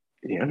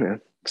Yeah,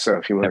 man. So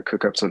if you want to Yep.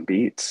 cook up some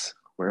beats,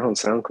 we're on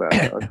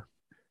SoundCloud, dog.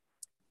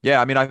 Yeah,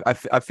 I mean,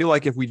 I feel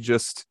like if we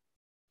just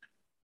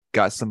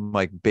got some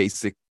like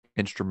basic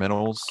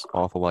instrumentals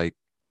off of like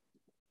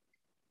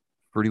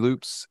Fruity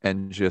Loops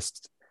and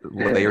just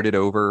layered it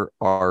over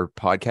our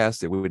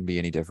podcast, it wouldn't be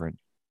any different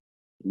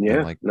than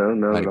Yeah, like no,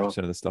 not at all.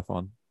 90% of the stuff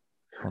on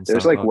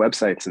There's like SoundCloud.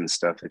 websites and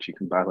stuff that you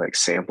can buy like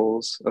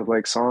samples of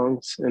like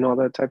songs and all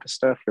that type of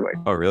stuff for like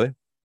Oh, really?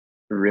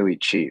 really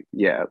cheap.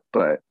 Yeah,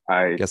 but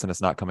I Guessing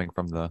it's not coming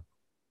from the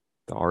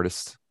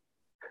artist.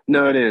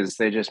 no, it is.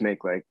 They just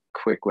make like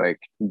quick like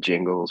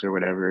jingles or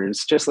whatever.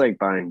 It's just like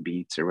buying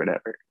beats or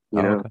whatever,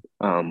 you Oh, know.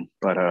 okay.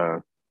 But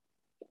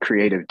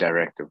creative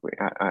directively,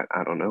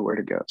 I don't know where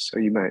to go. So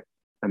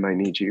I might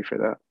need you for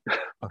that.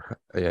 Okay.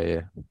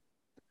 Yeah,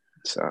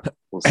 So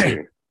we'll yeah.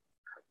 see.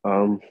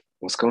 Um,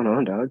 what's going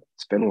on, dog?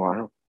 It's been a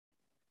while.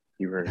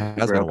 It You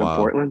has were been a up in while.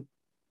 Portland?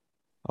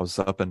 I was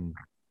up in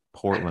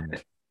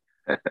Portland.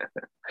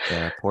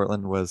 Yeah,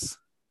 Portland was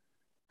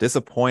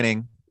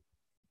disappointing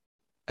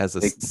as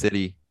a It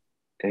city.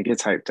 it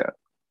gets hyped up.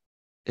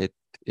 It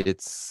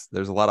it's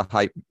there's a lot of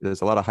hype.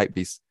 There's a lot of hype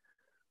beasts.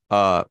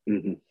 Uh,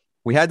 Hmm.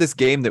 we had this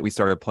game that we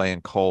started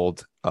playing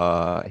called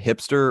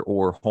Hipster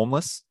or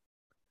Homeless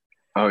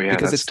Oh yeah,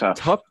 because that's it's tough.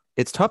 tough.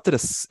 It's tough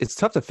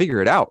to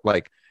figure it out.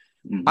 Like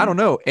I Hmm. don't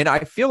know, and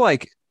I feel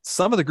like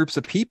some of the groups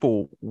of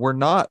people were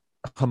not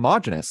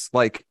homogenous.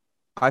 Like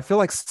I feel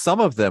like some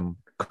of them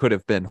could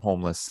have been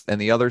homeless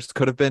and the others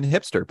could have been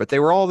hipster, but they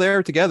were all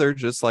there together,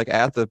 just like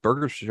at the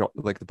burger shop,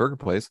 like the burger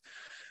place.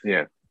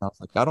 Yeah, I was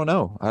like, I don't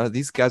know.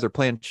 These guys are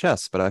playing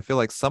chess, but I feel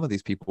like some of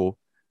these people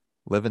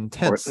live in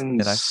tents.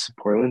 And I,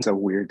 Portland's a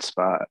weird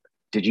spot.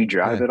 Did you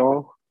drive yeah, at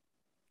all?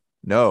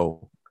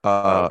 no.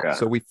 Okay.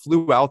 So we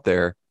flew out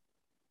there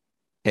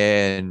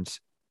and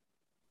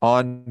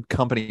on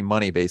company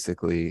money,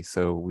 basically.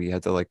 So we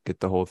had to like get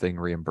the whole thing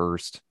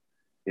reimbursed.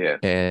 Yeah.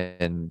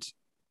 And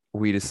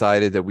we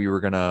decided that we were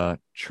going to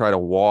try to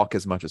walk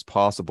as much as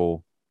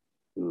possible,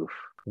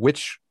 Oof.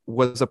 which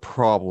was a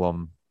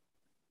problem.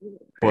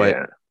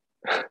 But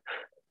Yeah.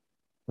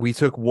 we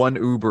took one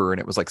Uber and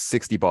it was like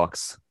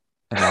 $60.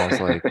 And I was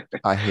like,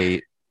 I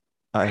hate,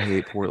 I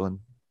hate Portland.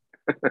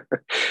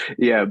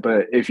 Yeah,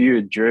 but if you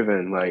had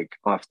driven like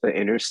off the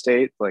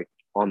interstate, like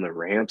on the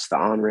ramps, the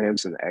on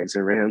ramps and the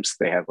exit ramps,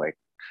 they have like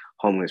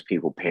homeless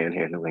people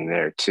panhandling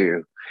there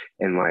too.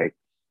 And like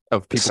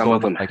Of people some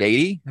of going them, like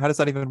 80? How does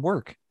that even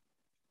work?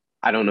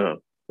 I don't know.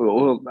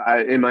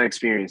 In my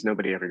experience,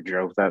 nobody ever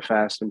drove that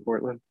fast in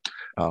Portland,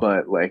 Oh,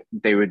 but like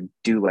they would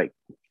do like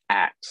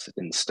acts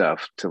and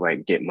stuff to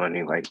like get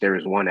money. Like there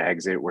was one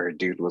exit where a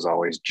dude was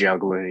always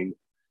juggling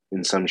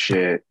and some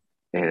shit,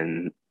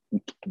 and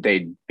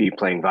they'd be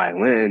playing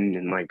violin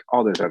and like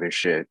all this other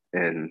shit.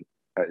 And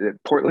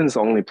Portland's the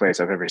only place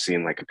I've ever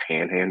seen like a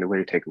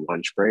panhandler take a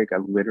lunch break. I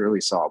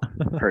literally saw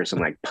a person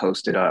like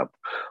posted up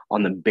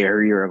on the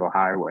barrier of a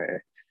highway,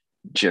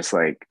 just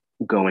like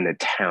going to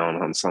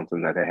town on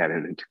something that they had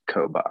in a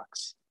to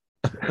box.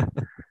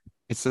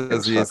 it It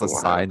says was he has a fucking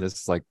wild. sign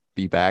that's like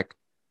be back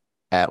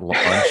at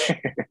lunch.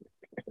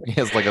 He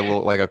has like a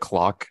little like a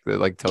clock that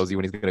like tells you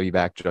when he's gonna be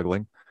back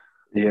juggling.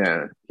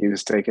 Yeah, he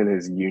was taking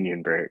his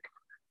union break.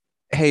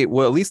 Hey,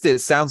 well, at least it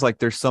sounds like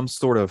there's some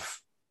sort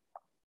of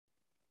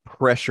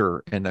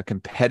pressure and a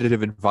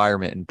competitive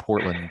environment in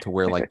Portland to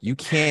where like you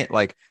can't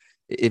like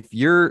if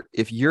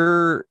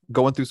you're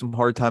going through some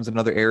hard times in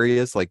other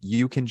areas, like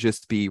you can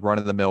just be run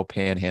of the mill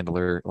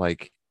panhandler,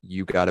 like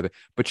you gotta be,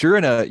 but you're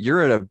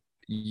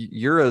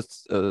a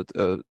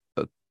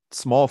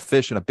small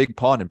fish in a big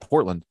pond in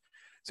Portland.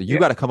 So you Yeah,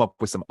 got to come up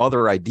with some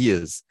other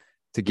ideas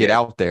to get yeah.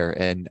 out there.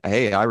 And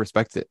hey, I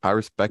respect it. I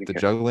respect the You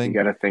juggling.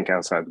 got to think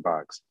outside the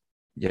box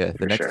Yeah,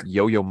 the for next sure.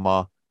 Yo-Yo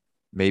Ma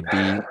may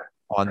be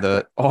on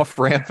the off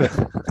ramp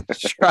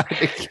trying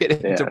to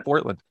get into Yeah,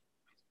 Portland.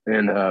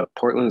 and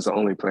Portland is the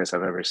only place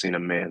I've ever seen a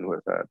man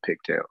with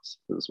pigtails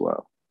as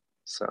well.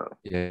 So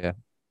Yeah,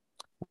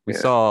 we yeah,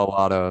 saw a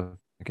lot of,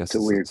 I it's guess,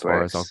 a weird as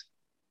far as I'll place.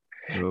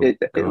 It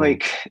go.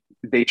 like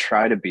they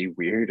try to be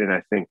weird, and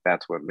I think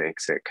that's what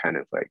makes it kind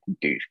of like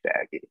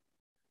douchebaggy.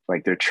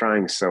 Like they're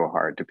trying so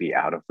hard to be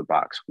out of the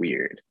box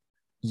weird.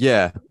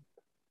 Yeah,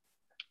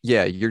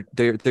 yeah,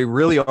 they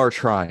really are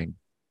trying.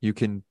 You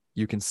can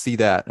see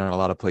that in a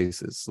lot of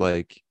places.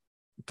 Like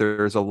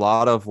there's a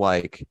lot of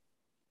like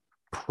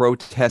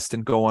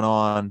protesting going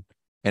on,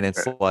 and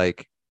it's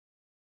like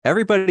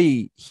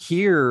everybody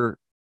here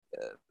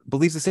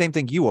believes the same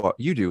thing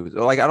you do.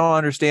 Like I don't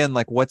understand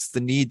like what's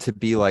the need to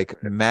be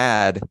like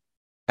mad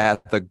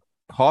at the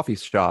coffee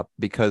shop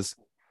because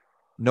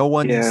no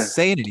one's Yeah,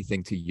 saying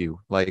anything to you.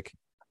 Like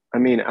I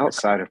mean,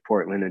 outside of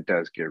Portland, it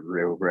does get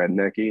real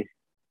rednecky.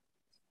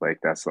 Like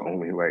that's the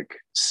only like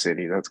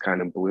city that's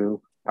kind of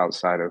blue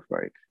outside of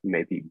like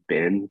maybe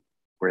Bend,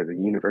 where the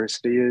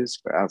university is.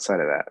 But outside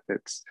of that,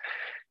 it's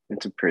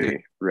a they're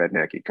pretty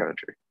rednecky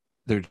country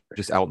they're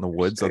just out in the or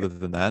woods state. other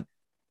than that.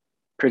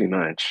 Pretty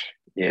much,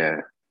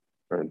 yeah.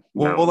 Or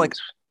Well, like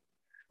mountains.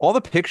 all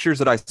the pictures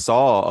that I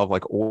saw of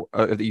like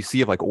that you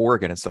see of like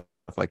Oregon and stuff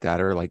like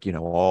that are like,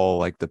 all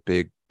like the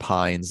big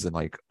Pines and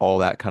like all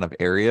that kind of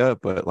area,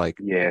 but like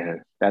Yeah,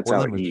 that's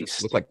Portland out was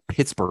just looked east. like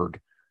Pittsburgh.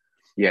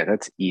 Yeah,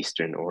 that's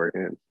Eastern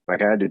Oregon.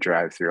 Like I had to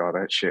drive through all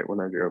that shit when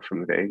I drove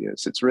from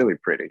Vegas. It's really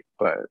pretty,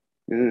 but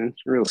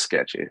it's real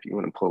sketchy if you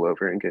want to pull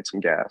over and get some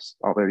gas.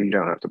 Although you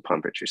don't have to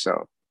pump it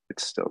yourself.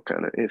 It's still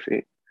kind of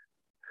iffy.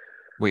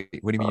 Wait,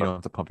 what do you mean you Uh, don't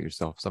have to pump it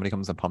yourself? Somebody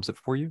comes and pumps it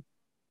for you?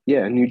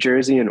 yeah, New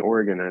Jersey and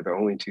Oregon are the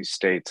only two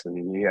states in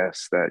the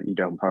US that you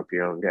don't pump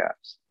your own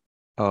gas.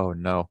 Oh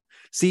no.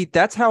 See,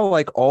 that's how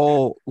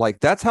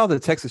that's how the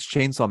Texas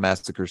Chainsaw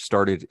Massacre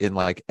started in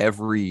like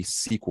every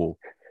sequel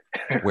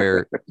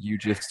where you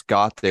just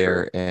got True.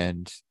 there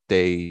and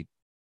there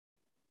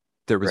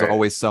was Right.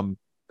 always some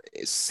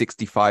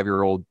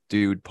 65-year-old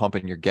dude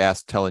pumping your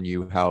gas telling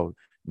you how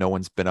no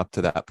one's been up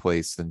to that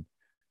place in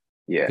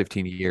Yeah.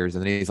 15 years,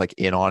 and then he's like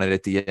in on it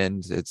at the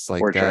end. It's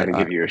like Or trying that.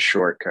 to give you a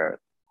shortcut.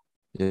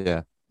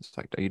 Yeah, it's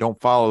like you don't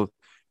follow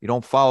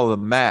the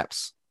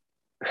maps.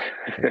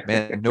 Like,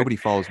 man, nobody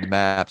follows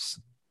maps.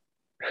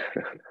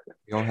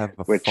 We all have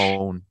a Which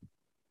phone.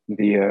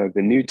 the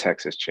new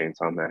Texas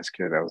Chainsaw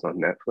Massacre that was on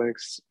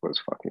Netflix was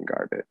fucking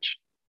garbage.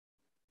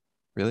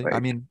 Really? I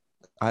Like, mean,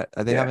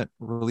 they yeah, haven't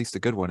released a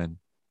good one in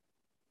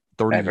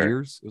 30 ever.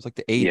 years. It was like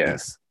the Yeah.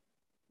 80s.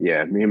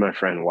 Yeah. Me and my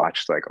friend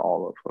watched like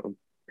all of them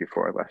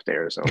before I left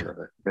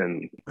Arizona.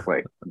 And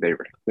like they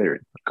were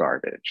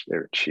garbage. They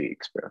were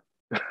cheeks, bro.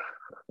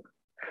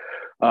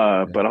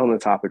 Yeah. But on the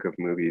topic of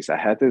movies, I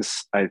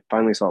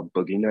finally saw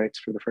Boogie Nights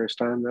for the first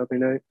time the other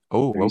night.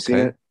 Oh, Have you seen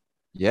okay. it?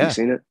 You Yeah.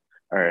 seen it?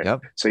 All right.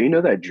 Yep. So you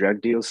know that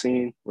drug deal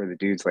scene where the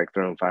dude's like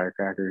throwing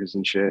firecrackers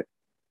and shit?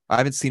 I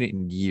haven't seen it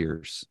in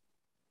years.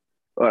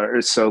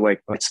 Or so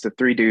like But it's the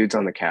three dudes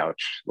on the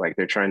couch, like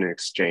they're trying to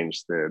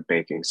exchange the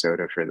baking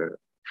soda for the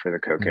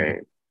mhm.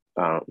 cocaine,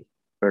 um,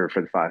 or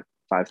for the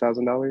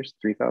 $5,000,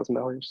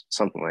 $3,000,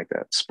 something like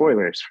that.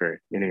 Spoilers for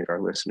any of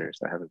our listeners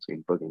that haven't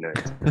seen Boogie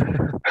Nights.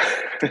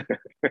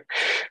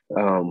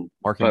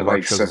 Marky But Mark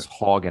like shows so, his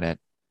hog in it.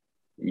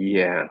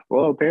 yeah.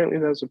 Well, apparently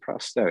that was a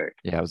prosthetic.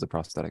 Yeah, it was a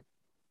prosthetic.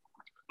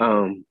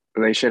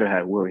 They should have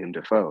had William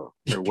Defoe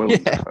or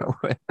Willem Yeah. Defoe.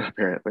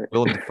 Apparently,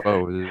 Willem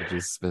Dafoe would have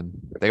just been,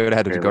 they would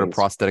have had to go to apparently it's,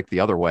 prosthetic the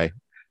other way.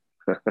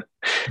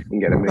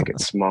 you got to make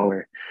it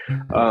smaller.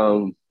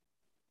 Um,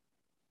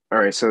 All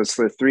right, so it's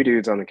the three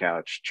dudes on the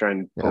couch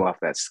trying to pull Yep. off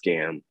that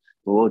scam.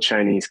 The little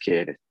Chinese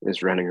kid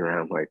is running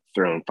around like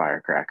throwing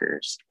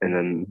firecrackers, and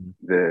then Mhm.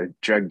 the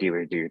drug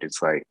dealer dude is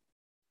like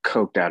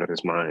coked out of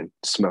his mind,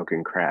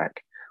 smoking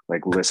crack,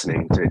 like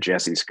listening to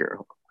Jesse's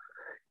Girl.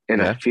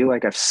 And I Yeah. feel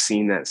like I've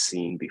seen that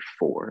scene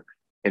before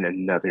in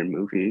another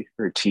movie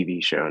or TV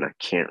show, and I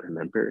can't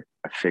remember.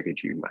 I figured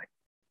you might.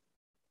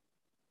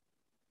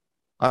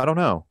 I don't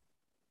know.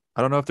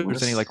 I don't know if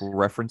there's any What's like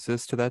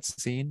references to that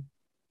scene.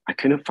 I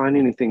couldn't find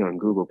anything on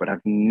Google, but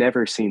I've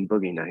never seen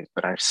Boogie Nights,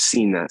 but I've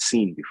seen that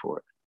scene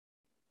before.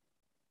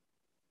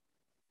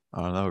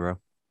 I don't know, bro.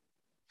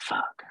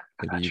 Fuck,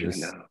 I Maybe thought you you would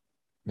just know.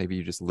 maybe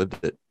you just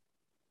lived it.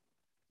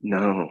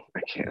 No, I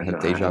You can't. had No,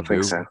 I deja don't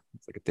think vu. so.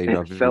 It's like a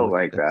deja It vu felt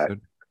like that.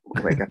 episode.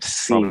 Like I've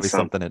seen Probably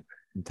something. something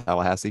in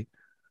Tallahassee.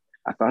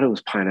 I thought it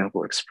was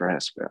Pineapple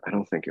Express, but I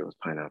don't think it was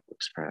Pineapple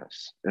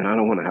Express. And I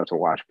don't want to have to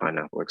watch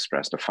Pineapple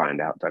Express to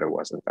find out that it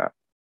wasn't that.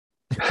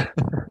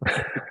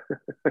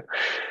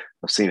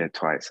 I've seen it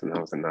twice and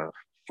that was enough.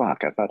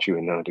 Fuck, I thought you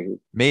would know, dude.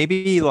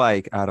 Maybe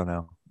like I don't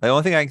know. The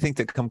only thing I think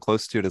that come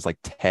close to it is like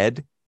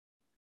Ted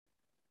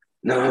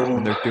when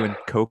No, they're doing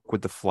coke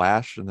with the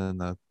Flash, and then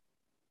the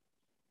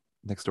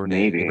next door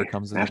neighbor maybe.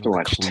 comes I have in to with a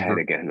watch Ted cleaver.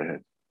 again,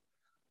 man.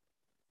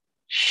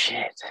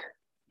 Shit.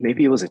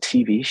 Maybe it was a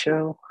TV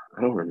show?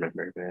 I don't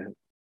remember, man.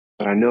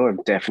 But I know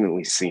I've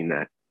definitely seen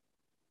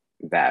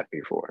that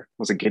before.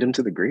 Was it Get Him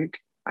to the Greek?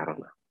 I don't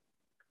know.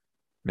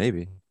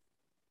 Maybe.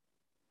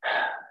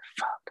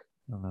 Fuck.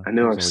 I don't know. I He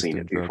know was I've always seen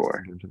doing it drugs before,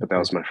 and going to the but that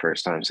was creek. my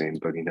first time seeing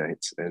Boogie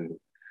Nights, and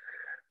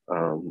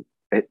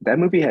that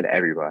movie had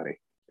everybody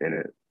in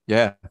it.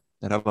 Yeah,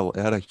 it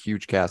had a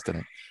huge cast in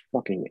it.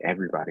 Fucking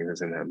everybody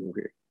was in that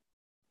movie.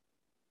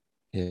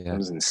 It Yeah.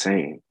 was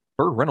insane.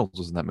 Burt Reynolds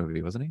was in that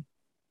movie, wasn't he?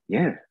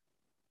 Yeah,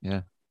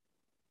 Yeah.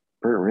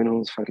 Burt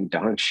Reynolds, fucking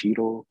Don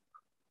Cheadle.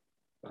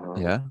 Um,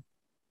 Yeah.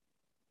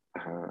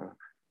 uh,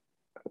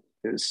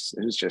 it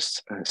was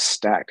just a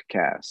stacked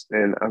cast,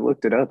 and I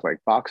looked it up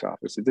like box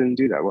office. It didn't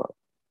do that well.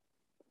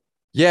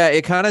 Yeah,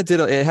 it kind of did.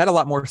 It had a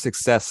lot more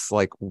success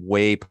like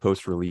way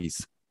post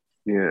release.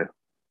 Yeah.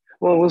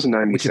 Well, it was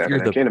Which, if '97.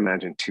 you're I the can't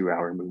imagine 2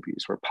 hour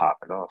movies were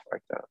popping off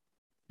like that.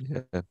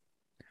 yeah,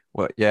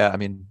 well, yeah, I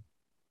mean,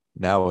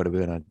 now it would have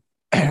been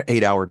an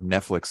 8 hour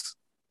Netflix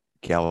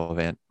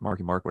gallivant.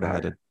 Marky Mark would have Oh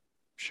had to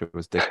show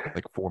his dick yeah.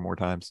 like 4 more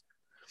times.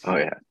 Oh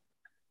yeah.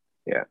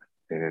 Yeah.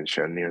 They didn't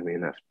show nearly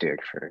enough dick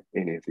for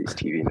any of these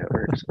TV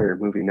networks or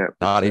movie networks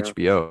Not now.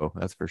 HBO,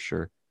 that's for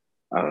sure.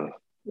 Uh,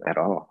 at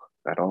all.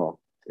 At all,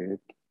 dude.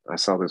 I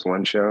saw this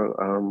one show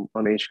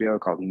on HBO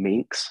called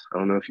Minx. I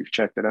don't know if you've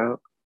checked it out.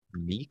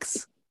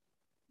 Meeks?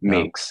 No.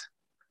 Minx.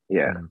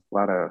 Yeah. Hmm.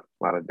 A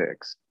lot of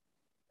dicks.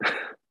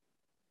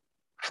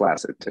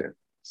 Flaccid too.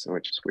 So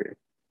which is weird.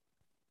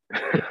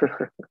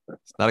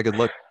 It's not a good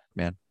look,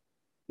 man.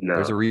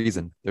 There's a No.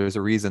 reason. There's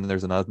a reason.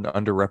 There's an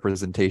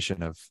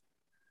underrepresentation of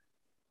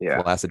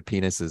Yeah. flaccid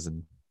penises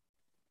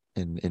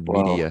in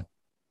Well, media.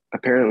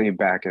 apparently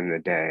back in the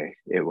day,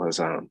 it was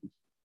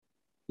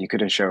you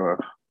couldn't show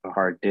a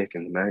hard dick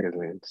in the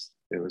magazines.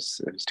 It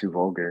was too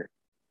vulgar.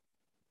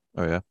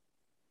 Oh yeah,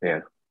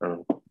 Yeah.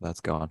 Um, that's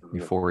gone. I don't know.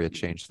 Euphoria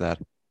changed that.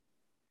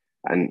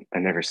 I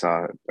never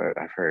saw it, but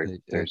I've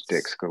heard there's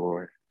dicks It's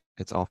galore.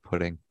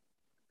 off-putting.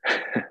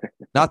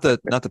 Not the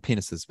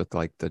penises, but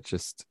like the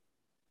just.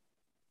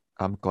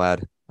 I'm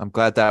glad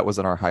that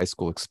wasn't our high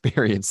school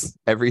experience.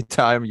 Every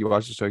time you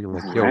watch the show, you're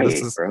like, yo,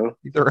 Right, bro.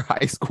 these are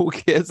high school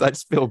kids. I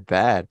just feel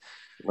bad.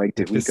 Like,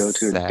 did It's we go just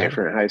to a sad.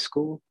 different high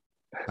school?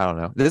 I don't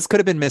know. This could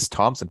have been Miss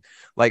Thompson.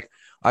 Like,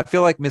 I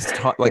feel like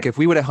like if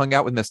we would have hung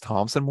out with Miss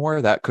Thompson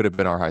more, that could have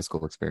been our high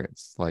school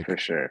experience. For Like,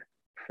 sure.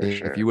 For if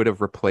you sure. would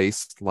have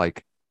replaced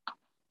like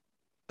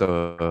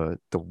the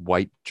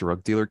white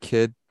drug dealer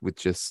kid with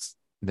just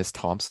Miss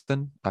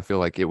Thompson, I feel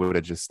like it would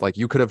have just like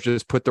you could have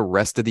just put the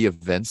rest of the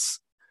events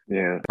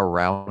Yeah.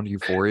 around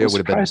Euphoria I'm would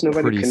have been surprised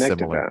nobody pretty connected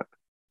similar. that.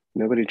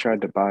 Nobody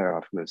tried to buy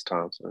off Miss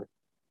Thompson.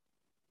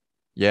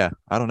 Yeah,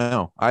 I don't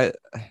know. I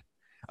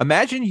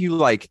imagine you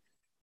like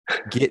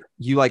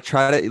you like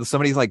try to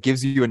somebody's like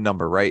gives you a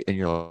number, right? And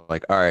you're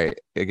like, all right,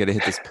 I gotta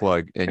hit this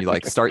plug, and you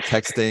like start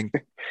texting,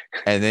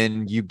 and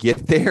then you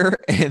get there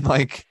and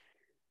like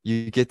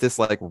you get this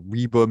like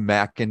Reba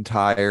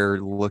McEntire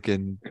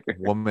looking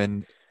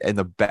woman in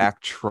the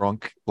back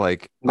trunk.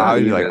 Like I Not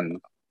would be like, even.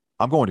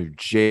 I'm going to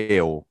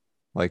jail.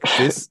 Like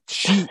this,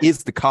 she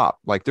is the cop.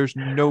 Like there's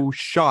no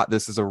shot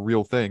this is a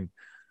real thing.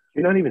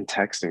 You're not even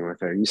texting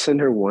with her. You send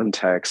her one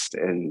text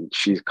and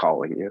she's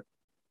calling you.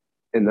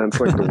 And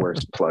that's like the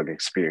worst plug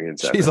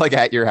experience She's ever. like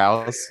at your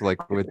house,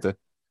 like with the.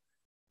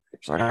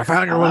 She's like, I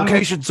found your Hello?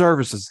 location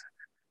services.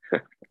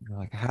 You're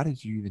like, how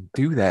did you even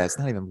do that? It's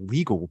not even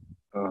legal.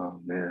 Oh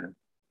man,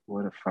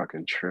 what a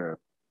fucking trip.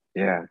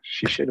 Yeah,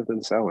 she should have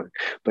been selling.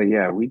 But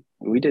yeah, we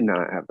did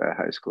not have that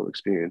high school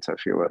experience, I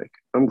feel like.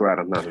 I'm glad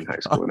I'm not in high I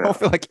school don't now.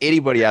 feel like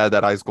anybody had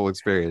that high school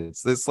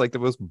experience. This is like the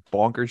most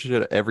bonkers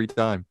shit every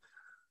time.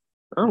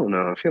 I don't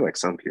know. I feel like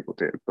some people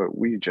did, but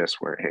we just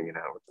weren't hanging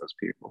out with those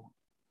people.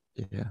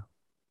 Yeah.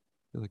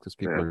 I feel like those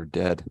people Yeah, are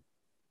dead.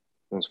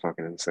 that was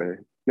fucking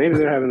insane. Maybe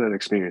they're having that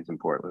experience in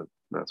Portland.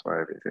 That's why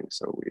everything's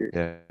so weird.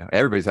 Yeah.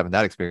 Everybody's having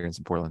that experience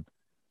in Portland.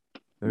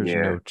 There's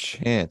Yeah, no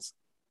chance.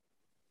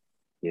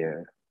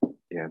 yeah,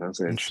 yeah. That's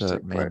an It's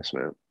interesting man. place,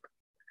 man.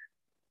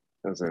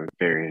 That's a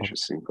very Oh,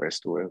 interesting place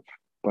to live.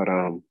 But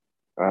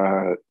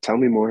tell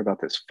me more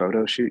about this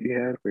photo shoot you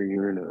had where you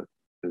were in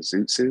a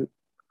zoot suit.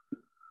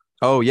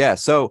 oh yeah.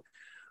 So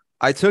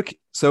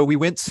we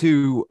went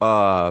to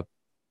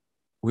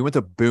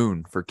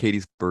Boone for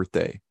Katie's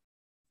birthday.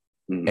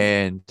 Mm,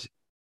 And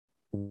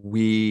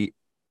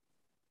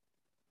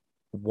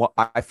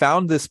I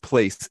found this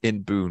place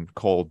in Boone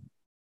called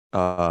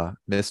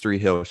Mystery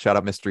Hill. Shout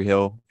out Mystery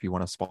Hill if you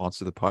want to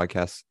sponsor the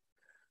podcast.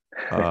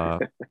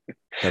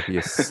 That'd be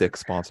a sick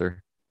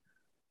sponsor.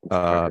 what the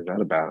fuck is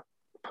that about?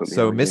 Put me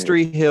So on game.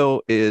 Mystery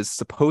Hill is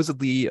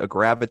supposedly a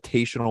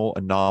gravitational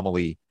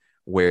anomaly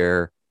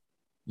where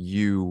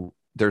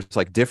there's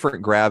like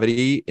different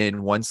gravity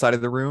in one side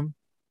of the room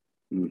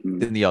Hmm.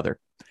 than the other.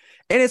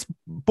 And it's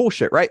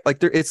bullshit, right?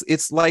 Like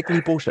it's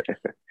likely bullshit.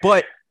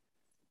 But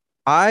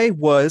I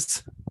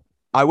wasn't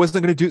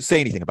gonna say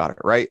anything about it,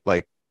 right?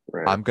 Like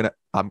Right.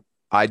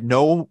 I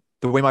know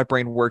the way my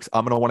brain works,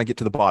 I'm gonna want to get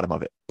to the bottom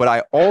of it. But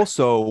I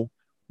also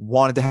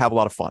wanted to have a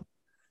lot of fun.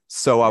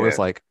 So I was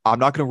Yeah. like, I'm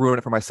not gonna ruin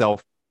it for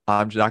myself.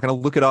 I'm just not gonna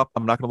look it up.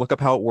 I'm not gonna look up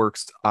how it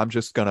works. I'm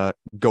just gonna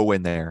go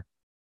in there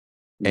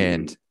Mm,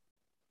 and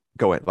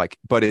go in. Like,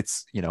 but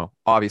it's,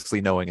 obviously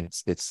knowing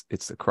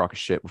it's a crock of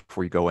shit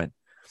before you go in.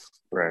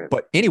 right.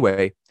 But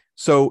anyway,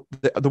 so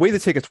the way the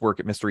tickets work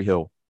at Mystery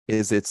Hill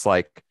is it's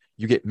like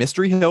you get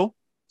Mystery Hill,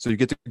 so you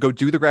get to go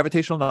do the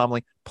gravitational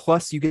anomaly,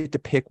 plus you get to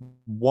pick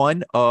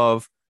one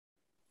of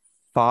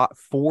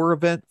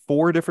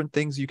four different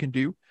things you can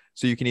do.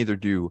 So you can either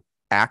do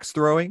axe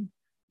throwing,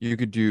 you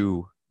could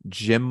do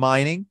gym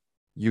mining,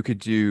 you could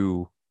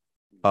do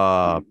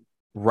Mm,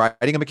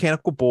 riding a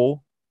mechanical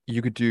bull,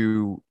 you could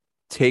do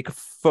do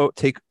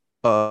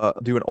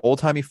an old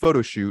timey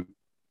photo shoot,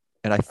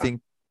 and I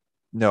think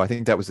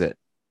that was it.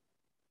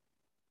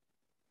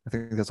 I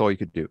think that's all you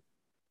could do.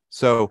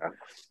 So okay.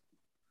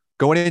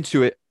 going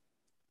into it,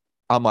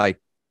 I'm like,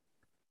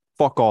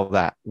 fuck all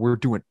that. We're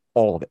doing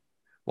all of it.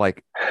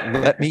 Like,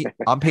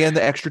 I'm paying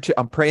the extra,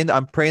 I'm paying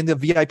the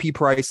VIP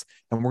price,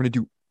 and we're going to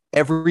do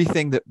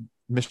everything that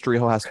Mystery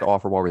Hill has to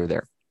offer while we're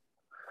there.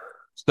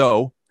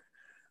 So,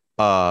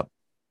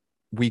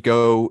 we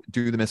go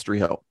do the Mystery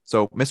Hill.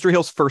 So Mystery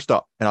Hill's first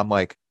up, and I'm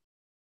like,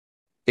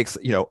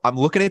 I'm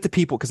looking at the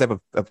people because I have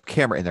a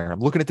camera in there. And I'm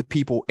looking at the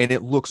people, and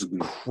it looks Mhm.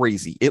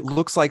 crazy. It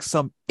looks like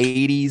some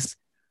 80s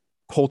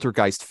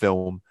poltergeist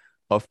film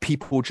of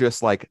people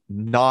just like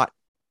not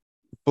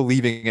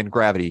believing in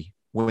gravity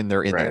when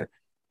they're in Right. there.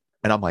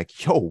 And I'm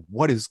like, yo,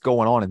 what is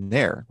going on in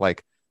there?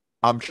 Like,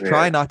 I'm Yeah.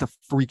 trying not to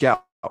freak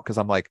out because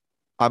I'm like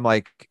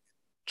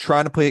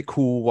trying to play it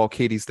cool while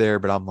Katie's there,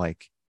 but I'm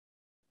like,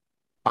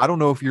 I don't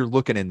know if you're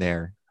looking in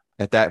there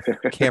at that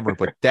camera,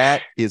 but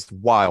that is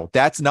wild.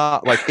 That's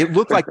not like, it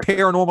looked like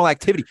Paranormal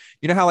Activity.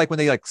 You know how like when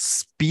they like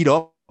speed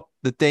up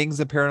the things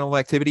in Paranormal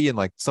Activity and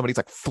like somebody's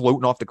like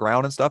floating off the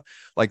ground and stuff,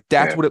 like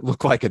that's Yeah. what it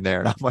looked like in there.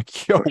 And I'm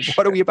like, yo, Oh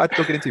what are we shit. about to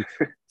go get into?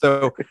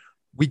 So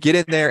we get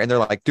in there and they're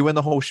like doing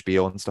the whole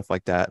spiel and stuff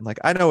like that. And like,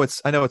 I know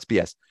it's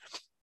BS,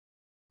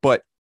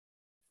 but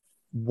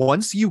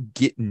once you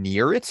get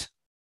near it,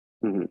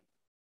 Mm-hmm.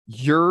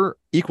 your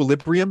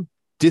equilibrium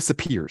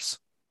disappears.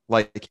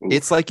 Like Oof.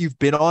 it's like you've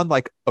been on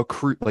like a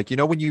cruise. Like, you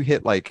know, when you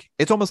hit like,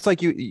 it's almost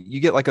like you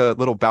get like a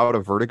little bout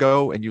of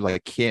vertigo and you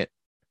like can't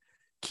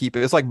keep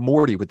it. It's like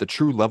Morty with the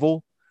true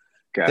level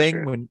thing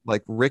Gotcha. when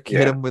like Rick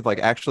hit Yeah. him with like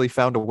actually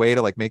found a way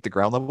to like make the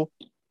ground level.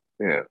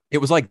 Yeah. It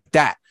was like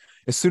that.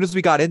 As soon as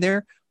we got in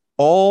there,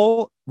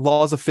 all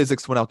laws of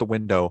physics went out the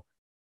window.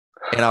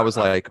 And I was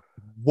like,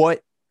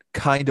 what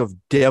kind of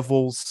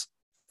devil's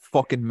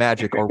fucking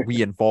magic are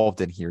we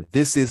involved in here?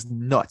 This is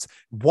nuts.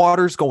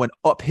 Water's going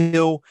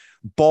uphill.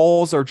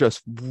 Balls are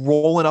just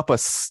rolling up a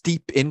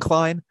steep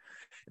incline.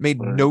 It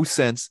made no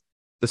sense.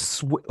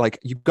 Like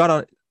you got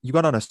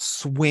on a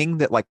swing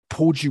that like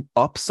pulled you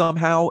up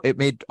somehow. It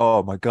made,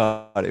 oh my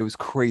God, it was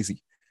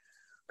crazy.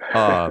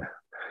 Uh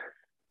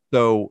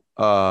so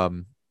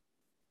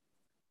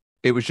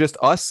it was just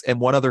us and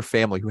one other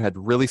family who had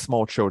really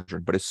small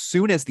children. But as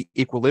soon as the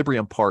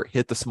equilibrium part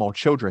hit the small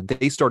children,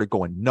 they started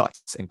going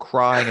nuts and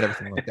crying and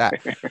everything like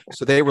that.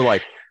 So they were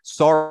like,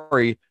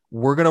 sorry,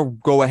 we're going to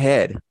go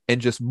ahead and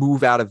just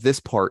move out of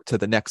this part to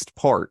the next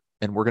part.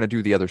 And we're going to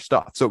do the other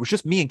stuff. So it was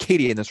just me and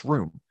Katie in this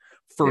room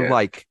for Yeah.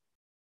 like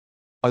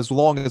as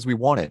long as we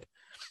wanted.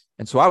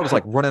 And so I was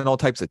like running all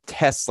types of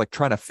tests, like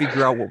trying to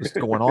figure out what was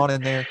going on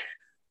in there.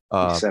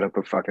 You set up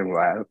a fucking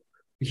lab.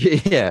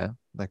 Yeah.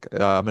 Like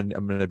I'm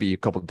gonna be a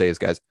couple of days,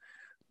 guys.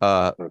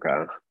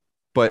 Okay.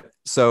 But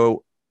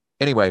so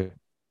anyway,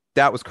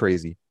 that was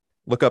crazy.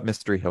 Look up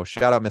Mystery Hill.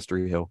 Shout out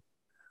Mystery Hill.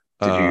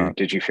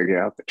 Did you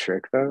figure out the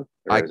trick though?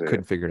 I Or is it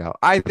couldn't figure it out.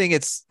 I think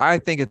it's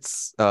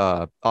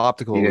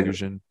optical you didn't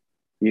illusion.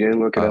 you didn't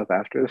look it Uh up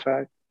after the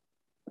fact?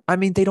 I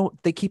mean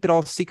they keep it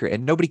all secret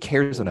and nobody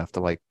cares Mm, enough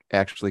to like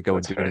actually go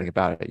and that's do anything fair.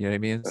 about it. You know what I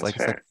mean? That's It's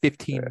like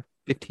fair.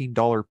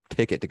 $15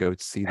 ticket to go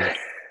see the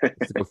Yeah.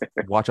 to go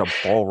watch a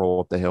ball roll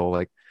up the hill.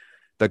 Like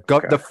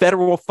Okay. the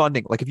federal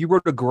funding, like if you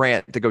wrote a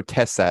grant to go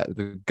test that,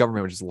 the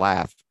government would just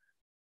laugh.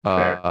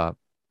 Fair. Uh,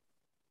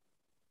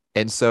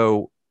 and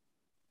so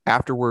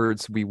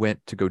afterwards, we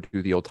went to go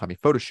do the old timey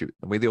photo shoot.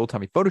 The way the old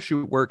timey photo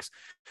shoot works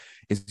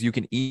is you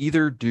can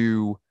either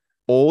do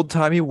old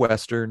timey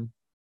Western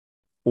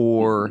Mm-hmm.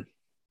 or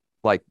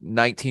like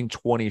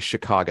 1920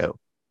 Chicago.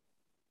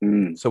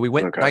 Mm, So we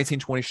went okay.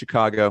 1920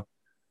 Chicago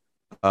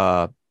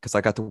because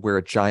I got to wear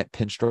a giant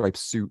pinstripe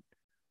suit.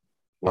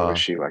 What was Uh,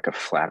 she like a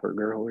flapper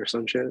girl or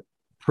some shit?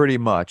 Pretty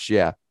much,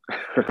 yeah.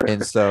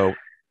 And so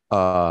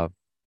uh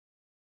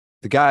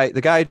the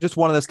guy just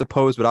wanted us to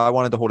pose, but I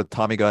wanted to hold a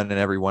Tommy gun in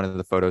every one of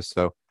the photos.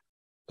 So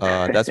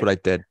that's what I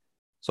did.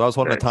 So I was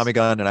holding a Nice. Tommy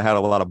gun and I had a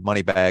lot of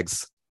money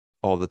bags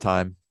all the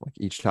time. Like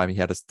each time he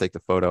had us take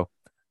the photo.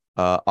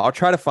 I'll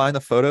try to find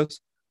the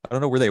photos. I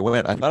don't know where they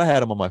went. I thought I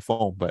had them on my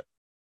phone, but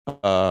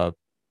uh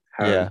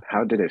How yeah,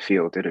 how did it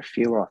feel? Did it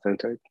feel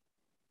authentic?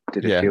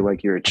 Did it yeah. feel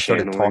like you were I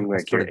started channeling talking.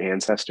 like your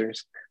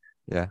ancestors?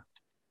 Yeah.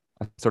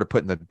 I started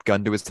putting the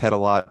gun to his head a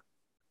lot.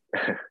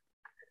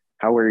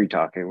 How were you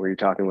talking? Were you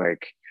talking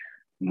like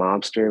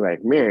mobster,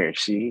 like man,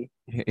 see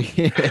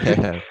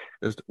Yeah.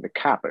 Just, the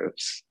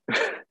coppers?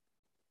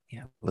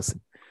 yeah.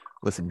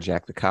 Listen,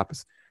 Jack, the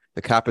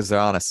cop is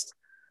honest.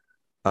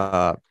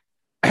 Uh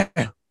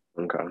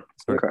Okay.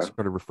 Okay.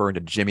 started referring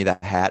to Jimmy the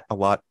Hat a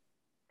lot.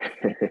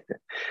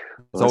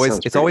 Well, that sounds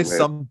It's pretty always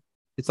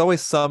lit.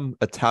 some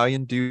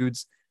Italian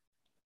dude's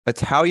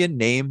Italian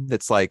name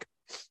that's like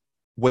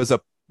was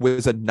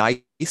a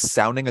nice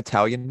sounding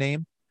Italian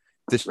name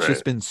that's Right.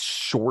 just been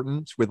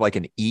shortened with like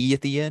an E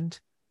at the end,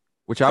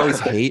 which I always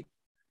hate.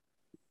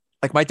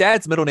 Like my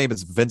dad's middle name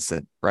is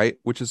Vincent, right?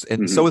 Which is,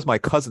 and Hmm. so is my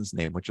cousin's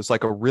name, which is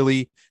like a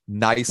really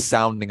nice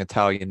sounding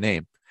Italian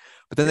name.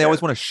 But then they Yeah.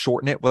 always want to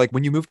shorten it. Like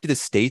when you move to the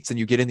States and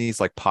you get in these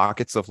like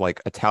pockets of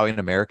like Italian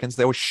Americans,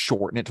 they always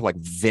shorten it to like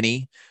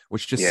Vinny,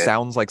 which just Yeah.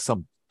 sounds like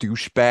some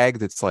douchebag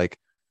that's like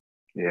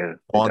Yeah. It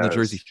on the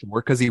Jersey does.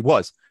 Shore because he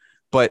was.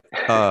 But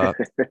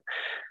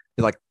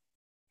like,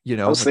 you I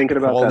know, was like thinking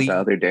about that the Paulie.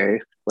 other day.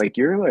 Like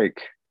your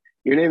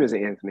name is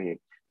Anthony,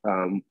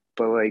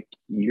 but like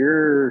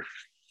you're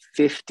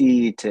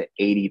 50 to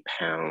 80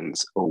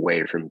 pounds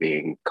away from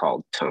being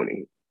called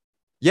Tony.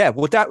 Yeah,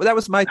 well that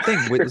was my thing.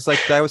 It's like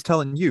that I was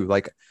telling you.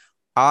 Like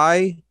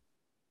I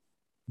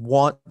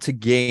want to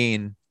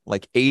gain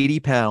like 80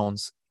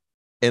 pounds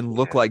and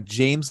look Yeah. like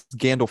James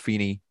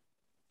Gandolfini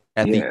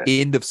at the Yeah.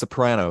 end of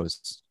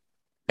Sopranos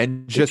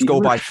and If just you go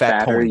were by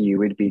Fat fatter, Tony. you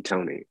would be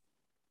Tony.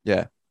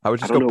 Yeah. I would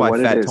I just don't go know by what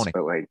it Fat is, Tony.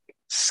 but like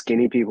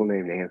skinny people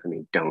named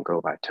Anthony don't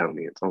go by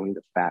Tony. It's only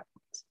the fat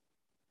ones.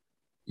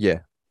 Yeah.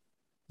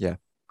 Yeah.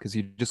 Because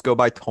you just go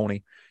by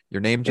Tony.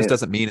 Your name just Yeah.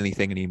 doesn't mean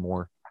anything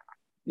anymore.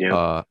 Yeah.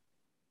 Uh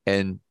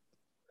and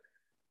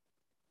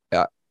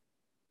uh,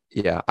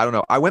 yeah, I don't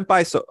know. I went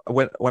by so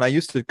when I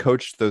used to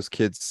coach those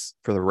kids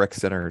for the rec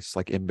centers,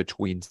 like in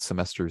between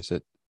semesters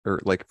or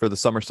like for the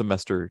summer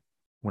semester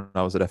when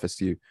I was at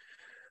FSU,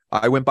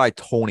 I went by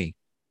Tony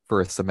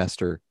for a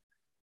semester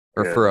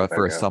or Yeah, for a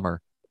okay.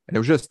 summer, and it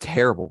was just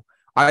terrible.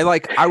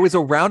 I was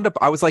around up.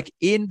 I was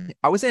in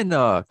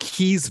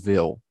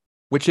Keysville,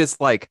 which is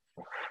like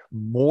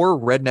more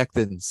redneck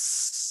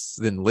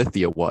than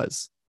Lithia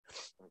was.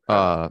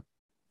 Okay.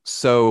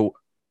 So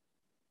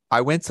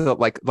I went to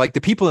like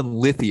the people in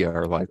Lithia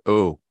are like,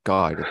 oh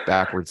God,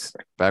 it's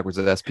backwards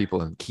ass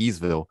people in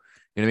Keysville. You know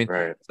what I mean?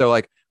 Right. So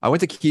like I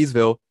went to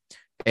Keysville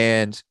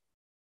and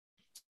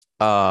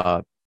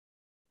uh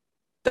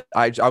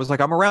I was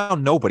like, I'm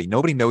around nobody.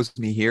 Nobody knows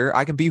me here.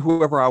 I can be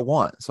whoever I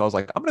want. So I was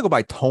like, I'm gonna go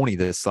by Tony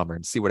this summer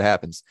and see what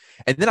happens.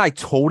 And then I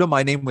told him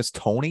my name was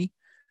Tony,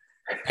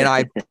 and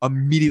I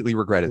immediately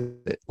regretted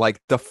it. Like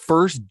the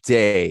first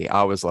day,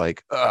 I was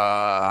like,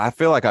 I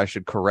feel like I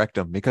should correct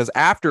him because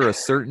after a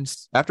certain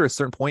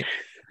point,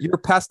 you're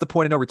past the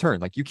point of no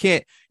return. Like you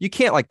can't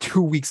like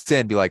 2 weeks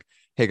in be like,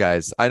 hey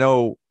guys, I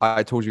know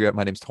I told you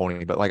my name's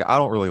Tony, but like I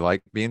don't really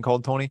like being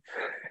called Tony.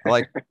 I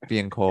like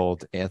being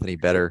called Anthony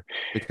better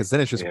because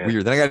then it's just Yeah.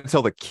 weird. Then I got to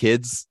tell the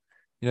kids,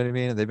 you know what I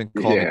mean? And they've been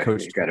calling me Yeah.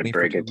 Coach You got to Tony for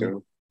break it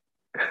 2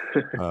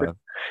 weeks. to Uh, them.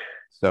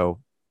 so,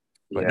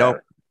 but Yeah. no,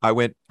 I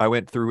went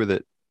through with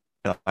it.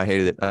 I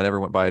hated it. I never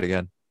went by it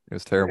again. It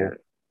was Yeah. terrible.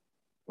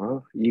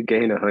 Well, you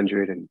gain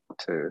 100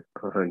 to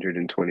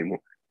 120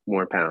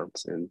 more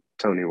pounds, and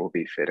Tony will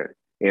be fitter.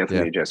 Yeah.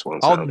 Anthony just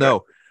won't I'll sound right.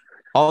 know.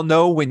 I'll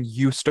know when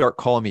you start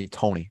calling me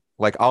Tony.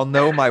 Like I'll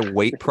know my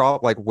weight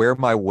like where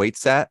my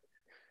weight's at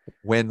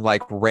when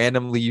like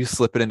randomly you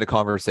slip it into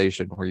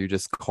conversation where you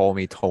just call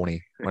me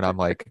Tony when I'm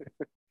Yeah,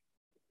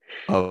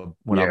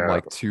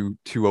 like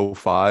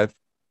 205,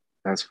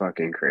 that's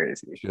fucking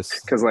crazy.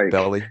 just Because like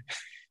belly.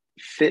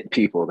 fit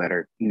people that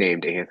are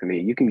named Anthony,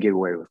 you can get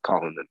away with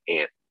calling them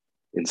Ant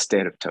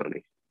instead of Tony.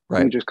 You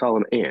Right. can just call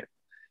them Ant.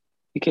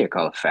 You can't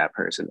call a fat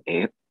person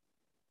Ant.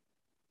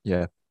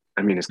 Yeah.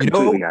 I mean, it's You know,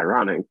 completely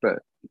ironic, but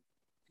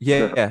no.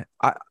 yeah.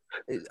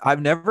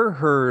 I've never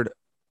heard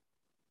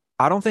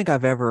I don't think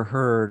I've ever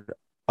heard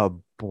a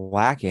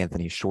black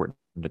Anthony shortened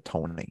to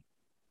Tony.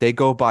 They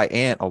go by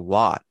Ant a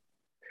lot.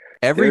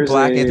 Every There's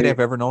black Anthony a I've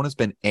ever known has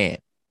been Ant.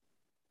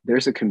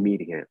 there's a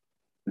comedian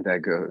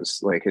that goes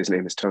like his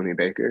name is Tony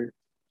Baker.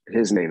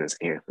 His name is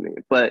Anthony,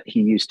 but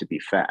he used to be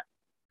fat.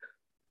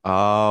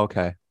 Oh,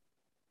 okay.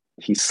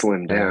 He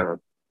slimmed Yeah. down.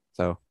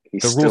 So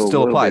He's the rule still a still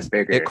little applies. bit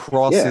It bigger. Yeah,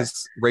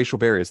 crosses racial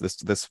barriers.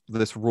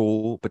 This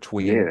rule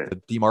between yeah.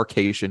 the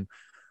demarcation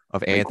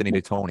of Like Anthony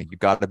to Tony. You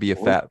gotta be a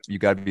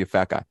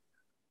fat guy.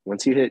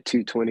 once you hit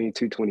 220,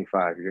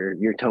 225,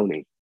 you're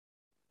Tony.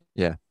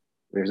 Yeah.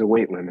 There's a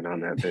weight limit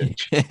on that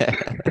bitch.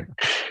 Yeah.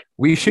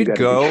 We You should gotta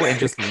be go and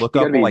just look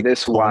you gotta up be like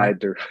this Tony.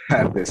 wide to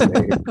have this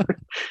name.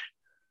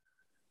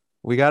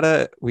 We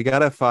gotta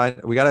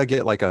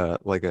get like a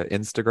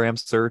Instagram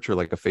search or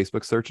like a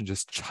Facebook search and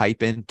just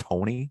type in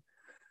Tony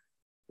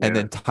and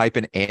Yeah. then type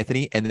in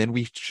Anthony, and then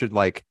we should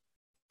like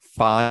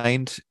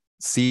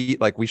see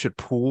like we should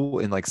pool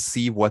and like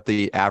see what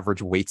the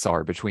average weights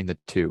are between the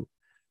two.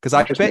 Because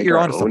We'll I just bet make you're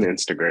our onto own something.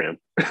 Instagram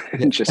Yeah.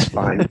 and just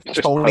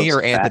Tony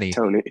or post fat Anthony.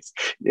 Tonys.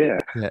 Yeah.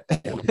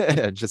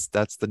 Yeah. Just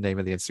that's the name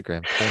of the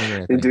Instagram. Tony or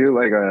And Anthony. do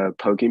like a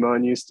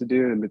Pokemon used to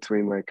do in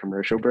between like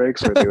commercial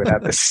breaks where they would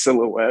have the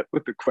silhouette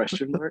with the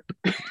question mark.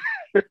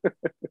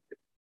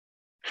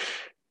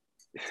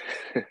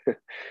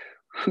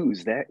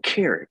 Who's that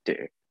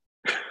character?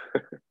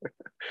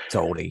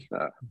 Tony.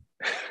 That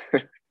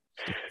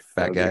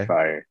Fat would be guy.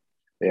 fire.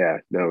 Yeah,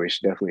 no, we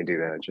should definitely do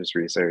that. Just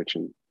research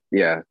and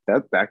yeah,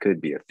 that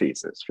could be a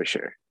thesis for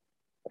sure.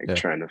 Like Yeah.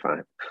 trying to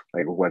find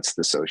like what's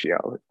the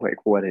sociology,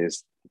 like what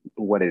is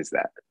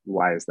that?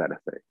 Why is that a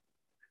thing?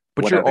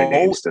 But What other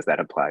names does that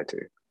apply to?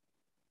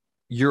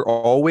 you're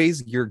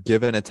always your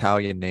given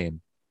Italian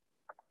name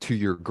to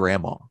your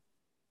grandma.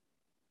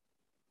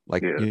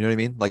 Like, Yeah, you know what I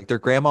mean? Like their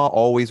grandma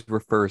always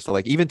refers to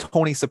like even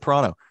Tony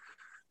Soprano.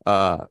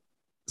 Uh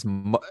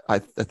I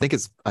think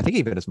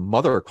even his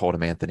mother called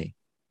him Anthony.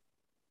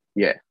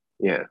 yeah,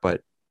 yeah.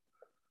 But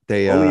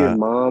they Only your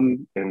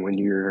mom and when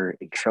you're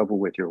in trouble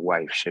with your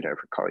wife should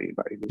ever call you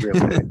by your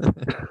real name.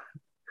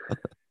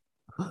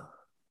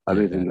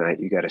 Other yeah. than that,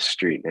 you got a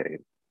street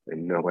name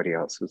and nobody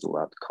else is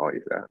allowed to call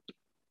you that.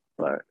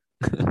 But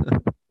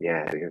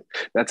yeah, dude,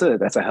 that's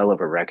a hell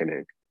of a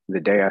reckoning. The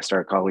day I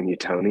start calling you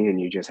Tony and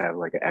you just have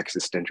like an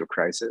existential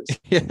crisis.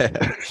 Yeah,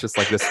 it's just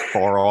like this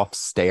far off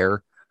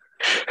stare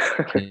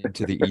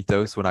into the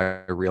ethos when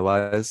I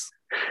realize.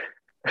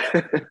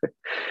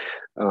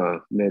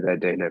 May that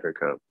day never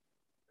come.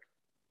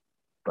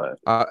 But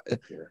yeah.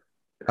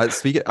 I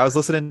was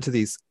listening to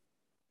these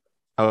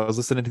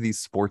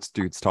sports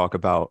dudes talk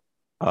about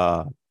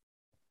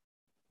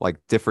like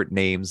different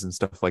names and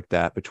stuff like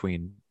that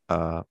between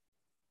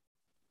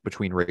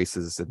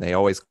races, and they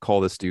always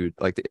call this dude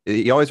like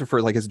he always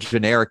refers like his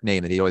generic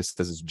name that he always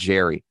says is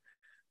Jerry.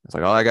 It's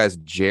like, oh, that guy's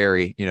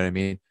Jerry, you know what I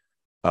mean?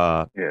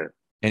 Yeah.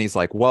 And he's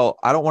like, well,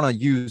 I don't want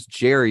to use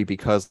Jerry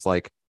because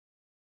like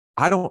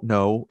I don't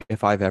know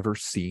if I've ever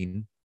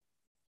seen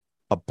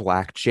a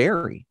black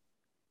Jerry.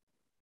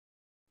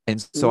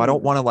 And so I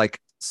don't want to like,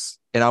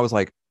 and I was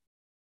like,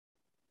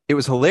 it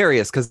was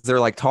hilarious because they're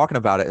like talking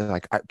about it and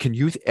like, can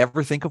you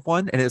ever think of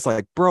one? And it's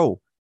like,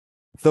 bro,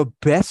 the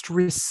best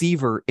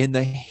receiver in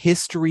the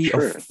history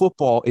of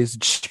football is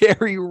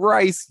Jerry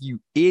Rice, you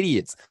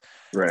idiots.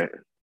 Right.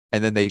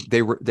 And then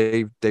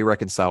they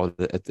reconciled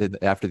it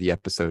after the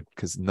episode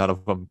because none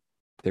of them,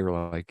 they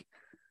were like,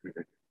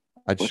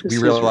 we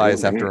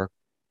realized after our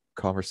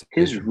conversation.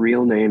 His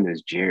real name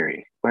is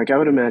Jerry. Like I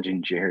would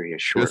imagine Jerry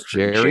is short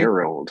for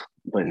Gerald,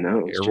 but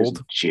no, it's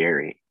just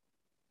Jerry.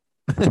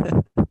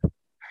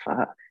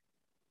 Fuck.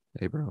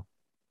 Hey, bro.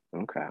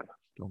 Okay.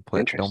 Don't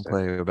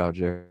play about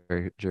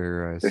Jerry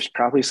Rice. There's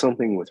probably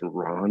something with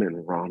Ron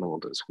and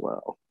Ronald as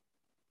well.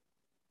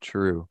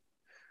 True.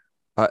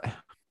 I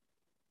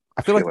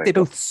feel like they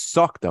both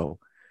suck though.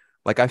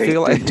 Like I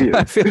feel like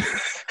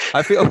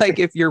I feel like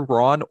if you're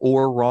Ron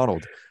or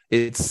Ronald,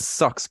 it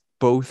sucks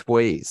both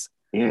ways.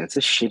 Yeah, it's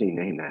a shitty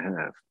name to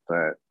have,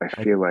 but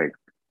I feel like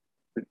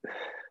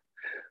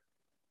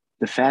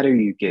the fatter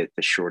you get,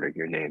 the shorter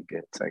your name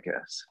gets, I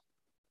guess.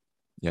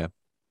 Yeah.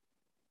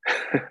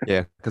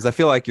 Yeah, because I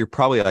feel like you're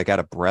probably like out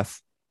of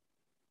breath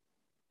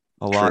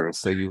a lot,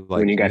 so you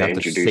like you have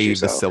to save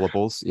yourself. The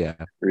syllables. Yeah.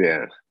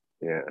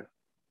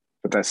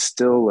 But that's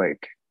still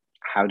like,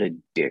 how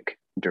did Dick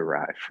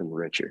derive from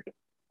Richard?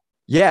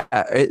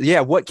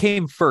 Yeah. What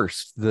came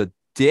first, the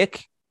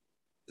Dick?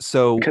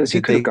 So because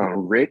you could have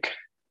gone Rick,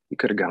 you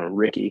could have gone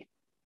Ricky,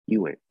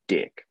 you went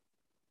Dick.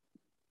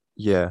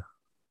 Yeah,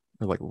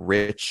 or like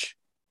Richie.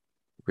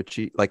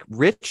 Like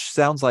Rich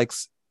sounds like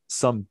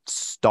some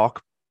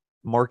stock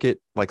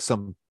market, like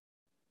some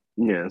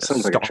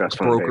sounds like a trust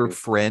broker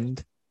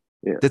friend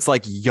that's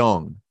like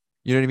young.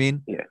 You know what I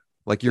mean? Yeah.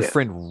 Like your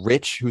friend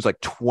Rich, who's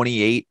like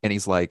 28 and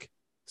he's like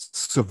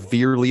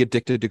severely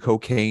addicted to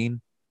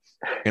cocaine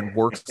and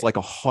works like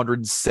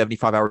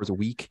 175 hours a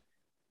week.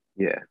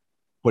 Yeah.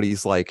 But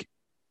he's like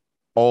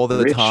all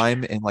the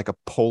time in like a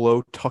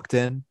polo tucked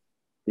in.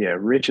 Yeah,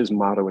 Rich is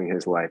modeling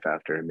his life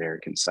after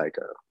American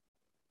Psycho.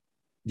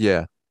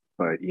 Yeah.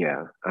 But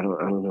yeah, I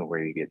don't know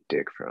where you get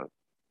Dick from.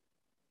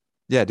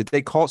 Yeah, did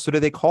they call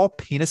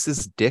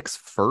penises dicks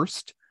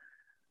first?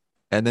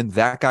 And then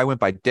that guy went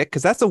by Dick?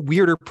 Because that's a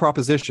weirder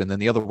proposition than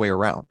the other way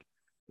around.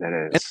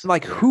 That is. And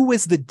like, who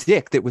is the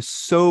dick that was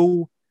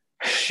so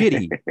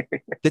shitty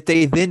that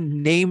they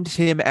then named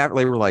him after?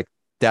 They were like,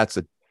 that's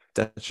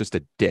just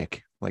a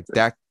dick. Like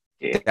that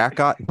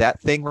got that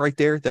thing right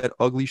there, that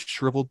ugly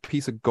shriveled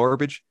piece of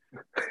garbage.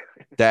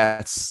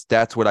 That's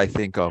what I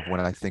think of when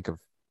I think of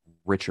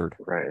Richard.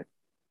 Right.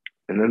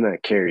 And then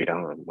that carried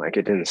on. Like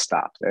it didn't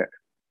stop there.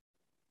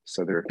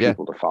 So there were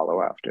people to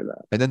follow after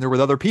that. And then there were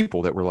other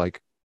people that were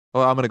like,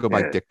 oh, I'm going to go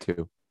by Dick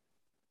too.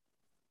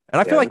 And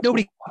I feel like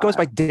nobody goes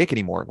by Dick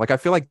anymore. Like I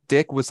feel like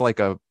Dick was like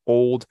a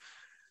old,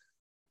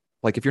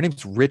 like if your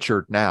name's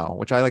Richard now,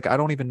 which I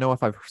don't even know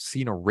if I've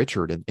seen a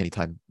Richard in any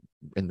time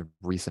in the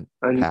recent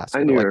past.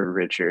 I knew a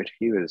Richard.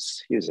 He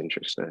was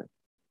interesting.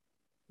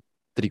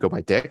 Did he go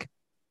by Dick?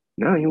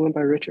 No, he went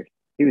by Richard.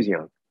 He was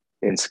young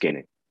and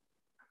skinny.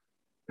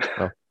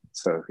 Oh.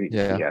 So he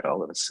had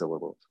all of the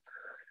syllables.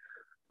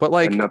 But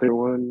like another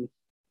one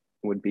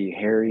would be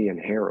Harry and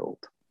Harold.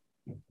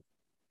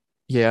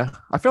 Yeah,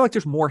 I feel like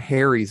there's more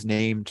Harrys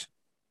named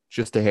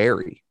just a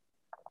Harry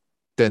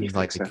than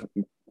like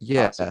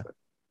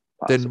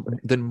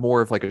than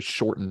more of like a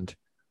shortened.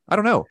 I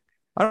don't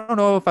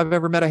know if I've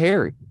ever met a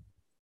Harry.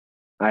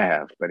 I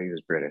have, but he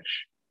was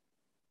British.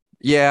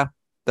 Yeah,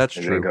 that's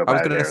and true. I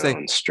was going to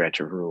say stretch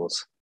of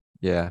rules.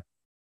 Yeah.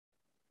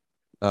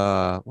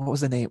 What was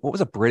the name? What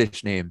was a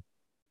British name?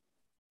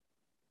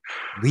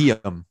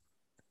 Liam.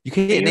 You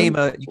can't name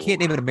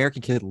an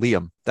American kid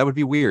Liam. That would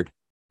be weird.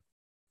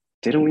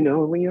 Didn't we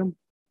know a Liam?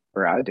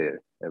 Or I did,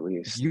 at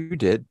least. You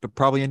did, but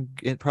probably in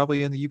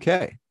the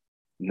UK.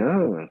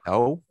 No.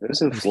 Oh, it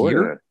was in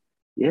Florida.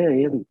 Here? Yeah,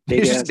 he had big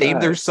ass eyes. They just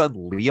named their son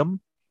Liam.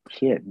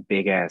 He had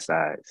big ass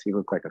eyes. He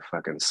looked like a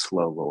fucking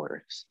slow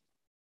loris.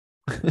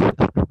 Like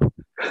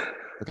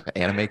an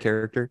anime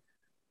character.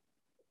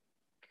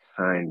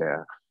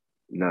 Kinda.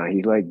 No,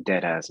 he like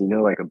dead ass. You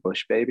know, like a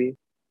bush baby.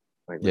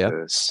 Like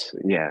this.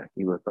 Yeah,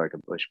 he looked like a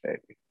bush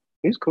baby.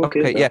 He's cool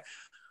kid. Okay, yeah.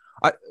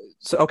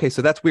 So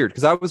that's weird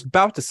because I was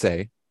about to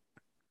say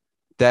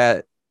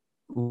that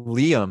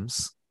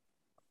Liams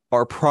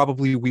are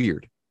probably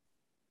weird.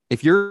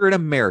 If you're an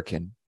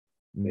American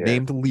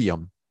named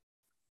Liam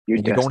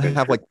and you don't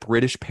have like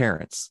British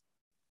parents,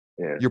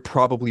 you're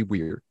probably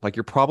weird. Like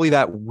you're probably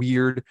that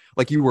weird,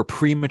 like you were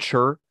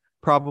premature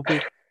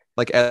probably,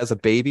 like as a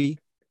baby,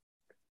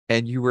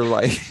 and you were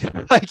like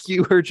like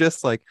you were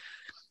just like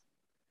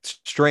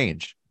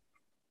strange.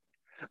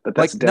 But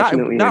that's like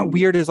definitely not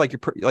weird as like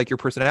your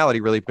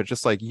personality really, but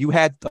just like you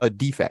had a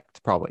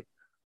defect probably.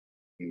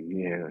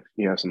 Yeah,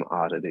 you have some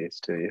oddities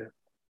to you.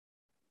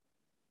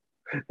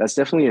 That's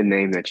definitely a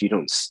name that you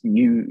don't.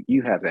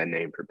 You have that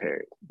name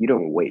prepared. You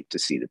don't wait to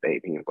see the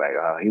baby and be like,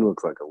 oh, he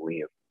looks like a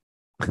Liam.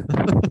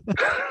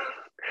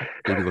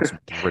 Baby looks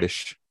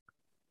British.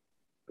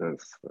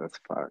 That's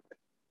fucked.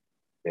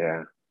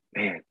 Yeah,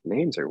 man,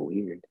 names are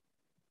weird.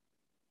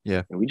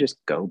 Yeah. And we just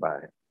go by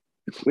it.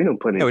 We don't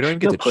put Yeah, in we don't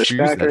even no get to choose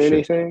pushback or that shit.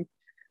 anything.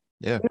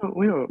 Yeah.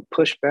 We don't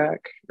push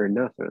back or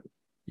nothing.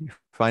 You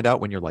find out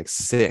when you're like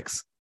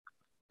 6.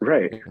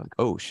 Right. You're like,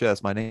 oh shit,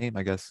 that's my name,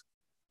 I guess.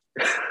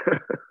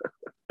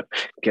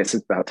 Guess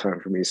it's about time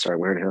for me to start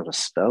learning how to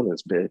spell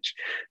this bitch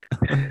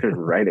and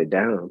write it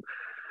down.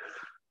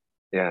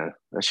 Yeah,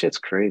 that shit's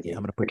crazy. Yeah,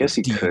 I'm gonna I put guess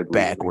the he D could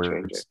legally change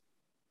backwards.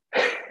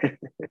 it.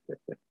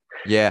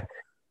 Yeah.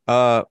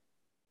 Oh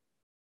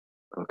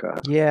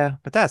god. Yeah,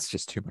 but that's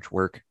just too much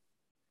work.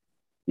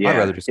 I'd Yeah,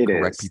 rather just it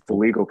correct is. The people.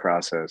 legal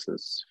process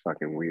is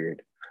fucking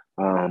weird.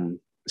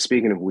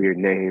 Speaking of weird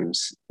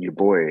names, your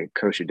boy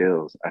Kosha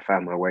Dillz, I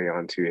found my way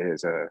onto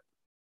his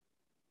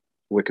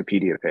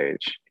Wikipedia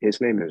page. His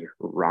name is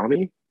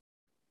Rami,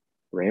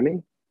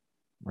 Rami?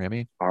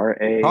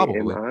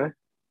 Probably. Rami.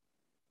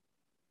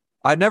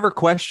 I never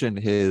questioned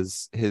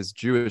his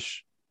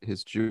Jewish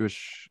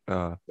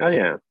Oh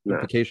yeah, no,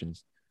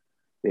 implications.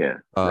 yeah,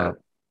 Uh no.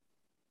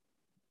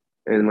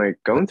 And like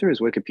but going through his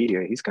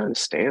Wikipedia, he's kind of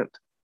stamped.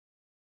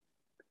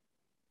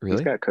 He's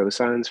really? got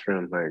cosigns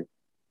from like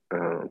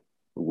uh,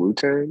 Wu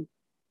Tang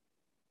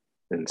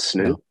and No.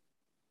 Snoop.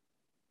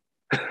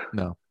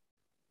 No.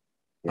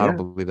 I don't Yeah,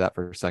 believe that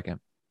for a second.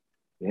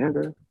 yeah,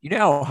 bro. You know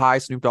how high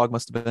Snoop Dogg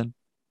must have been?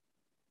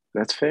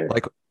 That's fair.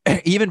 Like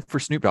even for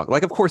Snoop Dogg.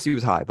 Like of course he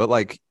was high, but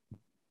like Yeah.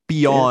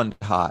 beyond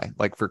high,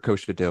 like for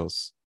Kosha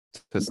Dillz.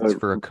 But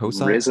For a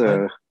cosign?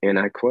 RZA, and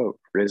I quote,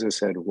 RZA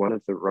said, "One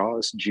of the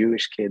rawest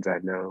Jewish kids I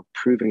know,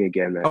 proving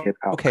again that hip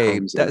hop Okay,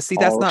 comes in that's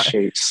all not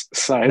shapes,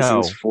 sizes,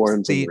 no.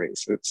 forms, and See,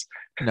 races."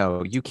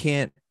 no, you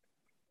can't.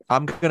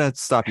 I'm gonna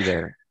stop you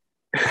there.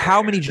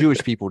 How many Jewish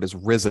people does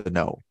RZA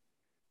know?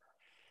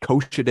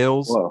 Kosha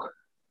Dillz? Well,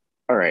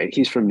 all right,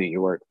 he's from New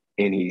York,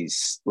 and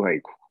he's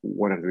like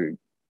one of the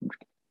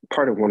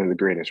part of one of the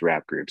greatest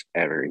rap groups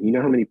ever. You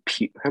know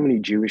how many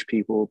Jewish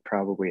people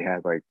probably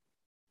had like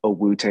a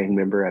Wu Tang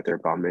member at their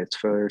bar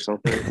mitzvah or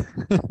something?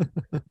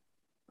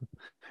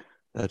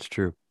 That's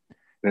true.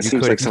 That You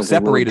seems could like if you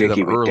something Lil separated them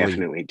Dicky would early.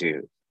 definitely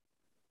do.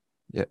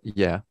 Yeah,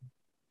 yeah,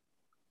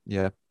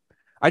 yeah.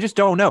 I just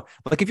don't know.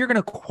 Like if you're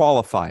gonna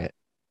qualify it,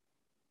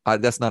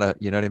 that's not a.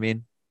 You know what I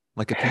mean?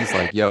 Like if he's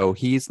like, yo,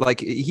 he's like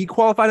he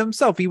qualified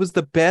himself. He was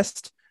the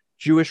best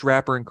Jewish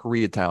rapper in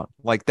Koreatown.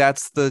 Like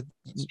that's the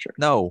That's true.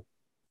 no.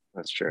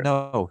 That's true.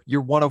 No,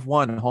 you're one of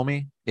one,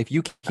 homie. If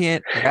you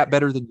can't rap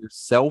better than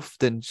yourself,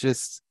 then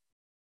just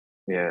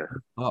Yeah.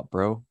 up,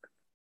 bro.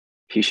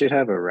 He should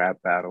have a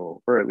rap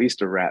battle or at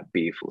least a rap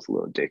beef with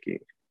Lil Dicky.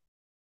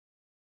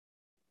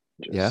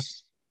 Yeah,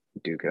 Just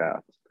duke it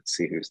out. Let's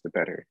see who's the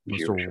better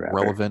most Jewish rapper.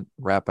 relevant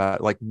rap out.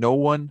 Like no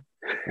one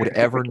would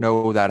ever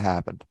know that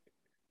happened.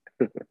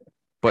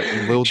 But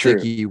Lil True.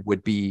 Dicky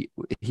would be.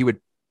 He would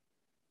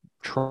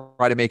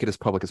try to make it as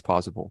public as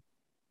possible.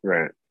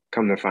 Right.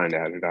 Come to find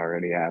out it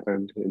already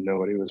happened and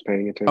nobody was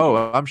paying attention. Oh,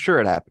 I'm sure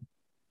it happened.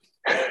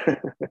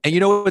 And you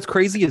know what's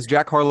crazy is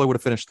Jack Harlow would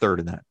have finished third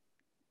in that.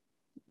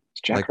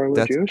 Is Jack Like Harlow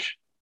that's. Jewish?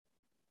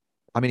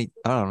 I mean,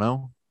 I don't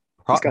know.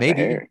 He's got the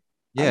Maybe. hair.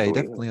 Yeah, he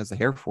definitely has the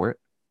hair for it.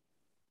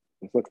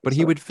 But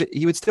he up.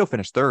 would still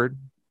finish third.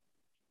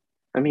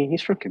 I mean,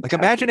 he's from Kentucky.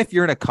 Like imagine if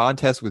you're in a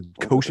contest with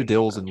Kosha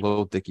Dillz and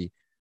Lil Dicky,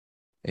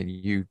 and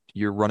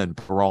you're running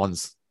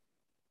bronze.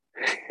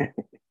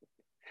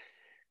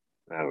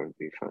 That would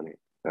be funny.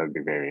 That would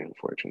be very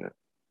unfortunate.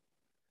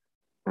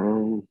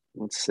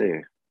 Let's see.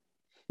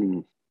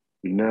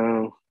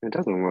 No, it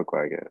doesn't look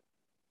like it.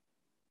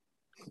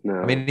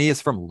 No. I mean, he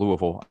is from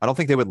Louisville. I don't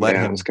think they would let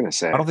him. I was gonna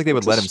say. I don't think they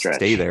would let him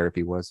stay there if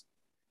he was.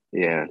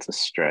 Yeah, it's a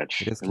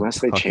stretch. Unless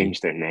Kentucky. they change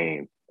their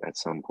name at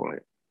some point.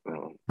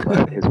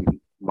 But his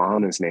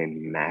mom is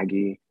named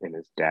Maggie and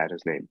his dad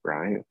is named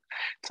Brian.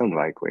 It's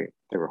unlikely.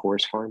 They were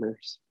horse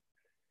farmers.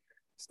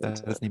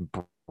 His name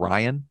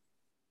Brian.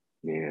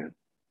 Yeah,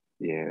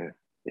 yeah.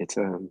 It's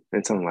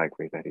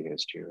unlikely that he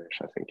is Jewish.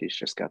 I think he's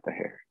just got the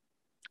hair.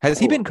 Has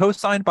he been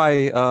co-signed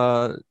by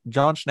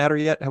John Schnatter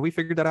yet? Have we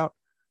figured that out?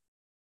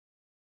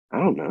 I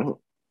don't know.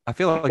 I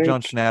feel like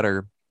John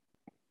Schnatter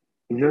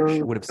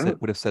would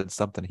have said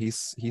something.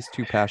 He's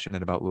too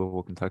passionate about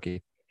Louisville,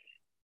 Kentucky.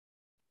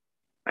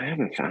 I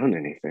haven't found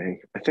anything.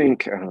 I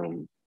think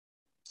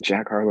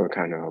Jack Harlow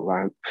kind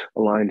of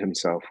aligned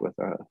himself with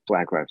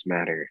Black Lives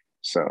Matter,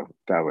 so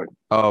that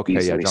would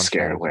easily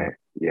scare away. Gone.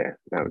 Yeah,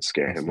 that would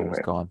scare him away.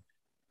 Gone.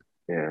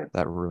 Yeah,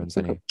 that ruins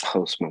any.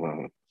 Post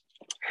Malone.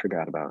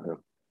 Forgot about him.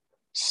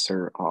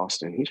 Sir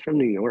Austin. He's from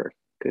New York.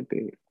 Could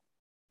be.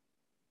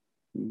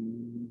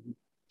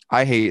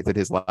 I hate that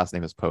his last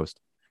name is Post.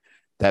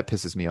 That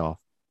pisses me off.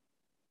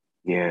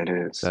 Yeah, it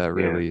is.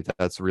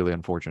 That's really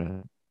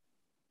unfortunate.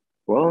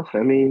 Well, I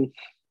mean,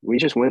 we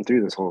just went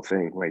through this whole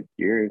thing. Like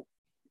you're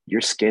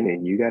skinny.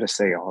 You got to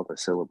say all the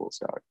syllables,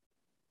 dog.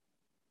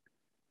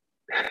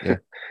 Yeah.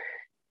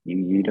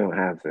 you don't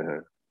have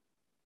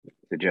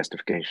the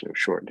justification of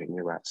shortening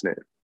your last name.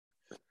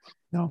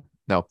 No.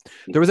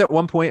 There was at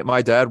one point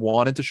my dad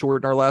wanted to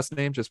shorten our last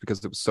name just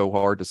because it was so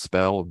hard to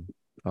spell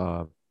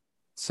and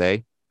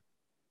say.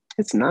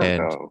 It's not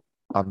though.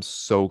 I'm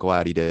so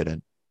glad he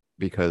didn't,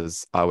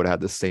 because I would have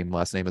had the same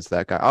last name as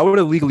that guy. I would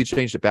have legally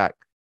changed it back.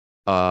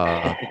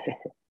 I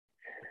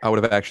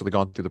would have actually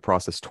gone through the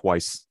process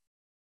twice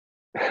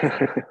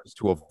just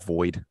to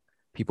avoid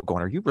people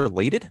going, "Are you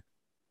related?"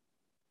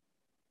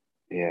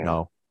 Yeah,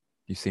 No.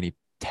 You see any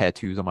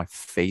tattoos on my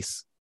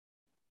face?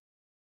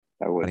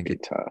 that would be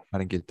tough. I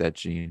didn't get that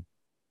gene.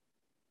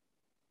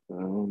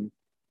 No,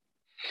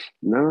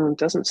 it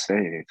doesn't say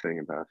anything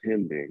about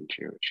him being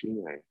Jewish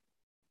either.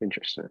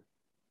 Interesting.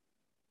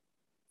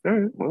 All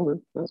right, well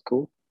then, that's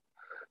cool.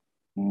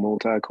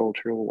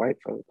 Multicultural white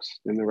folks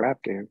in the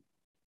rap game.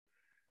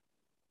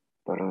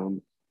 But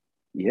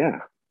yeah,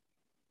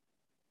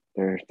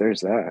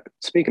 there's that.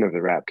 Speaking of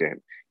the rap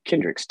game,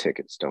 Kendrick's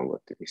tickets don't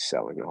look to be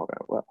selling all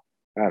that well.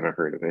 I haven't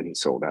heard of any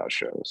sold out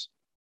shows.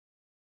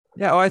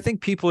 Yeah, well, I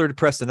think people are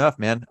depressed enough,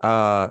 man.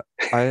 I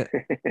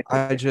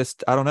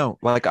don't know.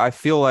 Like I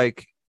feel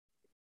like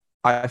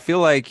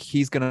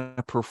he's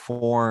gonna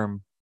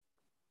perform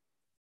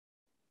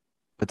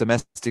a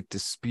domestic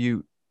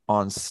dispute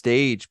on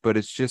stage, but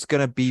it's just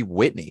gonna be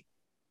Whitney.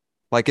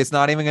 Like it's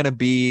not even gonna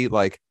be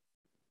like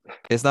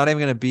Whoever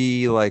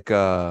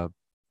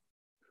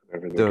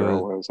the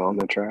girl was on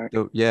the track.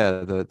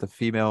 The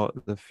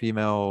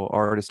female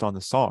artist on the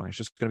song. It's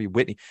just gonna be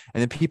Whitney.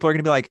 And then people are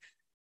gonna be like,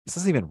 this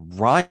doesn't even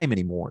rhyme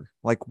anymore.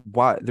 Like,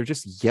 why? They're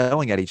just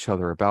yelling at each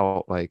other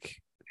about like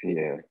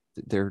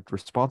their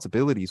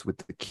responsibilities with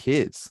the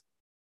kids.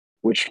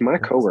 Which my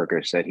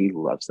coworker said he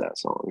loves that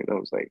song, and I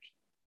was like,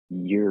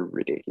 "You're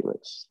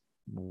ridiculous."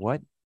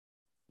 What?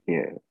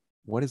 Yeah.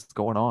 What is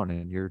going on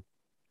in your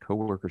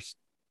coworker's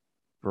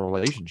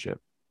relationship?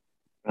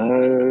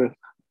 I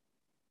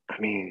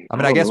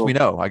guess we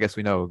know. I guess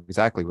we know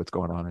exactly what's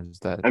going on. Is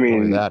that?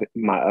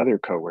 My other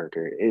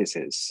coworker is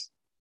his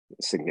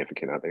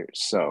significant other,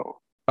 so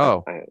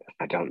I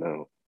don't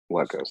know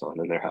what goes on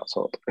in their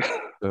household.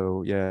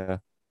 So yeah,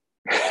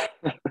 it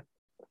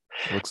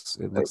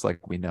looks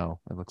like we know.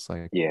 It looks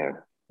like yeah.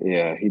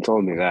 He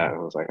told me that. I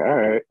was like, all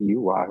right,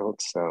 you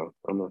wild. So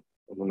I'm gonna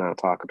not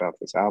talk about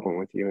this album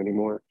with you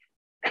anymore.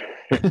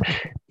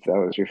 That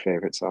was your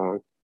favorite song.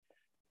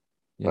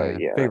 Yeah,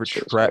 but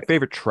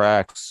favorite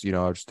tracks. You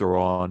know, I just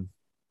throw on,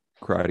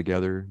 cry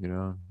together. You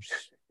know,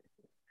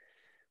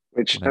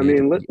 which I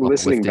mean,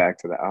 listening back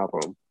to the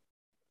album,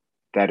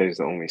 that is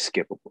the only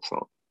skippable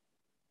song.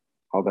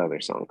 All the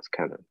other songs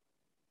kind of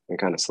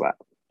slap,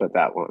 but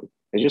that one,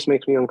 it just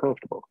makes me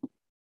uncomfortable.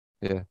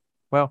 Yeah,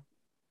 well,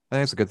 I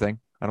think it's a good thing.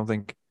 I don't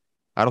think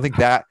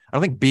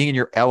being in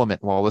your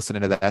element while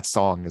listening to that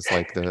song is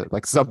like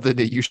something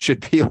that you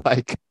should be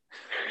like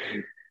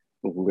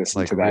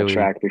listen to that really,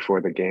 track before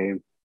the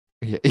game.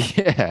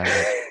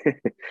 Yeah.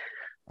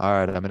 All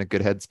right, I'm in a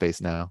good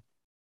headspace now.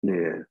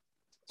 Yeah,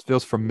 it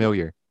feels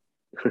familiar.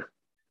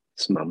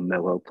 It's my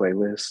mellow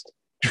playlist.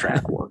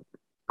 Track 1,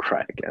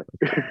 cry together.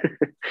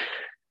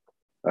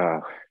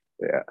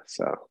 Yeah,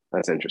 so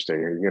that's interesting.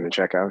 Are you gonna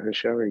check out his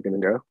show? Are you gonna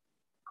go?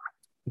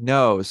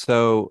 No,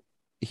 so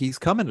he's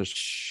coming to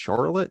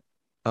Charlotte.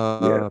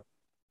 I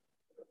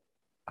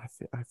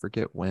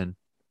forget when.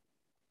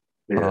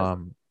 Yeah.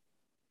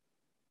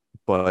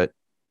 But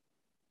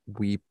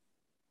we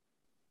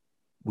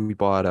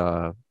bought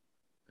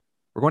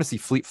we're going to see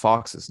Fleet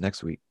Foxes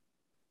next week.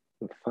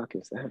 What the fuck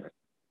is that?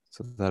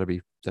 So that'll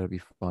be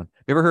fun.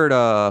 You ever heard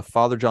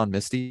Father John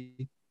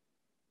Misty?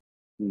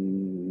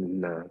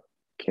 No,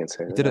 can't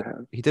say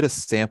he did a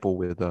sample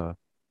with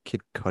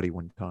Kid Cudi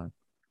one time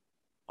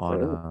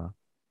on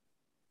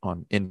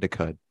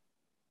Indicud.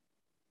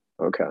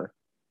 Okay.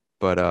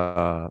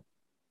 But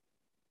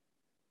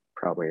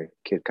probably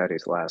Kid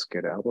Cudi's last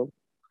good album.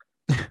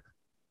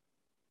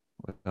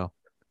 Well,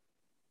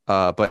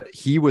 but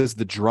he was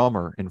the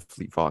drummer in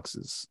Fleet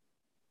Foxes.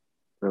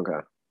 Okay.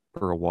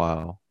 For a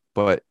while.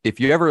 But if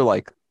you ever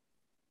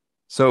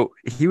so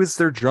he was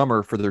their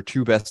drummer for their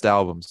 2 best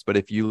albums. But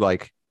if you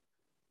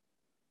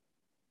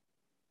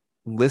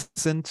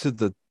listen to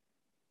the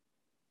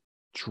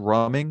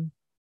drumming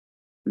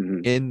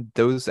in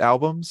those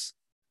albums,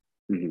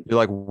 you're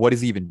like, what is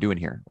he even doing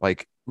here?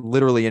 Like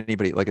literally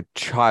anybody, like a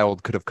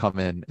child could have come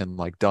in and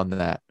done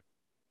that.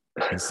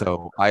 And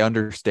so I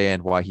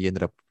understand why he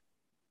ended up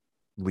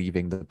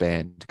leaving the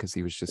band, because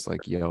he was just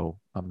like, yo,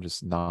 I'm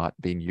just not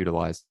being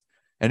utilized.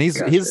 And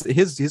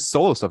his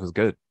solo stuff is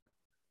good.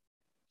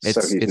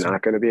 So he's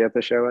not going to be at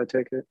the show, I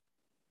take it?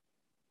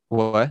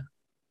 What?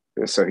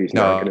 So he's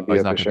not going to be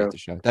at the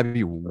show? That'd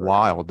be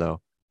wild, though.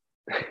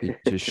 He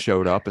just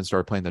showed up and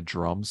started playing the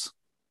drums.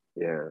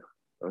 Yeah.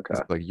 Okay.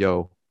 It's like,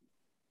 yo,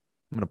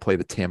 I'm going to play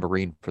the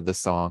tambourine for this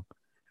song.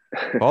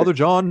 Father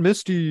John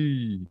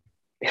Misty.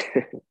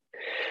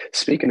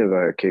 Speaking of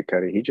Kid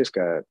Cudi, he just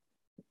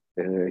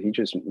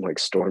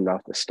stormed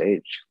off the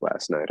stage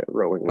last night at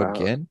Rolling Loud.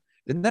 Again?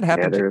 Didn't that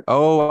happen? Yeah,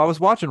 I was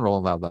watching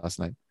Rolling Loud last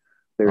night.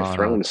 They were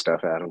throwing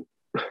stuff at him.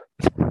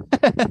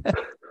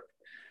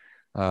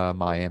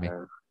 Miami.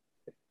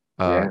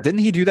 Didn't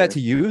he do that to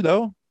you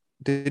though?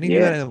 Didn't he do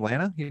that in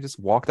Atlanta? He just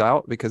walked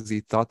out because he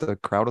thought the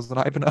crowd wasn't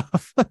hype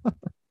enough.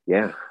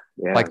 Yeah.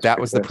 Yeah, Like that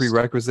was the pissed.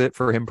 prerequisite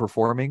for him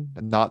performing,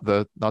 and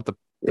the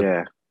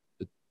Yeah,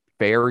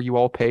 fare you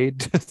all paid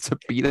to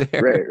be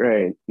there.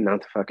 right.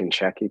 Not the fucking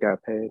check he got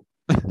paid.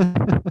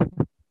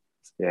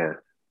 Yeah,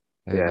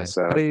 Hey yeah. man,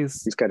 So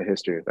Cuddy's he's got a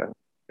history of that,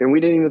 and we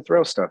didn't even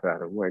throw stuff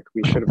at him. Like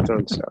we should have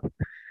thrown stuff,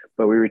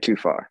 but we were too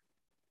far.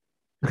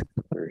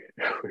 We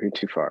were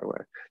too far away.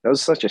 That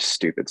was such a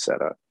stupid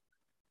setup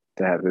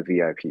to have the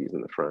VIPs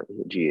in the front and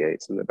the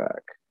G8s in the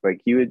back.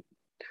 Like you would,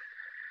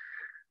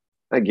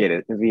 I get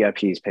it. The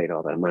VIPs paid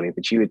all that money,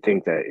 but you would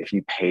think that if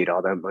you paid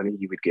all that money,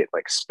 you would get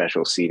like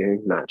special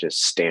seating, not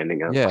just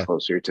standing up yeah.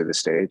 closer to the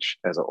stage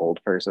as an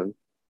old person.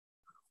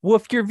 Well,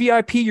 if you're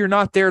VIP, you're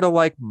not there to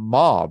like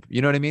mob.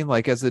 You know what I mean?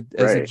 Like as a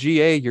Right,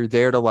 GA, you're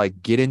there to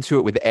like get into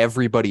it with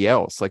everybody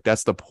else. Like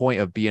that's the point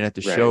of being at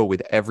the right. show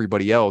with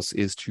everybody else,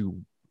 is to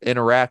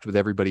interact with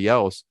everybody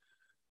else.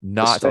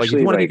 Not to, like if Especially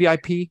you want to be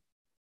like VIP,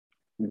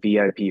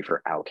 VIP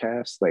for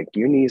outcasts, like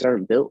your knees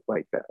aren't built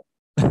like that.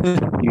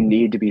 You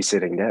need to be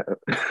sitting down.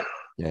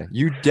 yeah,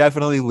 you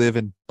definitely live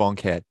in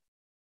Bunkhead.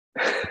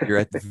 You're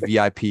at the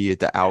VIP at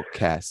the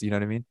Outcast. You know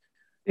what I mean?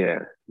 Yeah,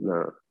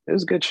 no, it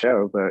was a good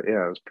show, but yeah,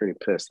 I was pretty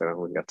pissed that I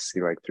only got to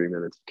see like 3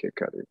 minutes of Kid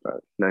Cudi. But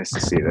nice to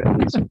see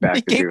that he's He back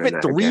to gave doing it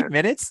that 3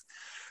 minutes.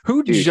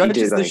 Who Dude, he did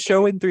judges the like,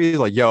 show in three?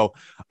 Like, yo,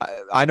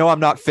 I know I'm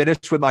not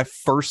finished with my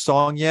first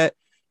song yet,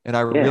 and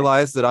I yeah,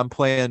 realized that I'm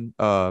playing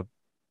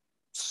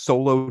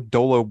Solo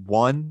Dolo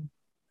 1,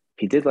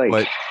 he did like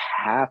but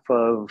half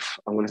of,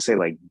 I want to say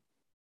like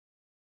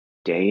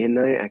Day and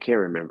Night. I can't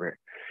remember.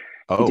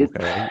 He oh, did,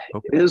 okay,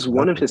 okay, it was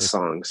one that's of his interesting.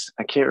 songs.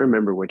 I can't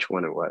remember which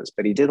one it was,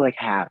 but he did like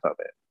half of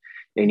it.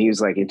 And he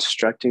was like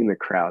instructing the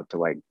crowd to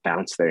like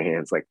bounce their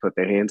hands, like put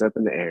their hands up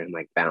in the air and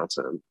like bounce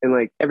them. And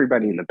like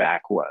everybody in the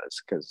back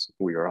was, because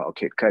we were all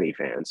Kid Cudi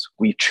fans.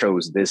 We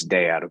chose this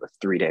day out of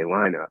a 3-day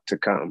lineup to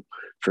come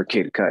for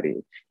Kid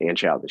Cudi and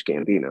Childish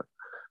Gambino.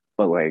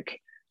 But like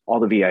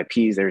all the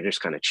VIPs, they were just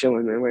kind of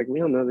chilling. They're like, we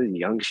don't know this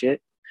young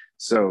shit.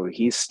 So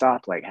he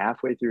stopped like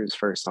halfway through his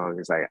first song.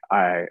 He's like,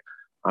 I'm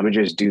gonna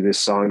just do this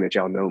song that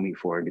y'all know me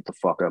for and get the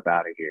fuck up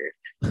out of here.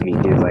 And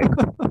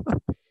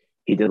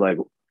he did like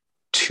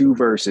 2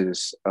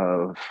 verses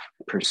of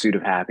Pursuit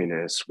of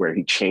Happiness where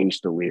he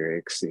changed the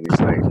lyrics and he's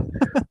like,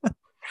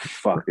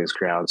 fuck this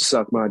crowd,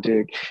 suck my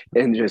dick,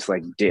 and just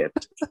like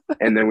dipped.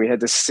 And then we had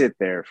to sit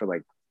there for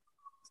like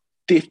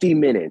 50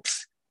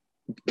 minutes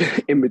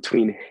in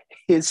between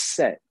his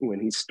set when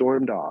he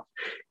stormed off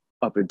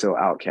up until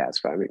Outkast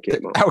finally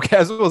came on.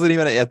 Outcast wasn't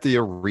even at the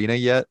arena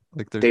yet.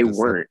 Like, there's They just like,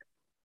 weren't.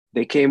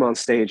 They came on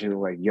stage and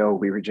were like, yo,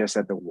 we were just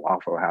at the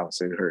Waffle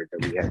House and heard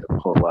that we had to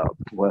pull up.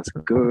 What's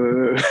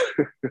good?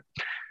 I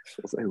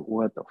was like,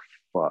 what the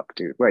fuck,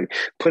 dude? Like,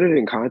 put it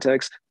in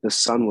context. The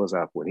sun was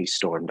up when he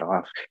stormed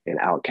off, and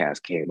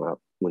Outkast came up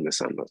when the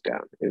sun was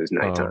down. It was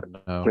nighttime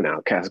no. when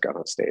Outkast got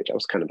on stage. I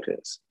was kind of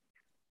pissed.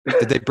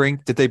 Did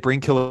they bring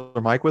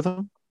Killer Mike with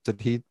him?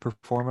 Did he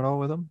perform at all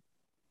with him?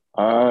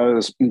 It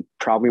was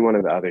probably one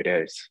of the other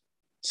days.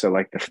 So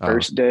like the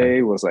first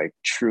day was like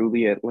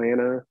truly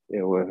Atlanta.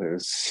 It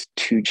was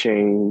 2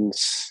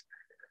 Chainz.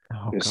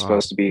 It was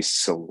supposed to be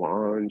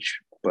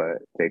Solange, but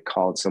they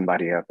called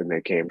somebody up and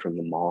they came from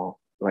the mall.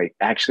 Like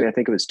actually, I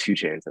think it was 2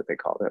 Chainz that they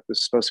called up. It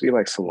was supposed to be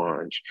like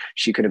Solange.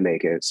 She couldn't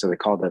make it, so they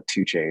called up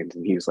 2 Chainz,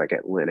 and he was like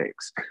at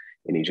Linux,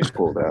 and he just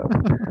pulled up.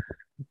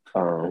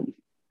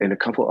 And a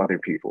couple other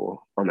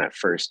people on that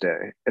first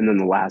day, and then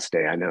the last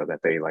day, I know that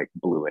they like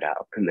blew it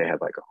out, and they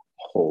had like a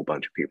whole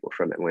bunch of people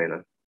from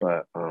Atlanta.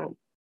 But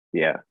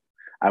yeah,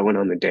 I went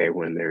on the day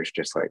when there's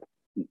just like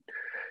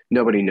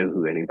nobody knew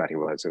who anybody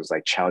was. It was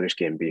like Childish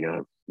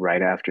Gambino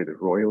right after the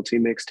Royalty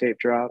mixtape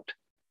dropped.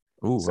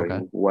 Ooh, So okay.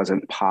 he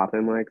wasn't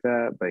popping like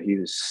that, but he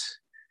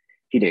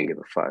didn't give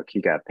a fuck.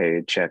 He got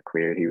paid, check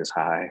cleared, he was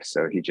high.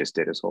 So he just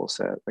did his whole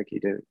set like he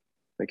didn't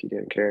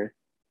care.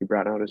 He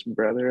brought out his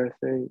brother,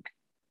 I think.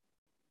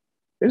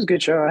 It was a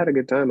good show. I had a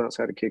good time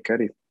outside of Kid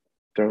Cudi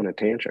throwing a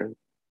tantrum.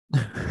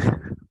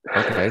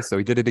 Okay, so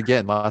he did it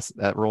again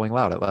at Rolling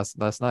Loud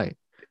last night.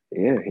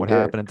 Yeah. What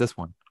happened at this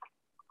one?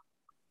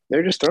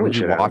 They're just throwing Were you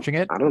shit watching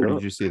at him. it? I don't or know.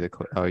 Did you see the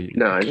clip? Oh,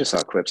 No, I just saw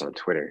clips on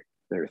Twitter.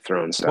 They were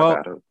throwing stuff well,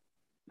 at him.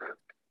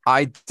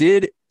 I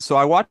did. So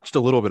I watched a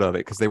little bit of it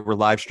because they were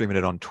live streaming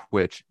it on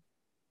Twitch.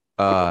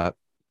 And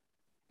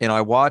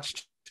I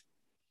watched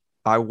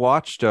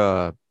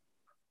Sheck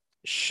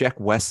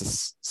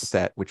West's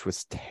set, which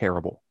was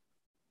terrible.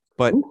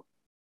 But Ooh.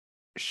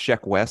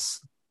 Sheck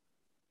West,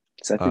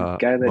 Is that the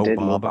guy that did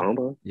Mo Bamba?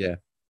 Bamba? Yeah,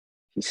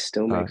 He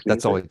still makes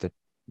that's all he did.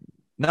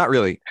 Not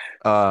really.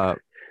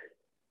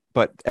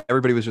 But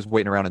everybody was just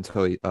waiting around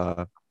until he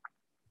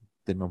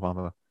did Mo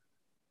Bamba.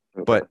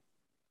 Okay. But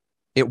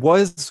it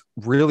was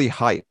really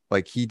hype.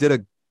 Like he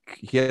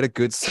had a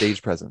good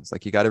stage presence.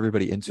 Like he got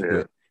everybody into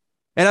it.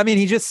 And I mean,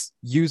 he just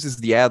uses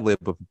the ad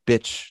lib of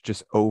bitch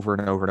just over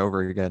and over and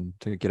over again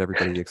to get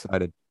everybody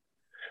excited.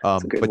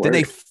 But word.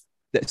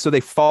 Then they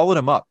followed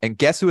him up, and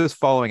guess who his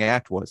following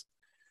act was?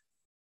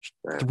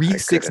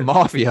 3-6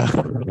 Mafia.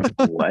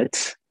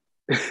 What?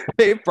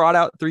 They brought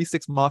out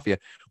 3-6 Mafia,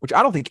 which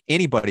I don't think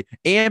anybody,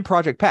 and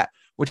Project Pat,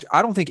 which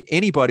I don't think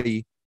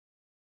anybody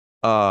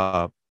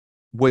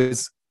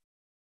was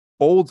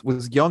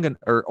young and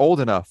or old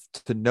enough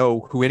to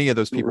know who any of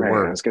those people Right.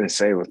 were. I was gonna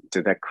say,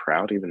 did that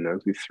crowd even know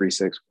who 3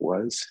 6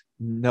 was?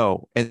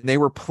 No, and they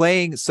were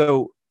playing.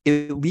 So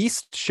at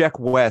least Sheck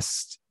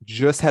West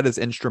just had his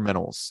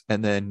instrumentals,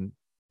 and then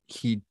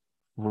he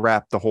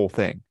rapped the whole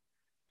thing.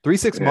 3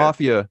 6 Yeah.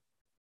 Mafia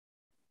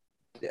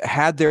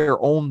had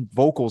their own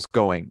vocals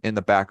going in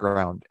the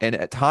background, and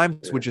at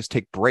times would just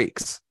take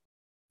breaks.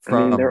 I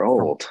mean, they're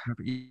old.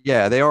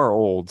 Yeah, they are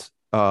old.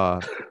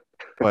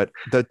 But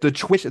the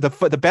Twitch,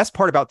 the best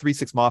part about 3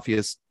 6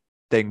 Mafia's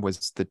thing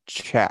was the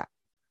chat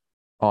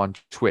on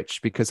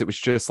Twitch, because it was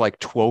just like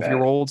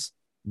 12-year-olds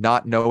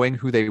not knowing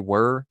who they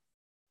were,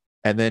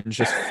 and then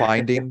just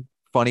finding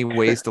funny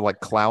ways to like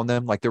clown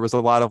them. Like there was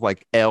a lot of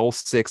like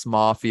L6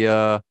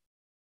 Mafia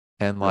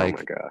and like, oh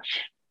my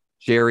gosh,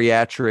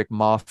 Geriatric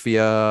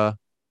Mafia.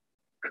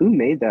 who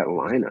made that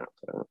lineup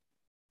though?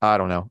 I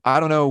don't know. I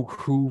don't know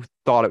who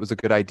thought it was a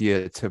good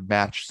idea to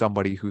match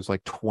somebody who's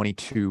like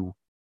 22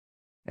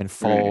 and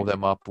follow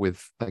them up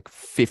with like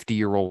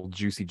 50-year-old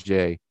Juicy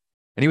J.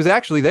 And he was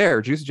actually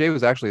there. Juicy J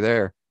was actually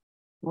there.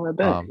 Well, I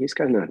bet he's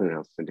got nothing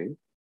else to do.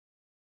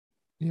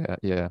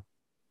 Yeah.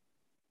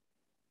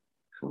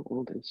 How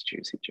old is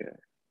Juicy J?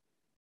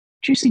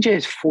 Juicy J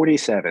is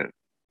 47.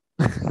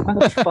 Why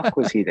the fuck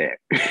was he there?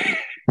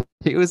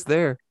 He was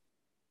there.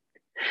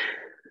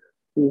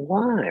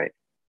 Why?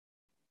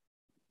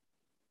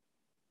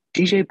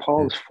 DJ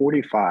Paul is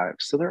 45,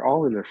 so they're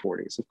all in their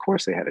 40s. Of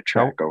course they had a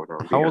track going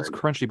on. How old's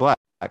Crunchy Black?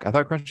 I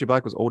thought Crunchy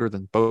Black was older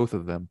than both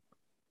of them.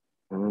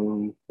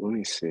 Let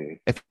me see.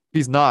 If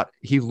he's not,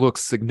 he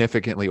looks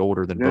significantly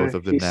older than both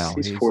of them now.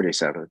 He's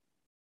 47.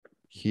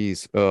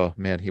 Oh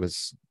man,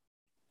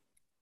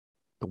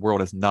 the world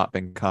has not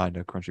been kind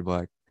to Crunchy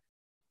Black.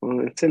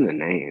 Well, it's in the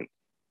name.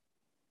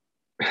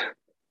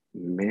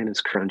 Man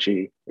is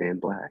crunchy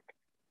and black.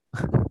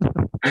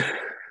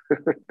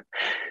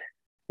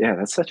 Yeah,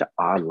 that's such an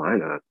odd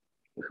lineup.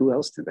 Who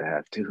else did they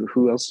have?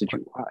 Who else did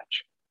you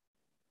watch?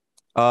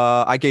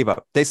 I gave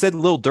up. They said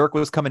Lil Durk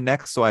was coming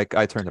next, so I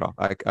turned it off.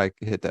 I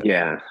hit that.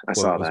 Yeah, I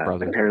saw that.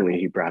 Apparently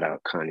he brought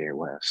out Kanye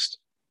West.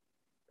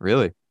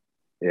 Really?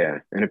 Yeah,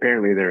 and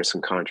apparently there was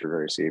some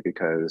controversy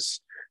because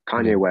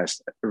Kanye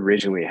West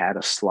originally had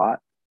a slot,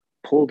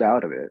 pulled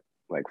out of it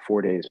like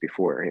 4 days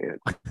beforehand.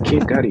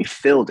 Kid Cudi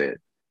filled it,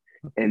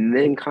 and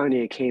then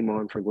Kanye came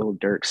on for Lil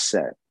Durk's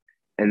set,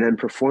 and then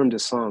performed a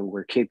song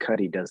where Kid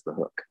Cudi does the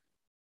hook.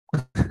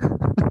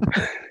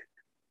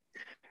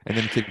 And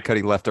then Kid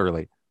Cudi left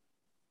early.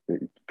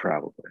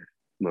 Probably,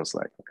 most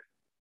likely.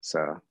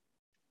 So,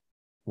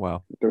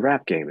 wow, the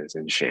rap game is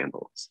in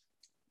shambles,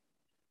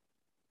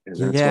 and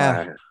that's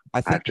why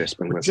I've just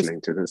been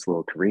listening to this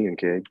little Korean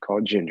kid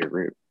called Ginger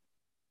Root.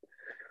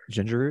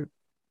 Ginger Root?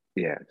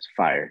 Yeah, it's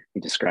fire.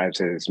 He describes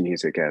his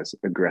music as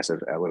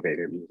aggressive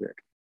elevator music.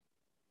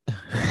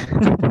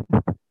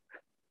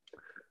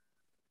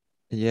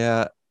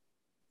 Yeah,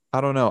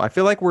 I don't know. I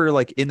feel like we're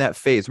like in that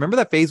phase. Remember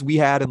that phase we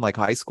had in like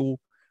high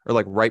school or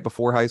like right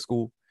before high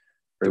school?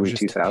 Early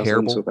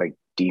 2000s with like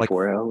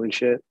D4L and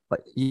shit.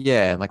 Like,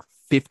 yeah, and like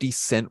 50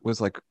 Cent was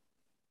like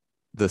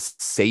the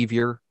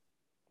savior.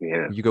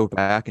 Yeah. You go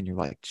back and you're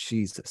like,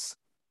 Jesus.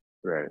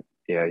 Right.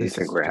 Yeah, you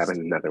think we're having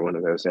another one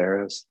of those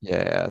eras?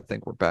 Yeah, I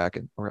think we're back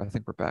in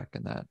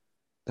that.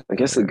 I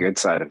guess the good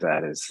side of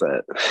that is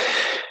that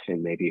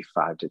in maybe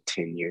 5 to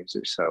 10 years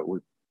or so, we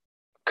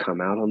come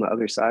out on the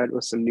other side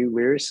with some new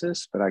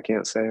lyricists, but I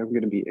can't say I'm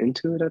going to be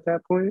into it at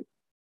that point.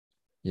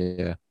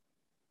 Yeah.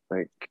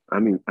 Like, I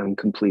mean, I'm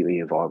completely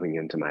evolving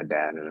into my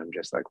dad, and I'm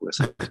just like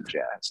listening to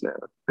jazz now.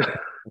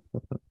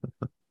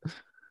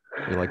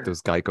 You're like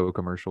those Geico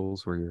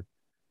commercials where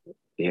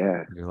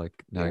you're like,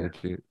 no,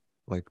 you're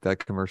like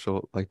that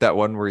commercial, like that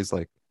one where he's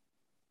like,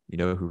 you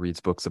know who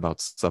reads books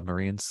about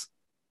submarines?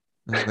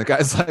 And the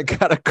guy's like,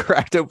 gotta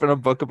cracked open a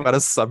book about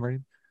a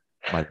submarine.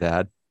 My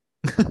dad.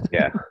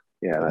 Yeah,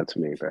 that's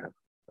me, bro.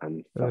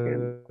 I'm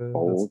fucking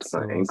old.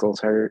 My ankles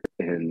hurt,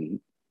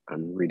 and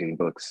I'm reading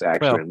books.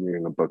 Actually, I'm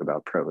reading a book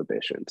about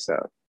prohibition,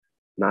 so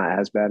not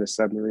as bad as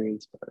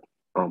submarines, but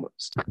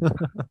almost.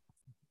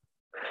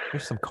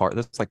 There's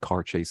like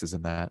car chases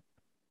in that.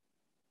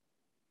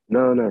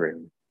 No, not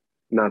really.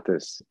 Not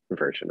this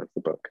version of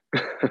the book.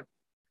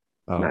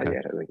 Not okay.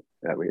 yet,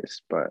 at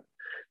least. But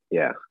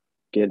yeah,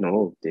 getting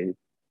old, dude.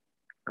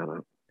 I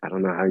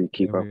don't know how you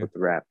keep up with the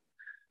rap.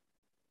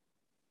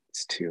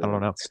 It's too. I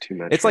don't know. It's too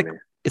much.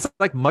 It's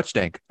like Much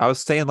Dank. I was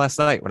saying last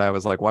night when I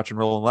was like watching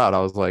Rolling Loud, I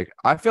was like,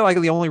 I feel like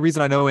the only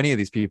reason I know any of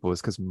these people is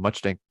because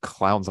Much Dank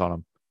clowns on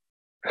them.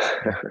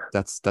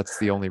 That's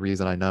the only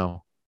reason I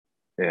know.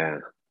 Yeah,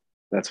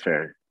 that's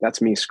fair.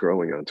 That's me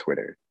scrolling on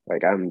Twitter.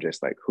 Like I'm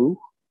just like, who?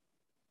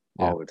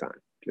 All the time.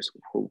 Just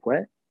who,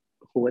 what?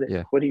 What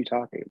are you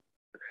talking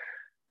about?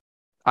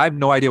 I have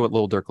no idea what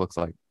Lil Durk looks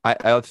like.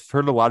 I've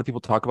heard a lot of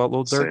people talk about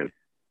Lil Durk. Same.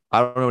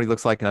 I don't know what he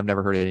looks like, and I've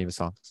never heard any of his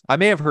songs. I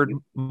may have heard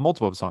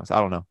multiple of his songs. I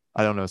don't know.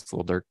 I don't know if it's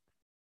Lil Durk.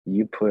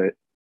 You put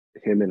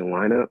him in a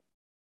lineup,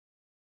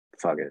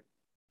 fuck it.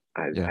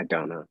 I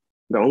don't know.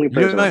 The only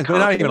person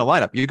not even a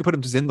lineup. You could put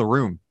him just in the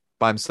room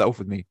by himself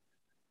with me.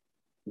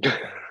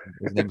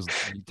 His name was.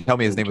 You tell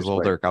me his name was Just Lil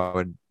like, Durk. I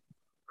would.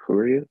 who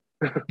are you?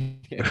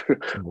 Yeah.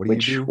 What do you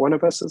Which do? one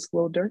of us is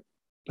Lil Durk?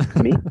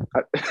 Me?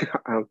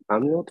 I'm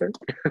Lil Durk.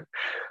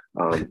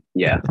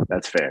 Yeah,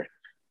 that's fair.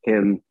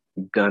 Him,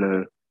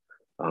 Gunna,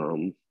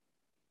 um,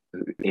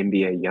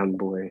 NBA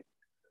YoungBoy,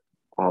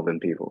 all them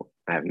people.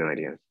 I have no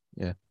idea.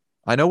 Yeah,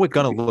 I know what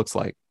Gunna looks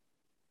like.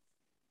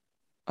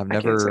 I've I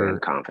can't say I'm never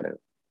confident.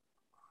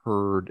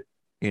 heard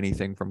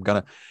anything from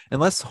Gunna,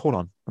 unless hold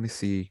on, let me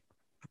see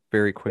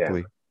very Yeah,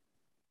 quickly.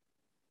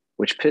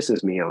 which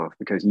pisses me off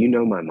because you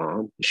know my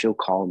mom, she'll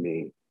call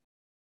me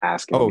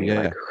asking Oh me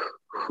like,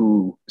 yeah,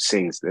 who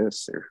sings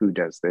this or who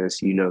does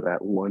this? You know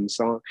that one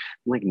song?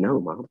 I'm like, no,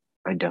 mom,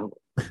 I don't.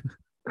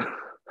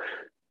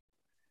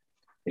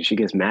 And she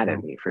gets mad at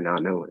well, me for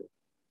not knowing.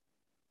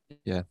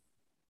 yeah,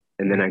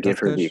 And then well, I give that's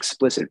her good. the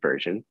explicit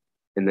version,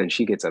 and then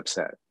she gets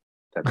upset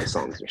that the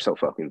songs are so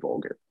fucking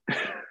vulgar.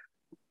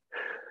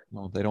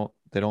 No, they don't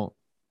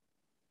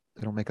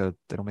make a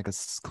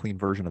clean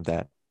version of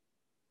that.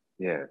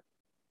 Yeah,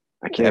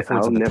 I The can't. F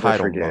word's in the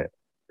title, mom.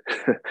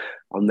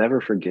 I'll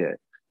never forget.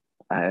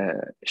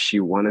 She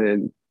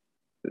wanted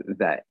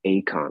that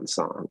Akon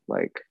song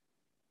like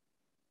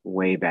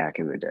way back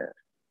in the day.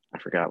 I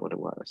forgot what it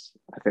was.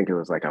 I think it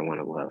was like I Want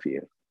to Love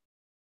You.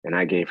 And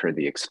I gave her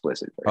the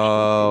explicit version.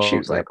 And she Oh,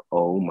 was like, yep,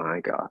 oh my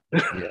God.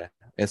 yeah.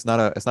 It's not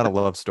a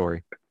love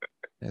story.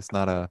 It's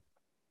not a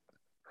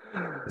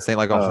this ain't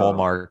like a uh,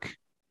 Hallmark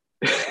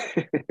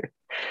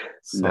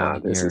nah, song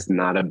this here. is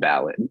not a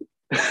ballad.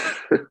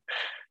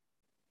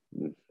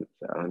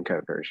 The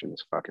uncut version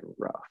is fucking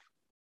rough.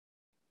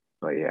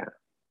 But yeah,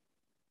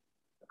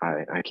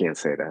 I can't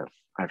say that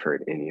I've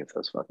heard any of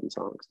those fucking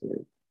songs,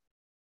 dude.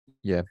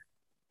 Yeah,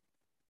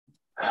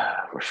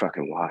 We're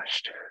fucking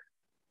washed,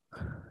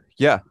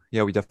 yeah,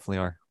 yeah. We definitely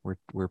are.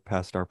 We're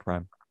past our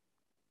prime.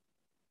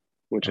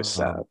 which is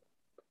sad Um,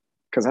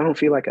 because I don't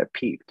feel like I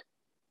peaked.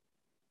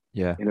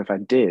 yeah. And if I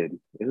did,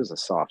 it was a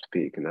soft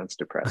peak, and that's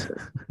depressing.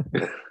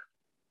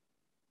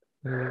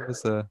 There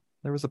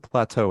was a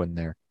plateau in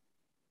there.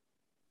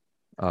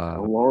 A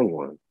Uh, long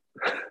one.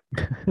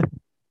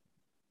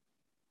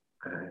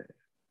 I,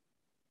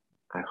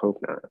 I hope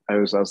not. I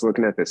was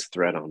looking at this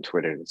thread on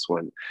Twitter. This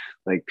one,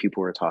 like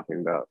people were talking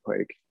about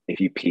like if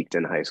you peaked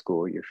in high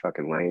school, you're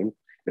fucking lame.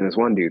 And this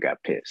one dude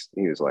got pissed.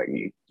 He was like,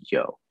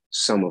 "Yo,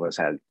 some of us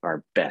had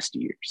our best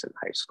years in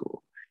high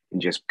school, and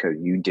just because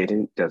you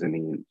didn't doesn't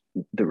mean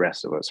the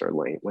rest of us are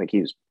lame." Like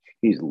he's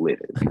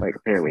livid. Like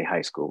apparently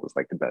high school was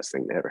like the best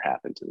thing that ever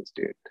happened to this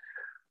dude.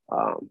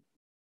 Um,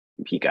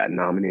 he got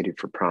nominated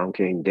for prom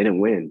king, didn't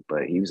win,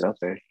 but he was up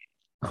there.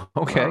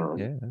 okay, Um,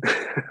 yeah.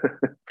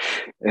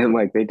 and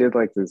like they did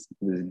like this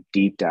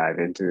deep dive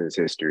into his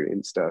history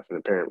and stuff, and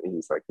apparently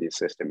he's like the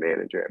assistant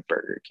manager at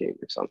Burger King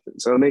or something.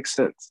 So it makes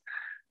sense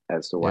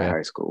as to why Yeah.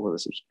 high school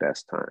was his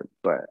best time.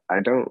 But I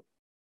don't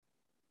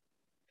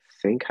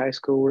think high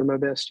school were my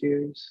best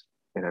years,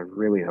 and I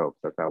really hope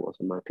that that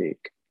wasn't my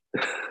peak.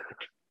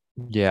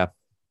 Yeah.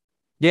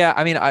 Yeah,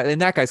 I mean, in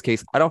that guy's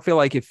case, I don't feel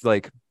like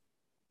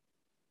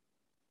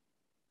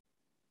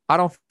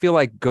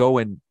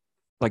going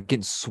like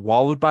getting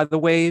swallowed by the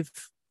wave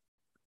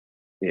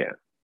Yeah,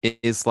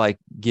 is like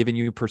giving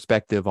you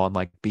perspective on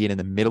like being in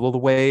the middle of the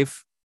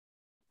wave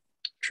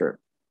true,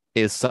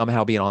 is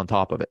somehow being on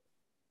top of it.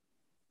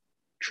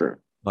 true.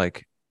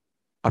 Like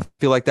I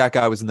feel like that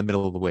guy was in the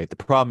middle of the wave. The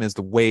problem is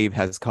the wave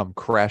has come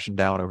crashing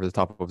down over the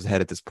top of his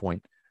head at this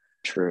point.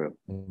 True,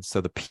 And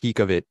so the peak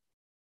of it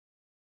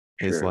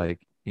is true.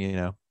 like, you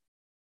know,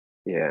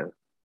 Yeah,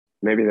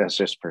 maybe that's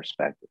just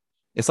perspective.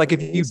 it's like I if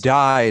mean, you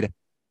died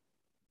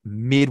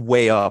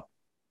midway up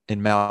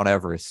in Mount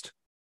Everest,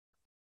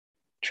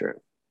 true,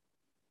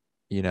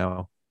 you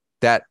know,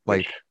 that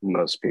which like,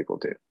 most people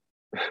do.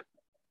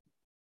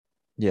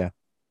 yeah,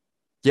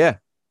 yeah.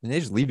 And they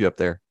just leave you up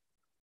there.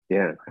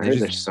 Yeah, I They heard just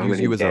there's so use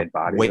many you as a dead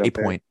bodies up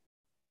there. waypoint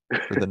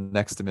for the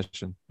next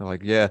emission. They're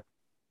like, yeah,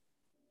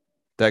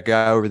 that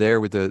guy over there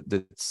with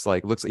that's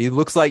like he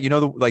looks like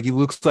like he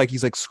looks like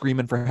he's like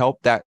screaming for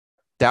help. That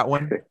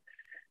one,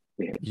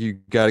 Yeah. you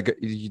gotta go,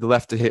 you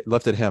left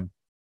at him.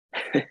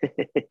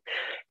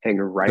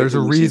 Hanging right There's a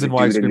when you see the reason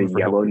why he's dude in the screaming for help.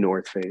 yellow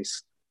North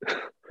Face.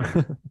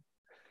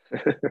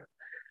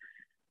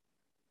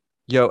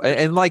 Yo,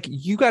 and like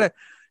you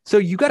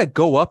gotta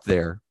go up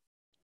there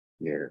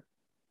Yeah,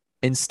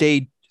 and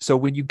stay. So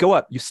when you go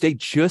up, you stay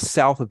just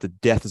south of the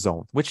death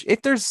zone. Which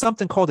if there's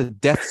something called a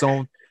death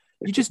zone,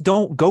 you just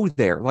don't go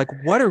there. Like,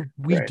 what are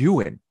we right,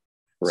 doing?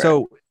 right.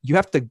 So you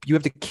have to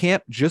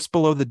camp just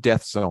below the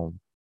death zone,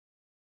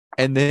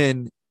 and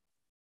then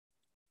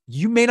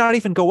you may not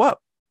even go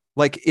up.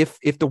 Like if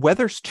the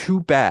weather's too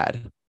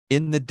bad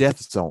in the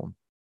death zone,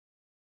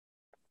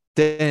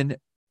 then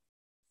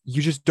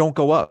you just don't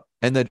go up.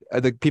 And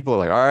the people are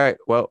like, all right,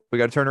 well, we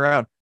got to turn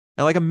around.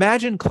 And like,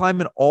 imagine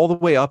climbing all the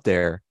way up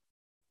there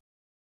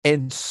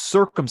and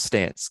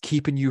circumstance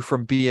keeping you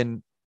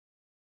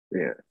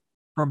Yeah,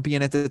 from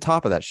being at the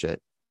top of that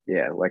shit.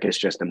 yeah. Like it's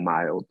just a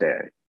mild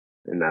day,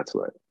 and that's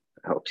what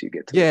helps you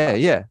get to the Yeah, top.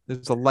 yeah.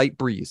 There's a light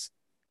breeze.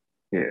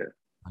 Yeah,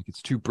 Like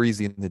it's too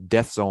breezy in the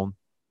death zone.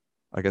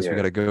 I guess we Yeah.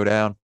 got to go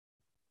down.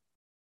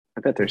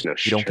 I bet there's no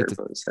You don't get to.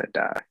 Sherpas that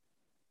die.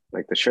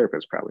 Like the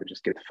Sherpas probably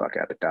just get the fuck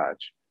out of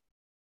Dodge.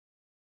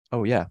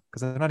 Oh yeah,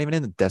 because they're not even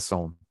in the death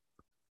zone.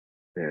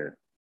 Yeah.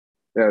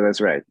 Yeah,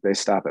 that's right. They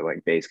stop at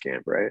like base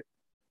camp, right?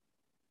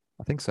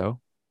 I think so.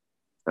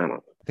 I don't know.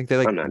 I think they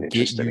like I'm not get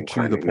interested you in to the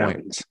climbing point.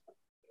 mountains.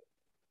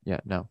 Yeah,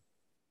 no.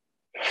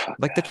 Fuck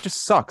Like that. that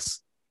just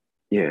sucks.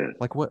 Yeah.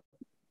 Like what?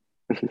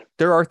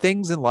 There are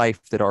things in life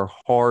that are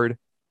hard,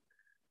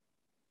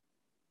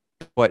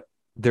 but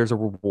there's a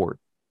reward.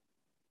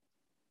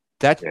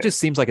 That Yeah. just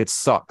seems like it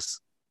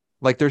sucks.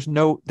 Like there's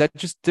no that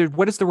just there,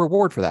 what is the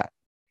reward for that?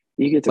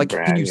 You get to Like can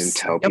brag you and see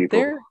tell up people.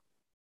 there?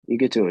 You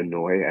get to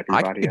annoy I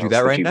everybody could do that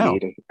else that right you now.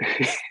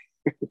 meet.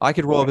 I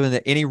could roll Right. up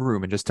into any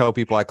room and just tell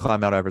people I climb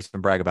Mount Everest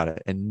and brag about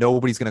it, and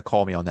nobody's gonna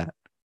call me on that.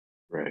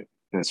 Right.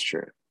 That's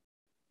true.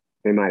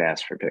 They might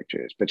ask for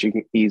pictures, but you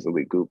can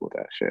easily Google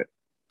that shit.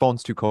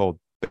 Phone's too cold.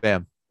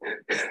 Bam.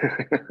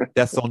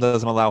 Death Zone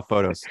doesn't allow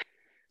photos.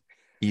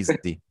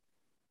 Easy.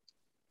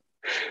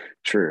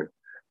 True.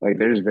 Like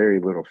there's very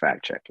little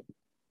fact checking.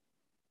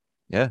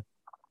 Yeah.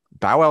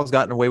 Bow Wow's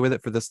gotten away with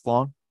it for this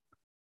long.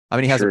 I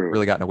mean, he hasn't True.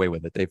 really gotten away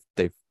with it.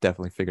 They've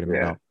definitely figured him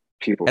Yeah. out.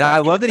 People And I fact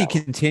check love that he that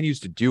one. continues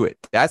to do it.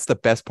 That's the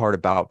best part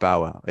about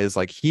Bow Wow is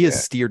like he has Yeah.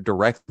 steered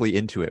directly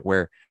into it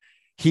where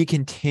he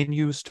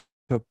continues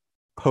to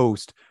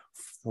post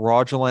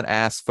fraudulent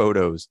ass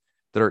photos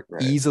that are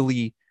Right.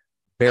 easily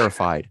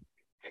verified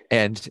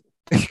and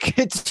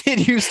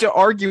continues to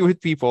argue with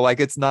people like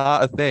it's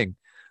not a thing.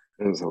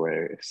 It was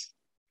hilarious.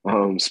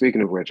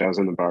 Speaking of which, I was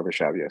in the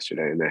barbershop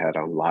yesterday and they had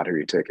on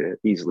Lottery Ticket,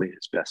 easily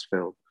his best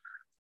film.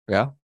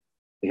 Yeah.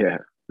 Yeah.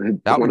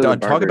 Now we're One of the done.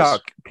 Talk barbers,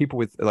 about people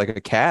with like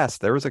a cast.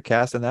 There was a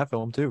cast in that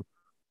film too.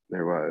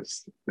 there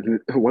was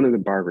one of the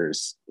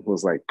barbers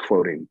was like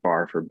quoting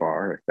bar for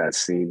bar that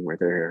scene where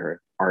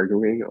they're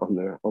arguing on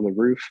the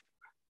roof.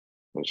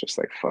 I was just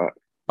like, fuck.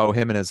 Oh,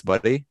 him and his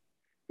buddy.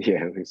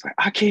 Yeah. He's like,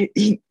 I can't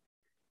eat.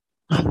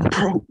 I'm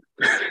broke.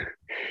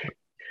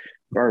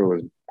 Barber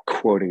was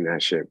quoting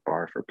that shit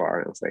bar for bar.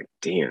 And I was like,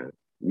 damn,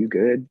 you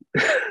good?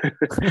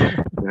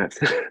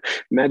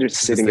 Imagine Is this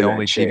sitting the in that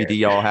only chair. DVD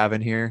y'all have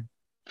in here?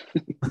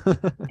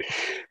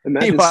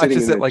 Imagine watches sitting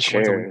in it the like once a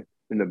week. chair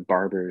and the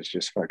barber is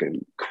just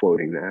fucking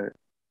quoting that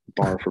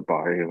bar for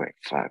bar. And you're like,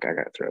 fuck, I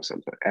gotta throw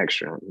something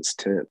extra on this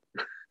tip.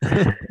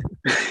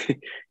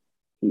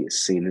 He has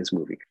seen this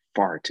movie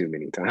far too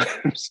many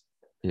times.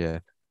 Yeah.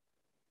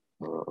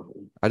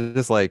 Um, I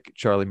just like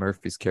Charlie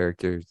Murphy's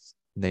character's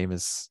name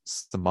is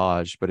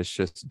Samaj, but it's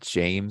just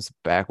James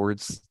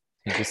backwards.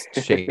 He just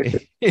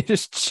changed. He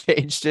just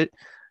changed it.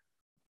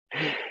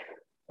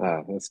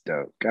 that's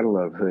dope. Gotta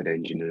love hood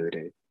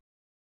ingenuity.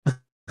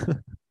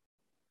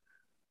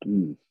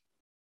 Mm,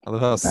 I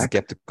love how back,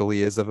 skeptical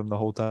he is of him the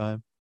whole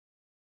time.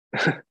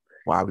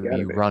 Why were gotta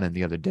you be. running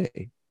the other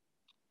day?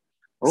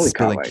 Only caught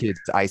Spilling like kids'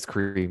 ice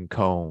cream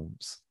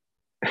cones.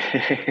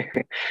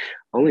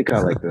 only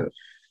caught like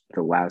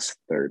the last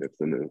third of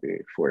the movie,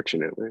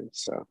 fortunately.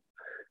 So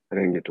I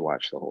didn't get to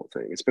watch the whole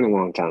thing. It's been a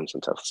long time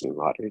since I've seen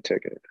Lottery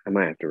Ticket. I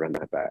might have to run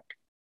that back.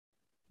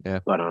 Yeah,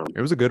 But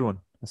it was a good one.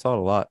 I saw it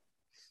a lot.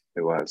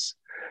 it was.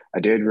 I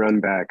did run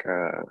back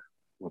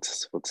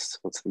what's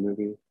the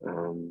movie?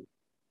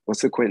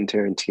 What's the Quentin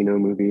Tarantino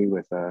movie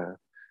with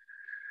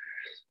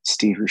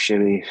Steve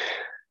Buscemi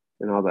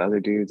and all the other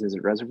dudes? Is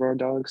it Reservoir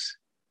Dogs?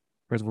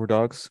 Reservoir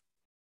Dogs.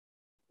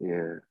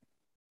 Yeah.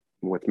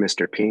 With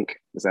Mr. Pink.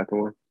 Is that the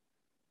one?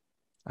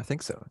 I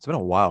think so. It's been a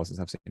while since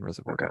I've seen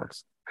Reservoir Okay.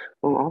 Dogs.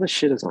 Well, all this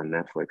shit is on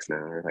Netflix now,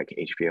 or like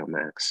HBO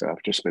Max. So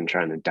I've just been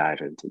trying to dive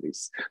into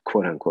these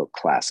quote unquote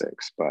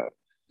classics. But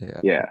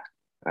yeah,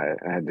 I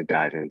had to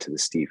dive into the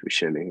Steve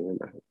Buscemi, and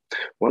I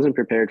wasn't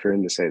prepared for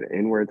him to say the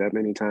N word that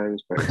many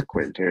times. But it's a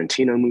Quentin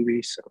Tarantino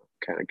movie, so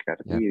kind of got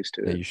to be used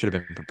to Yeah, it. you should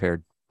have been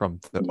prepared from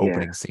the Yeah.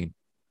 opening scene.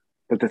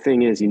 But the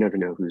thing is, you never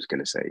know who's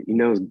gonna say it. You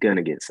know it's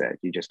gonna get said.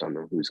 You just don't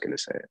know who's gonna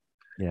say it.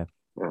 Yeah.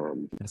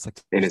 And it's like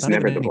and there's it's not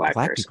never even the any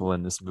black person. people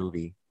in this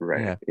movie.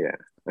 Right. Yeah. Yeah.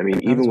 I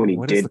mean, even when he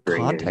what is did the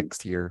bring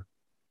context in here?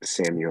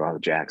 Samuel L.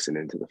 Jackson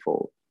into the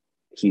fold,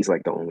 he's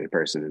like the only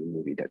person in the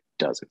movie that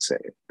doesn't say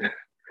it.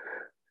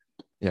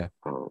 Yeah.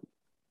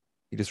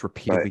 He just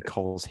repeatedly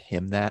calls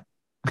him that.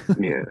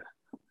 Yeah.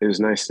 It was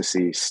nice to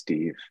see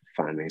Steve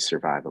finally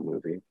survive a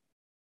movie.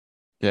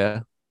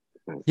 Yeah.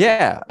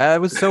 Yeah. I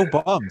was so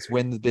bummed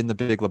when in The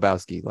Big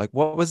Lebowski. Like,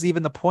 what was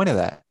even the point of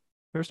that?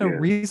 There's no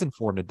reason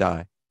for him to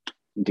die.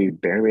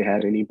 Dude barely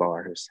had any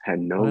bars, had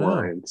no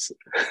lines.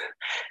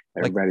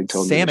 Everybody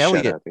told him to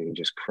shut up and he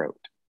just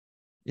croaked.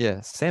 Yeah,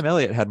 Sam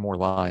Elliott had more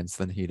lines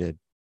than he did.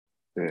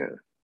 Yeah.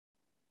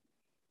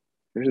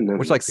 There's another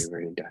movie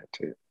where he died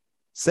too.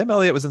 Sam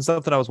Elliott was in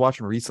something I was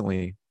watching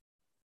recently.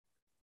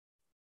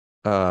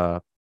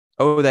 That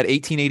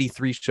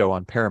 1883 show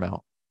on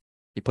Paramount.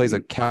 He plays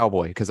a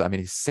cowboy because I mean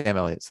he's Sam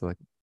Elliott, so like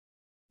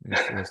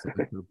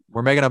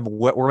we're making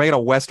a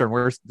western.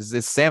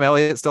 Is Sam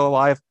Elliott still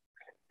alive?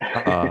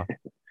 Oh,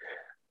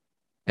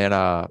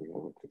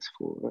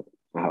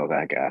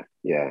 that guy.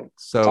 Yeah.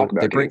 So talk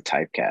about getting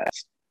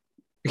typecast.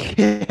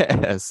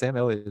 Yeah, Sam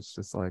Elliott's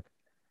just like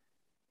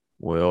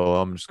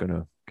well, I'm just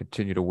gonna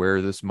continue to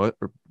wear this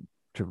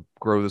to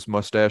grow this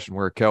mustache and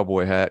wear a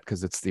cowboy hat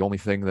because it's the only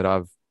thing that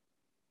I've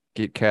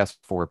get cast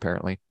for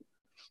apparently.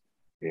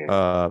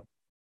 Yeah.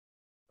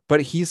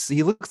 But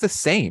he looks the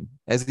same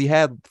as he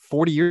had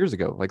 40 years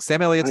ago. Like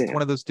Sam Elliott's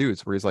one of those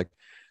dudes where he's like,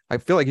 I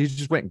feel like he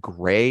just went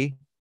gray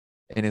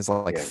in his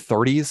like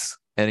 30s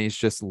and he's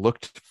just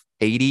looked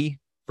 80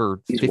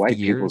 for he's 50 white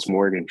years. People's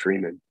Morgan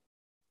Freeman.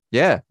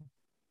 Yeah.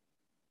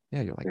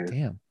 Yeah, you're like,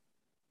 damn.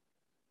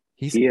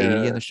 He's 80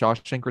 in the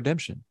Shawshank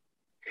Redemption.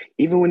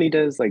 Even when he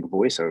does like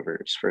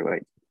voiceovers for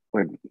like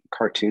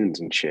cartoons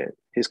and shit,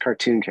 his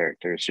cartoon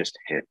character is just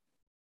him.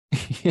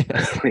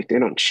 Yeah. Like they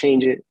don't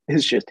change it.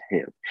 It's just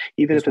him.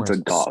 Even if it's a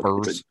dog,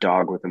 spurs. It's a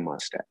dog with a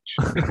mustache.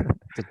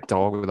 It's a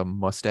dog with a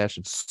mustache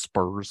and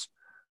spurs.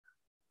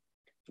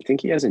 You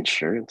think he has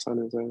insurance on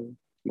his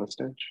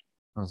mustache?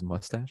 On his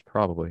mustache?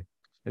 Probably.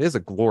 It is a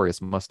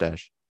glorious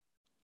mustache.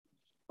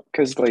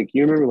 Because like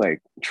you remember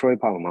like Troy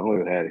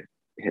Polamalu had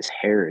his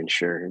hair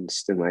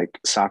insurance, and like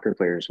soccer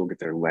players will get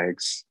their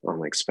legs on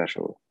like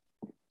special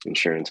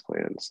insurance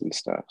plans and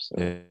stuff. So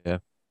yeah.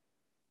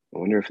 I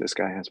wonder if this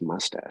guy has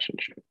mustache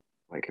insurance.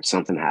 Like if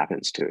something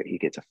happens to it, he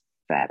gets a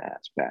fat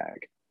ass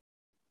bag.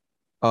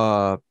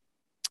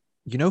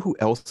 You know who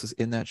else is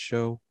in that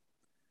show?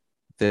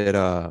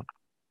 That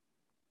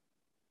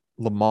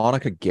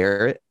LaMonica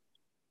Garrett.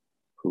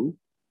 Who?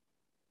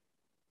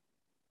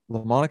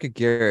 LaMonica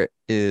Garrett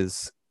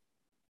he's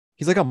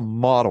like a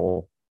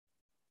model.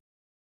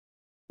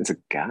 It's a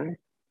guy?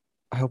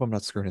 I hope I'm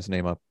not screwing his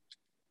name up.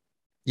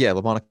 Yeah,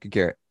 LaMonica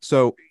Garrett.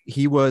 So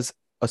he was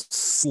a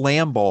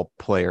slam ball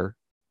player.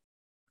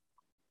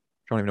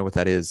 I don't even know what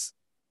that is.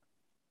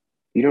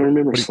 You don't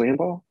remember slam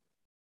ball?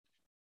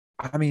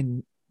 I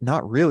mean,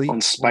 not really.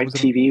 On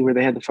SpkeTV where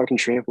they had the fucking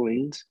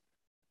trampolines?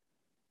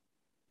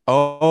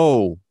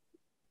 Oh.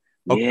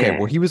 Okay, yeah.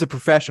 well, he was a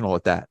professional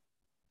at that.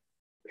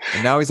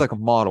 And now he's like a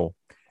model.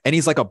 And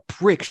he's like a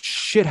brick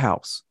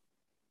shithouse.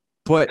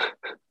 But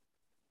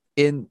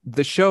in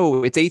the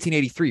show, it's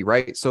 1883,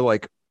 right? So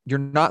like you're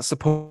not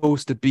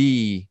supposed to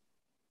be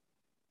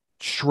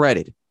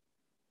shredded.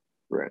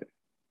 Right.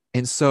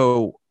 And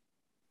so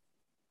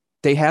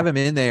they have him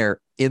in there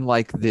in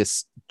like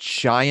this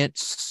giant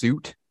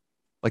suit,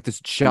 like this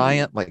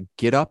giant like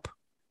get up.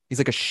 He's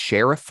like a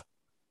sheriff.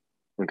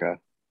 Okay.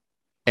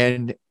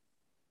 And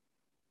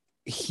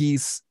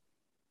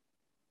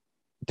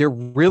they're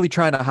really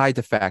trying to hide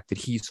the fact that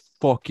he's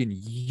fucking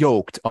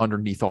yoked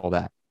underneath all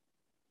that.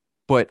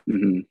 But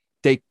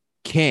they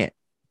can't.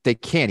 They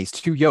can't. He's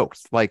too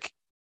yoked. Like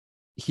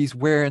he's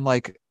wearing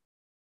like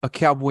a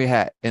cowboy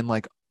hat and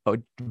like a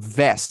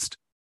vest.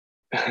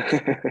 You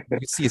can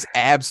see his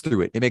abs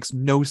through it. It makes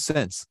no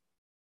sense.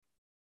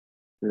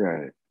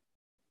 Right.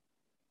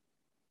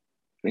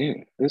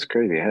 Man, that's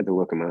crazy. I had to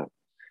look him up.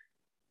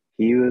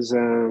 He was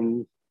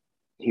in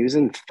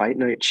Fight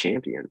Night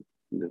Champion,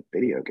 the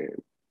video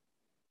game.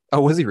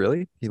 Oh, was he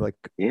really? He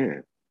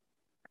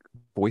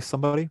voiced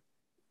somebody?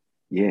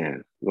 Yeah,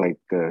 like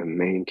the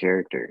main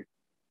character.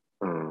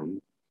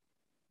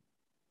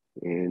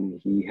 And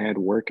he had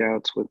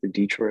workouts with the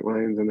Detroit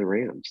Lions and the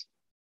Rams.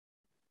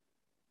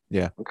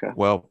 Yeah. Okay.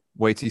 Well,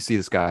 wait till you see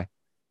this guy.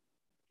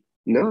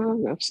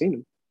 No, I've seen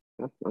him.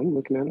 I'm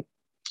looking at him.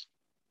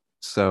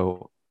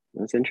 So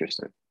that's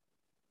interesting.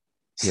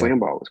 Slam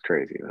ball was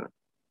crazy, though.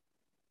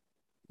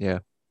 Yeah.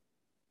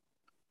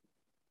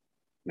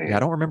 Man. Yeah, I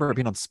don't remember it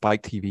being on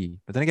SpkeTV,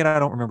 but then again, I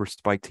don't remember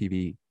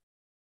SpkeTV.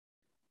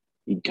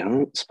 You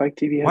don't?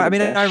 SpkeTV? Well, I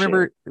mean, I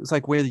remember it was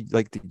like where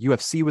like the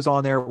UFC was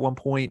on there at one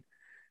point,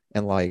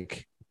 and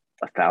like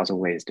 1,000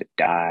 Ways to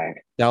Die.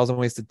 1,000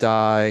 Ways to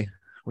Die,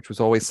 which was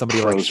always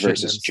somebody Pros like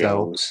versus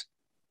Joes.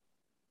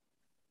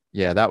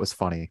 Yeah, that was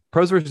funny.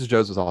 Pros versus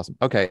Joes was awesome.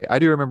 Okay, I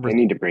do remember. I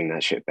need to bring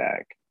that shit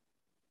back.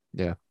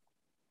 Yeah.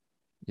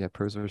 Yeah,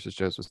 Pros versus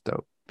Joes was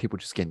dope. People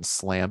just getting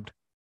slammed.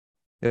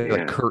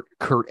 Like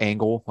Kurt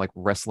Angle, like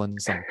wrestling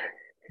some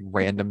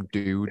random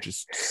dude,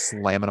 just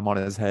slamming him on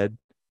his head.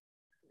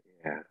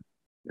 Yeah,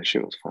 that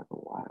shit was fucking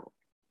wild.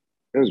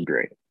 It was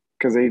great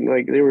because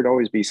there would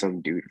always be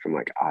some dude from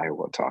like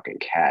Iowa talking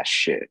cash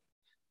shit.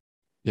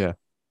 Yeah,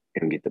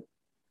 and get the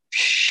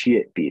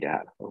shit beat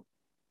out of him.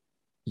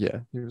 Yeah,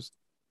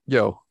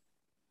 I'll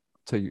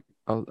tell you,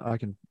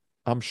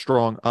 I'm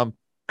strong. I'm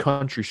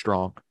country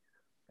strong.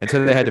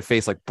 Until they had to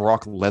face like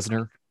Brock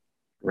Lesnar.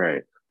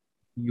 Right.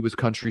 He was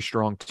country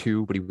strong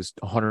too, but he was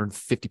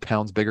 150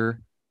 pounds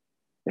bigger.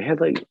 They had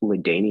like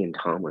LaDainian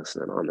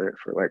Tomlinson on there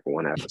for like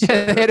one episode.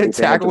 Yeah, they had to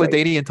tackle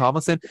LaDainian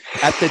Tomlinson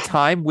at the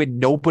time when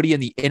nobody in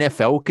the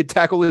NFL could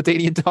tackle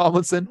LaDainian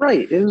Tomlinson.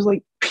 Right. It was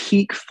like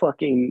peak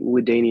fucking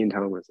LaDainian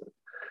Tomlinson.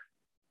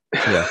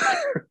 Yeah.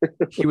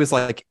 He was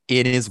like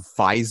in his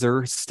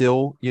visor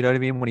still, you know what I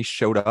mean? When he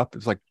showed up, it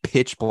was like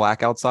pitch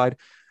black outside.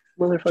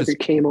 Motherfucker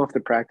came off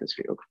the practice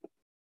field.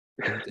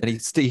 And he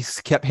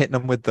kept hitting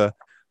him with the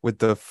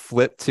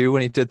flip too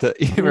when he did you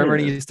remember when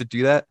he used to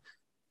do that?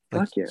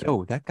 Like, Fuck yeah.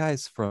 Yo, that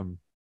guy's from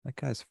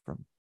That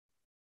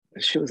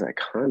shit was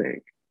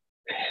iconic.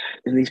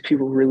 And these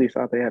people really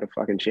thought they had a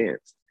fucking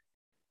chance.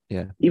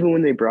 Yeah. Even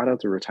when they brought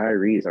out the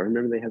retirees, I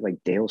remember they had like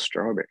Daryl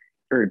Strawberry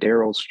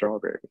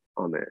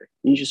on there.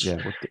 You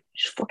Yeah.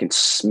 just fucking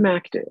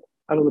smacked it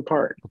out of the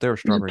park. Daryl He was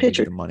a Strawberry needed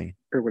pitcher the money.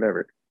 or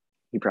whatever.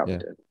 He probably Yeah.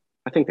 did.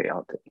 I think they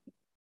all did.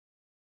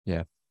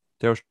 Yeah.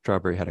 Daryl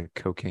Strawberry had a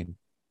cocaine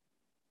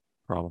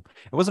problem.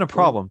 It wasn't a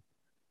problem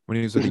when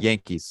he was with the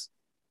Yankees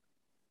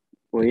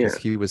Well, because yeah.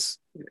 he was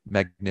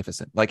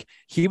magnificent. Like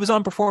he was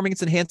on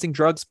performance enhancing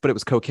drugs, but it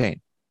was cocaine.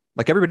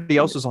 Like everybody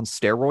else was on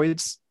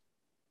steroids,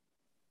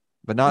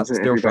 but not Wasn't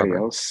Daryl everybody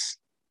Strawberry. else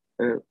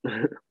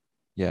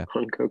Yeah.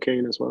 on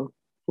cocaine as well?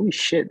 Holy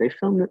shit! They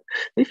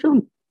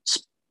filmed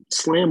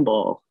Slam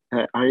Ball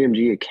at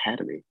IMG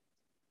Academy.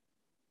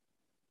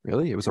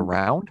 Really? It was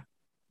around?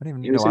 I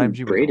didn't It even know was in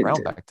IMG was around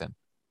Bradenton. back then.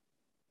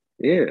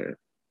 Yeah.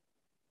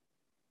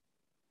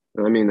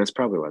 I mean, that's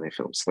probably why they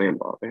filmed Slam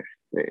Ball there.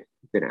 They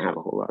didn't have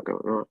a whole lot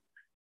going on.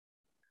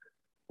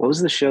 What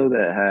was the show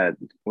that had?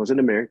 Was it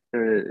American?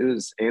 It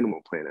was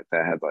Animal Planet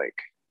that had like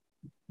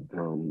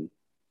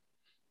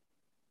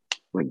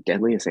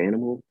Deadliest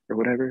Animal or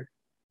whatever.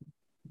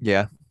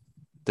 Yeah.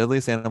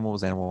 Deadliest Animal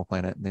was Animal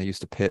Planet, and they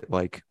used to pit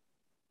like.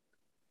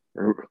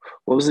 Or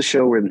what was the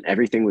show where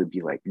everything would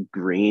be like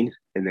green,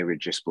 and they would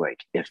just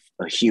like if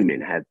a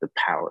human had the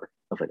power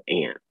of an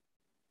ant?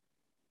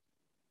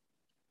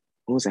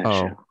 What was that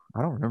show?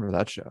 I don't remember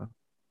that show.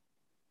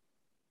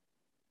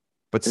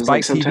 But It was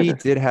like Spike some type TV of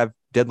did have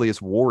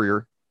Deadliest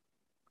Warrior.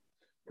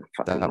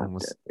 fucking That love one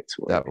was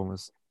that.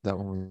 that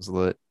one was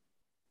lit.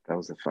 That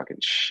was the fucking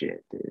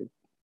shit, dude.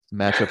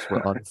 Matchups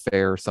were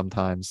unfair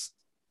sometimes.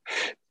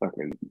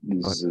 Fucking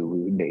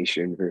Zulu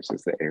Nation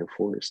versus the Air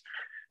Force.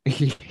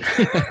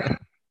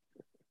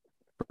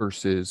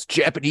 Versus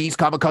Japanese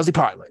kamikaze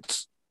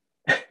pilots.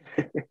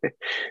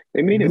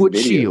 They made a Wood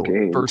video Shield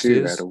game too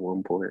versus at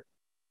one point.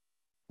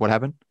 What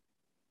happened?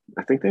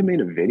 I think they made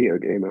a video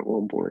game at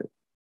one point.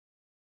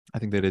 I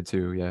think they did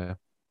too, yeah.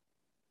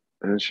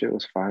 And that shit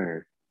was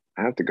fire.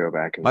 I have to go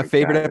back and My like,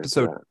 favorite dive into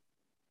episode that.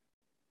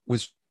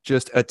 was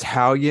just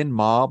Italian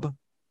mob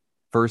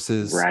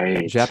versus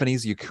Right.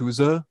 Japanese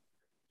Yakuza.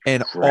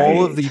 And Right.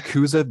 all of the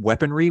Yakuza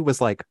weaponry was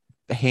like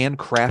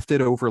handcrafted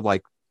over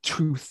like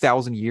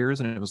 2,000 years.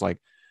 And it was like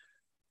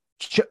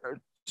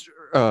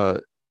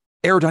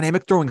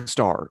aerodynamic throwing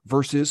star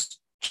versus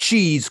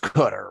cheese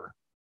cutter.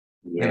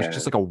 Yeah. And it was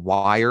just like a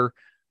wire.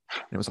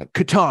 And it was like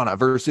katana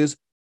versus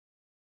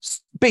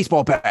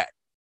baseball bat.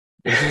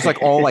 It was just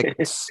like all like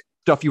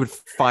stuff you would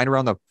find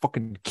around the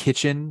fucking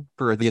kitchen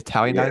for the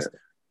Italian guys.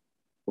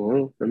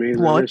 Well, I mean,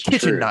 Blunt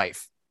kitchen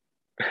knife.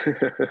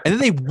 And then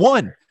they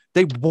won.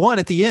 They won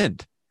at the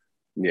end.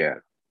 Yeah.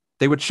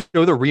 They would show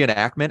the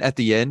reenactment at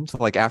the end.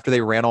 Like after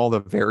they ran all the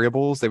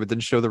variables, they would then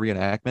show the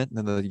reenactment. And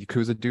then the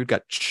Yakuza dude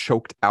got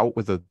choked out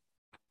with a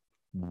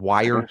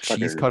wire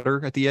cheese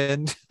cutter at the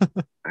end.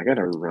 I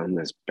gotta run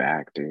this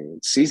back,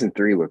 dude. Season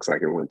 3 looks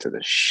like it went to the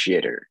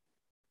shitter.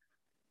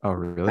 Oh,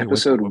 really?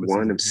 Episode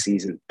 1 of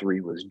season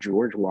 3 was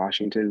George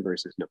Washington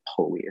versus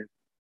Napoleon.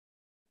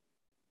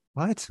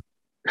 What?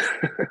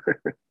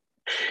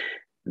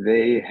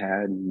 They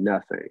had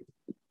nothing.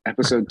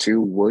 Episode 2,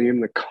 William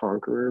the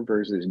Conqueror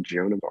versus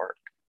Joan of Arc.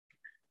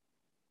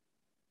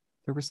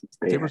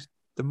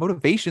 The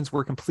motivations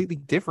were completely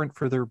different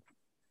for their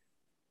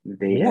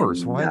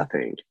wars. Had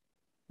nothing.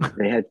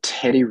 They had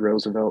Teddy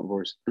Roosevelt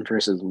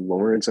versus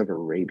Lawrence of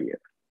Arabia.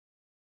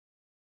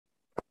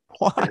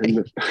 Why?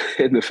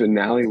 And the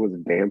finale was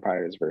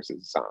vampires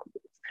versus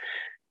zombies.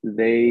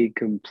 They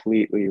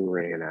completely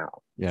ran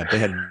out. Yeah, they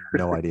had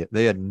no idea.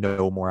 They had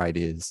no more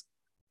ideas.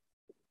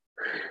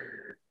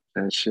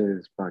 That shit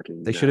is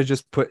fucking. They should have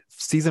just put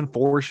season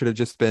 4 should have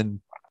just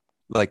been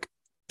like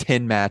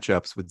 10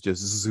 matchups with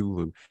just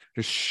Zulu,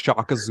 just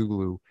Shaka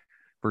Zulu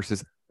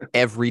versus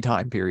every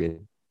time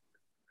period.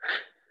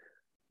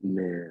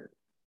 Man,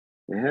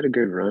 they had a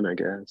good run, I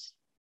guess.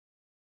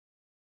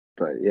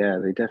 But yeah,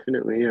 they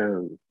definitely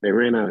they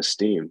ran out of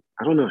steam.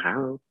 I don't know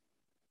how.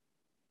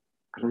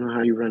 I don't know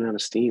how you run out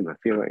of steam. I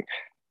feel like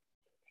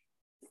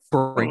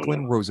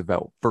Franklin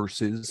Roosevelt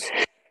versus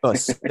a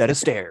set of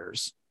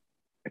stairs.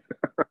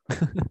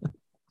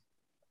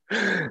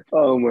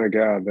 Oh my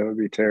god, that would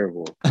be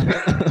terrible.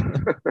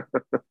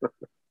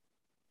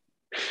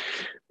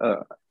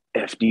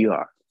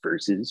 FDR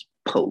versus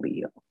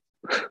polio.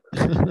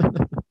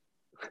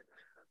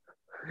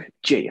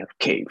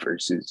 JFK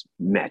versus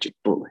Magic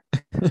Bullet.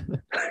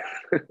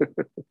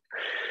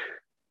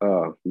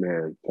 Oh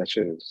man, that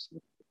shit is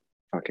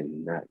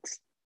fucking nuts.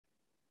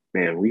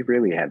 Man, we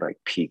really had like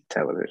peak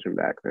television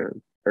back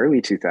then.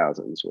 Early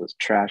 2000s was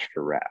trash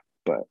for rap,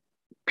 but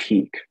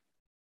peak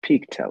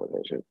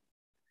television.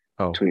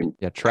 Oh, between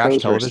yeah, trash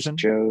Pros television.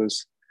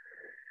 Joe's,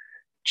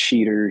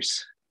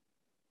 Cheaters,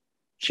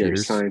 Jerry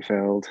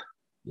Seinfeld.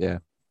 Yeah,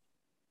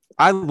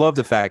 I love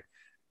the fact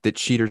that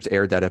Cheaters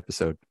aired that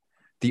episode.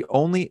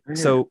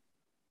 So,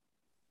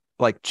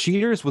 like,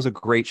 Cheaters was a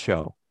great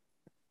show.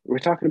 We're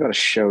talking about a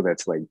show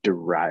that's like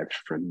derived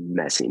from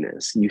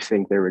messiness. You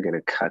think they were going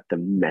to cut the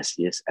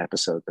messiest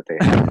episode that they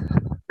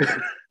had?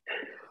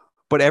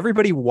 But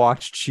everybody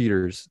watched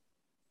Cheaters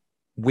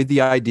with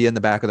the idea in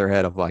the back of their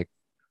head of like,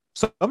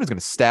 someone's going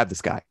to stab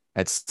this guy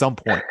at some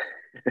point.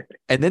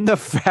 And then the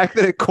fact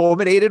that it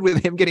culminated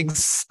with him getting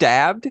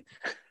stabbed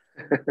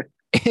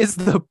is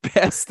the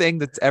best thing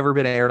that's ever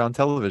been aired on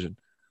television.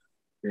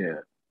 Yeah.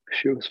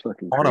 She was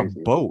fucking on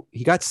crazy. a boat.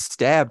 He got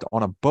stabbed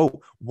on a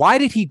boat. Why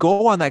did he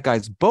go on that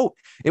guy's boat?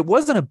 It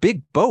wasn't a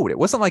big boat. It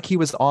wasn't like he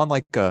was on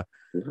like It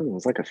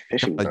was like a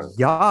fishing boat.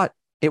 yacht.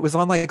 It was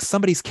on like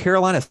somebody's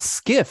Carolina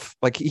skiff.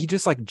 Like he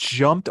just like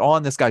jumped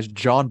on this guy's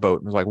John boat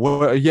and was like,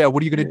 "What? Yeah,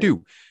 what are you gonna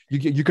do?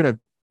 You're gonna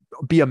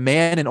be a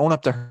man and own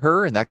up to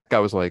her?" And that guy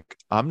was like,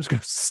 "I'm just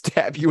gonna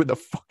stab you in the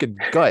fucking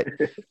gut.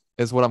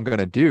 Is what I'm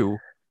gonna do."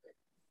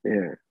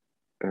 Yeah,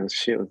 that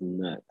shit was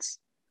nuts.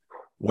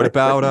 What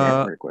about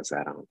network was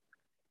that on?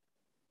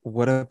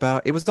 What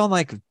about it was on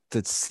like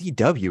the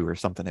CW or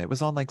something? It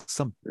was on like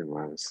some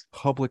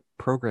public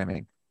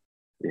programming.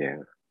 Yeah.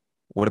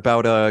 What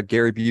about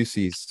Gary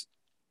Busey's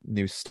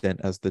new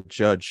stint as the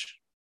judge?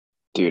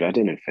 Dude, I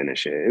didn't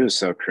finish it. It was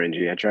so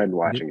cringy. I tried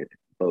watching it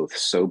both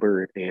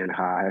sober and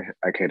high.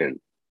 I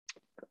couldn't.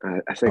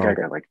 I think I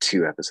got like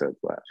 2 episodes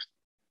left.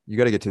 You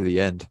got to get to the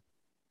end.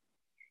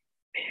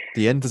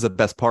 The end is the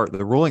best part.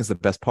 The ruling is the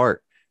best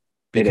part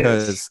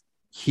because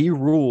he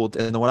ruled,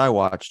 and the one I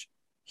watched,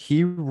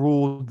 he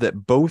ruled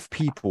that both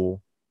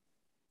people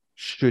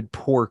should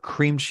pour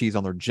cream cheese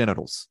on their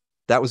genitals.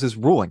 That was his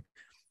ruling.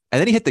 And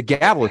then he hit the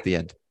gavel at the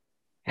end,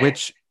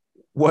 which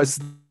was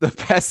the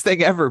best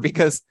thing ever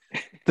because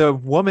the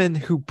woman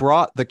who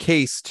brought the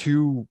case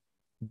to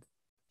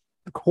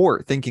the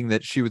court thinking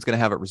that she was going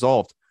to have it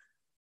resolved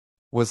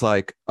was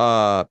like,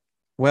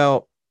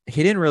 well,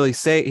 he didn't really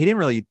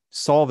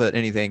solve it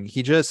anything.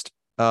 He just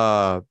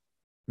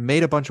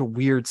made a bunch of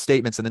weird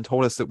statements and then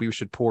told us that we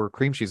should pour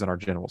cream cheese on our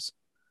genitals.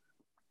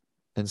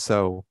 And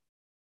so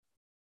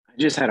I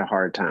just had a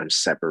hard time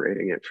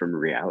separating it from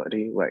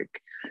reality. Like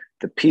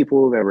the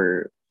people that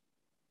were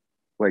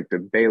like the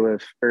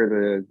bailiff or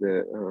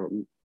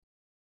the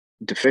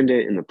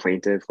defendant and the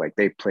plaintiff, like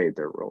they played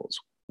their roles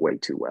way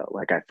too well.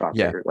 Like I thought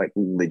they were like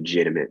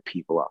legitimate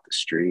people off the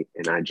street,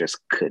 and I just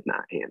could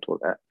not handle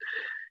that.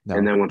 No,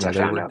 and then once I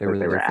found out that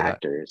they were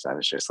actors, I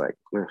was just like,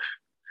 I'm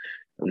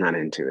not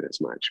into it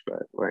as much.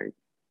 But like,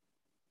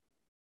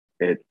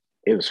 it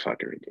was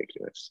fucking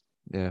ridiculous.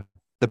 Yeah,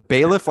 the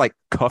bailiff like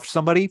cuffed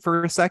somebody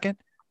for a second,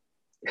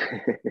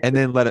 and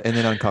then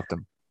uncuffed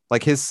him.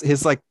 Like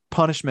his like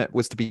punishment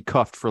was to be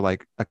cuffed for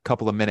like a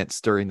couple of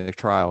minutes during the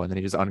trial, and then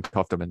he just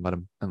uncuffed him and let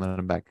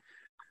him back.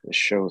 The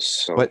show's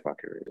so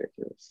fucking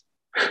ridiculous.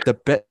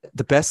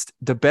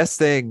 The best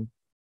thing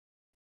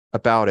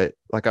about it,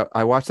 like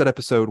I watched that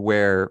episode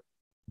where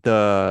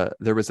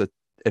there was a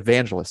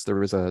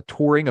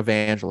touring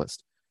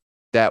evangelist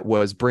that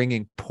was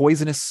bringing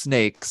poisonous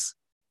snakes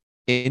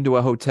into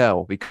a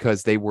hotel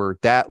because they were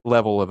that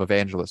level of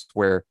evangelist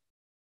where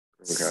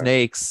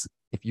snakes,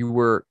 if you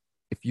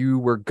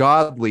were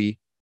godly,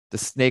 the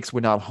snakes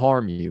would not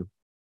harm you.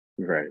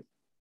 Right.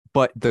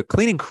 But the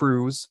cleaning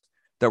crews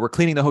that were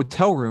cleaning the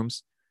hotel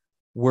rooms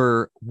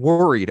were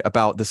worried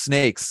about the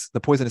snakes, the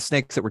poisonous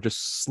snakes that were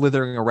just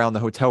slithering around the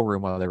hotel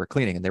room while they were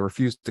cleaning, and they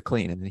refused to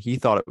clean. And he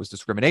thought it was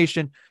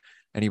discrimination,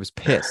 and he was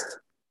pissed.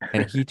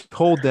 And he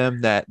told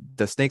them that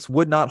the snakes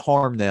would not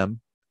harm them.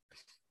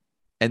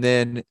 And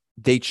then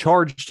they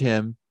charged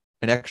him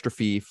an extra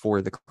fee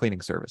for the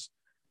cleaning service.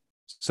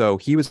 So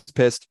he was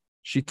pissed.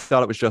 She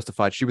thought it was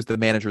justified. She was the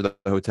manager of the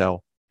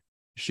hotel.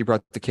 She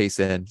brought the case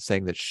in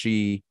saying that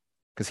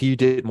because he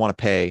didn't want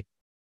to pay,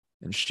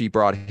 and she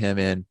brought him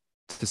in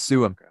to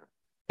sue him.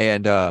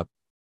 And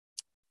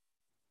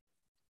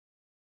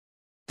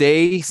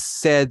they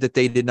said that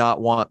they did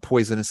not want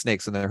poisonous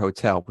snakes in their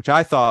hotel, which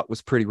I thought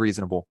was pretty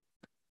reasonable.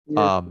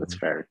 Yeah, that's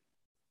fair.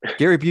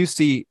 Gary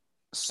Busey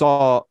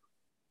saw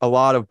a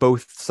lot of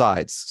both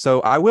sides.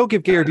 So I will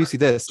give Gary Busey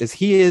this, is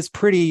he is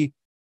pretty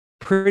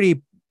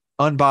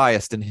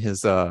unbiased in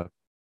his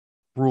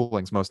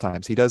rulings most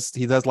times. He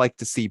does like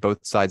to see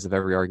both sides of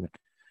every argument.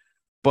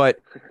 But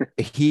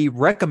he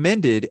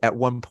recommended at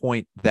one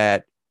point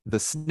that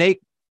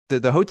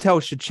the hotel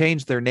should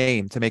change their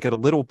name to make it a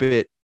little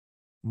bit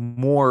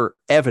more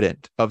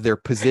evident of their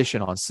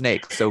position on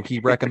snakes. So he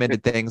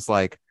recommended things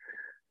like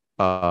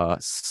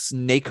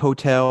Snake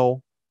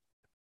Hotel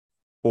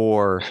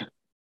or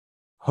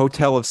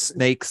Hotel of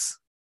Snakes.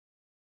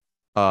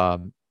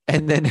 And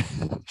then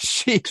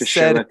she to said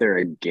show that they're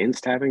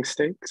against having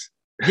snakes.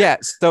 Yeah,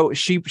 so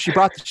she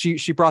brought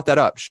that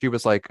up. She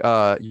was like,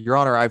 Your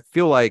Honor, I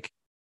feel like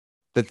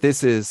that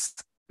this is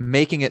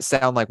making it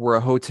sound like we're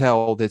a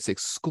hotel that's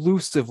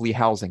exclusively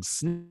housing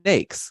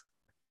snakes.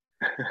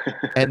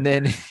 And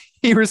then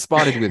he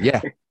responded with, yeah,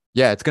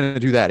 it's going to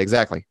do that.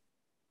 Exactly.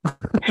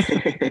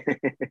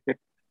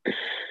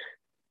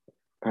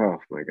 Oh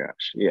my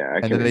gosh. Yeah.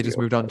 And then they just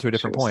moved on to a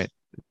different point.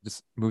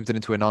 Just moved it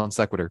into a non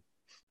sequitur.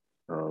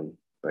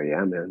 But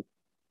yeah, man,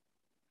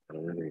 I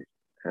don't really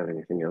have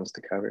anything else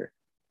to cover,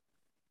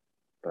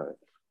 but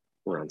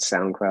we're on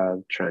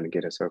SoundCloud trying to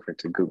get us over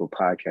to Google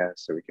Podcasts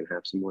so we can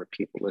have some more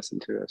people listen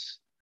to us.